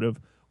racial motive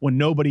when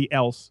nobody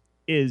else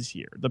is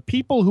here. The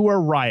people who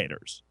are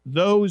rioters,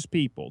 those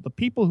people, the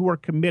people who are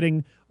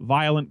committing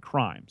violent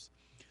crimes,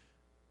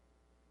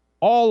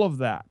 all of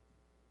that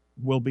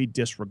will be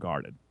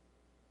disregarded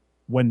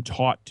when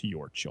taught to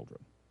your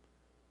children.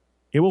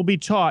 It will be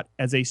taught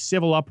as a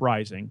civil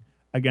uprising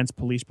against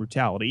police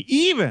brutality,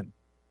 even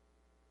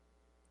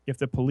if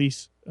the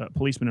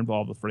policeman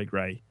involved with Freddie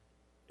Gray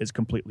is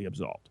completely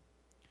absolved.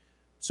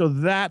 So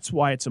that's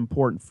why it's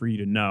important for you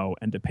to know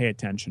and to pay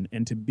attention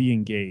and to be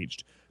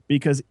engaged.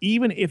 Because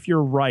even if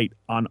you're right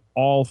on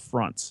all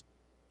fronts,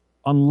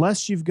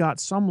 unless you've got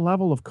some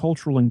level of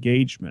cultural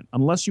engagement,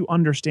 unless you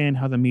understand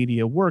how the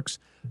media works,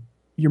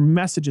 your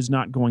message is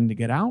not going to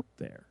get out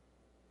there.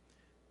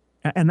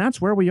 And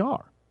that's where we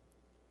are.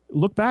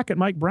 Look back at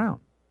Mike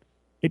Brown.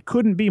 It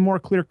couldn't be more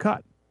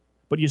clear-cut,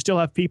 but you still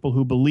have people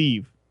who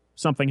believe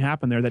something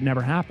happened there that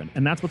never happened.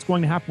 And that's what's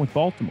going to happen with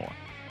Baltimore.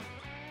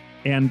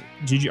 And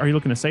are you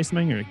looking to say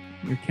something, or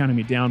you're counting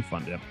me down,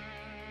 Fundip?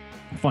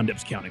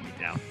 Fundip's counting me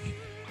down.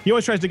 He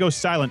always tries to go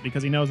silent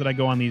because he knows that I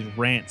go on these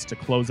rants to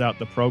close out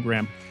the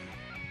program.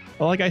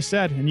 Well, like I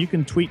said, and you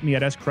can tweet me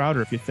at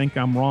 @SCrowder if you think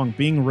I'm wrong,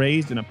 being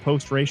raised in a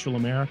post-racial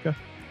America,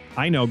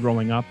 I know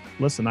growing up,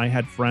 listen, I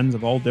had friends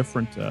of all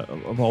different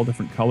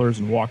colors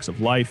and walks of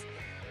life,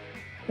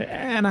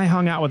 and I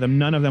hung out with them.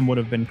 None of them would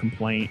have been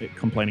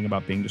complaining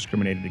about being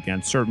discriminated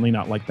against, certainly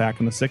not like back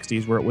in the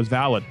 60s where it was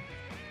valid.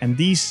 And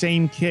these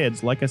same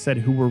kids, like I said,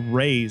 who were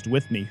raised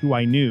with me, who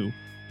I knew,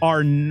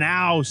 are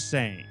now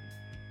saying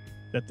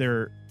that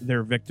they're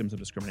victims of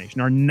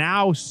discrimination, are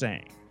now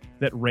saying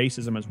that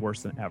racism is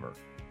worse than ever.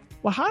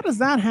 Well, how does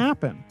that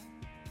happen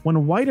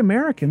when white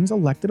Americans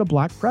elected a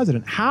black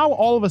president? How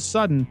all of a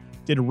sudden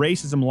did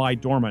racism lie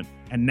dormant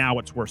and now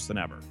it's worse than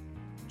ever?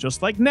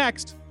 Just like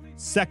next,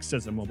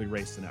 sexism will be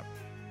worse than ever.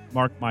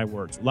 Mark my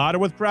words. Louder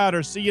with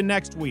Crowder. See you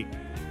next week.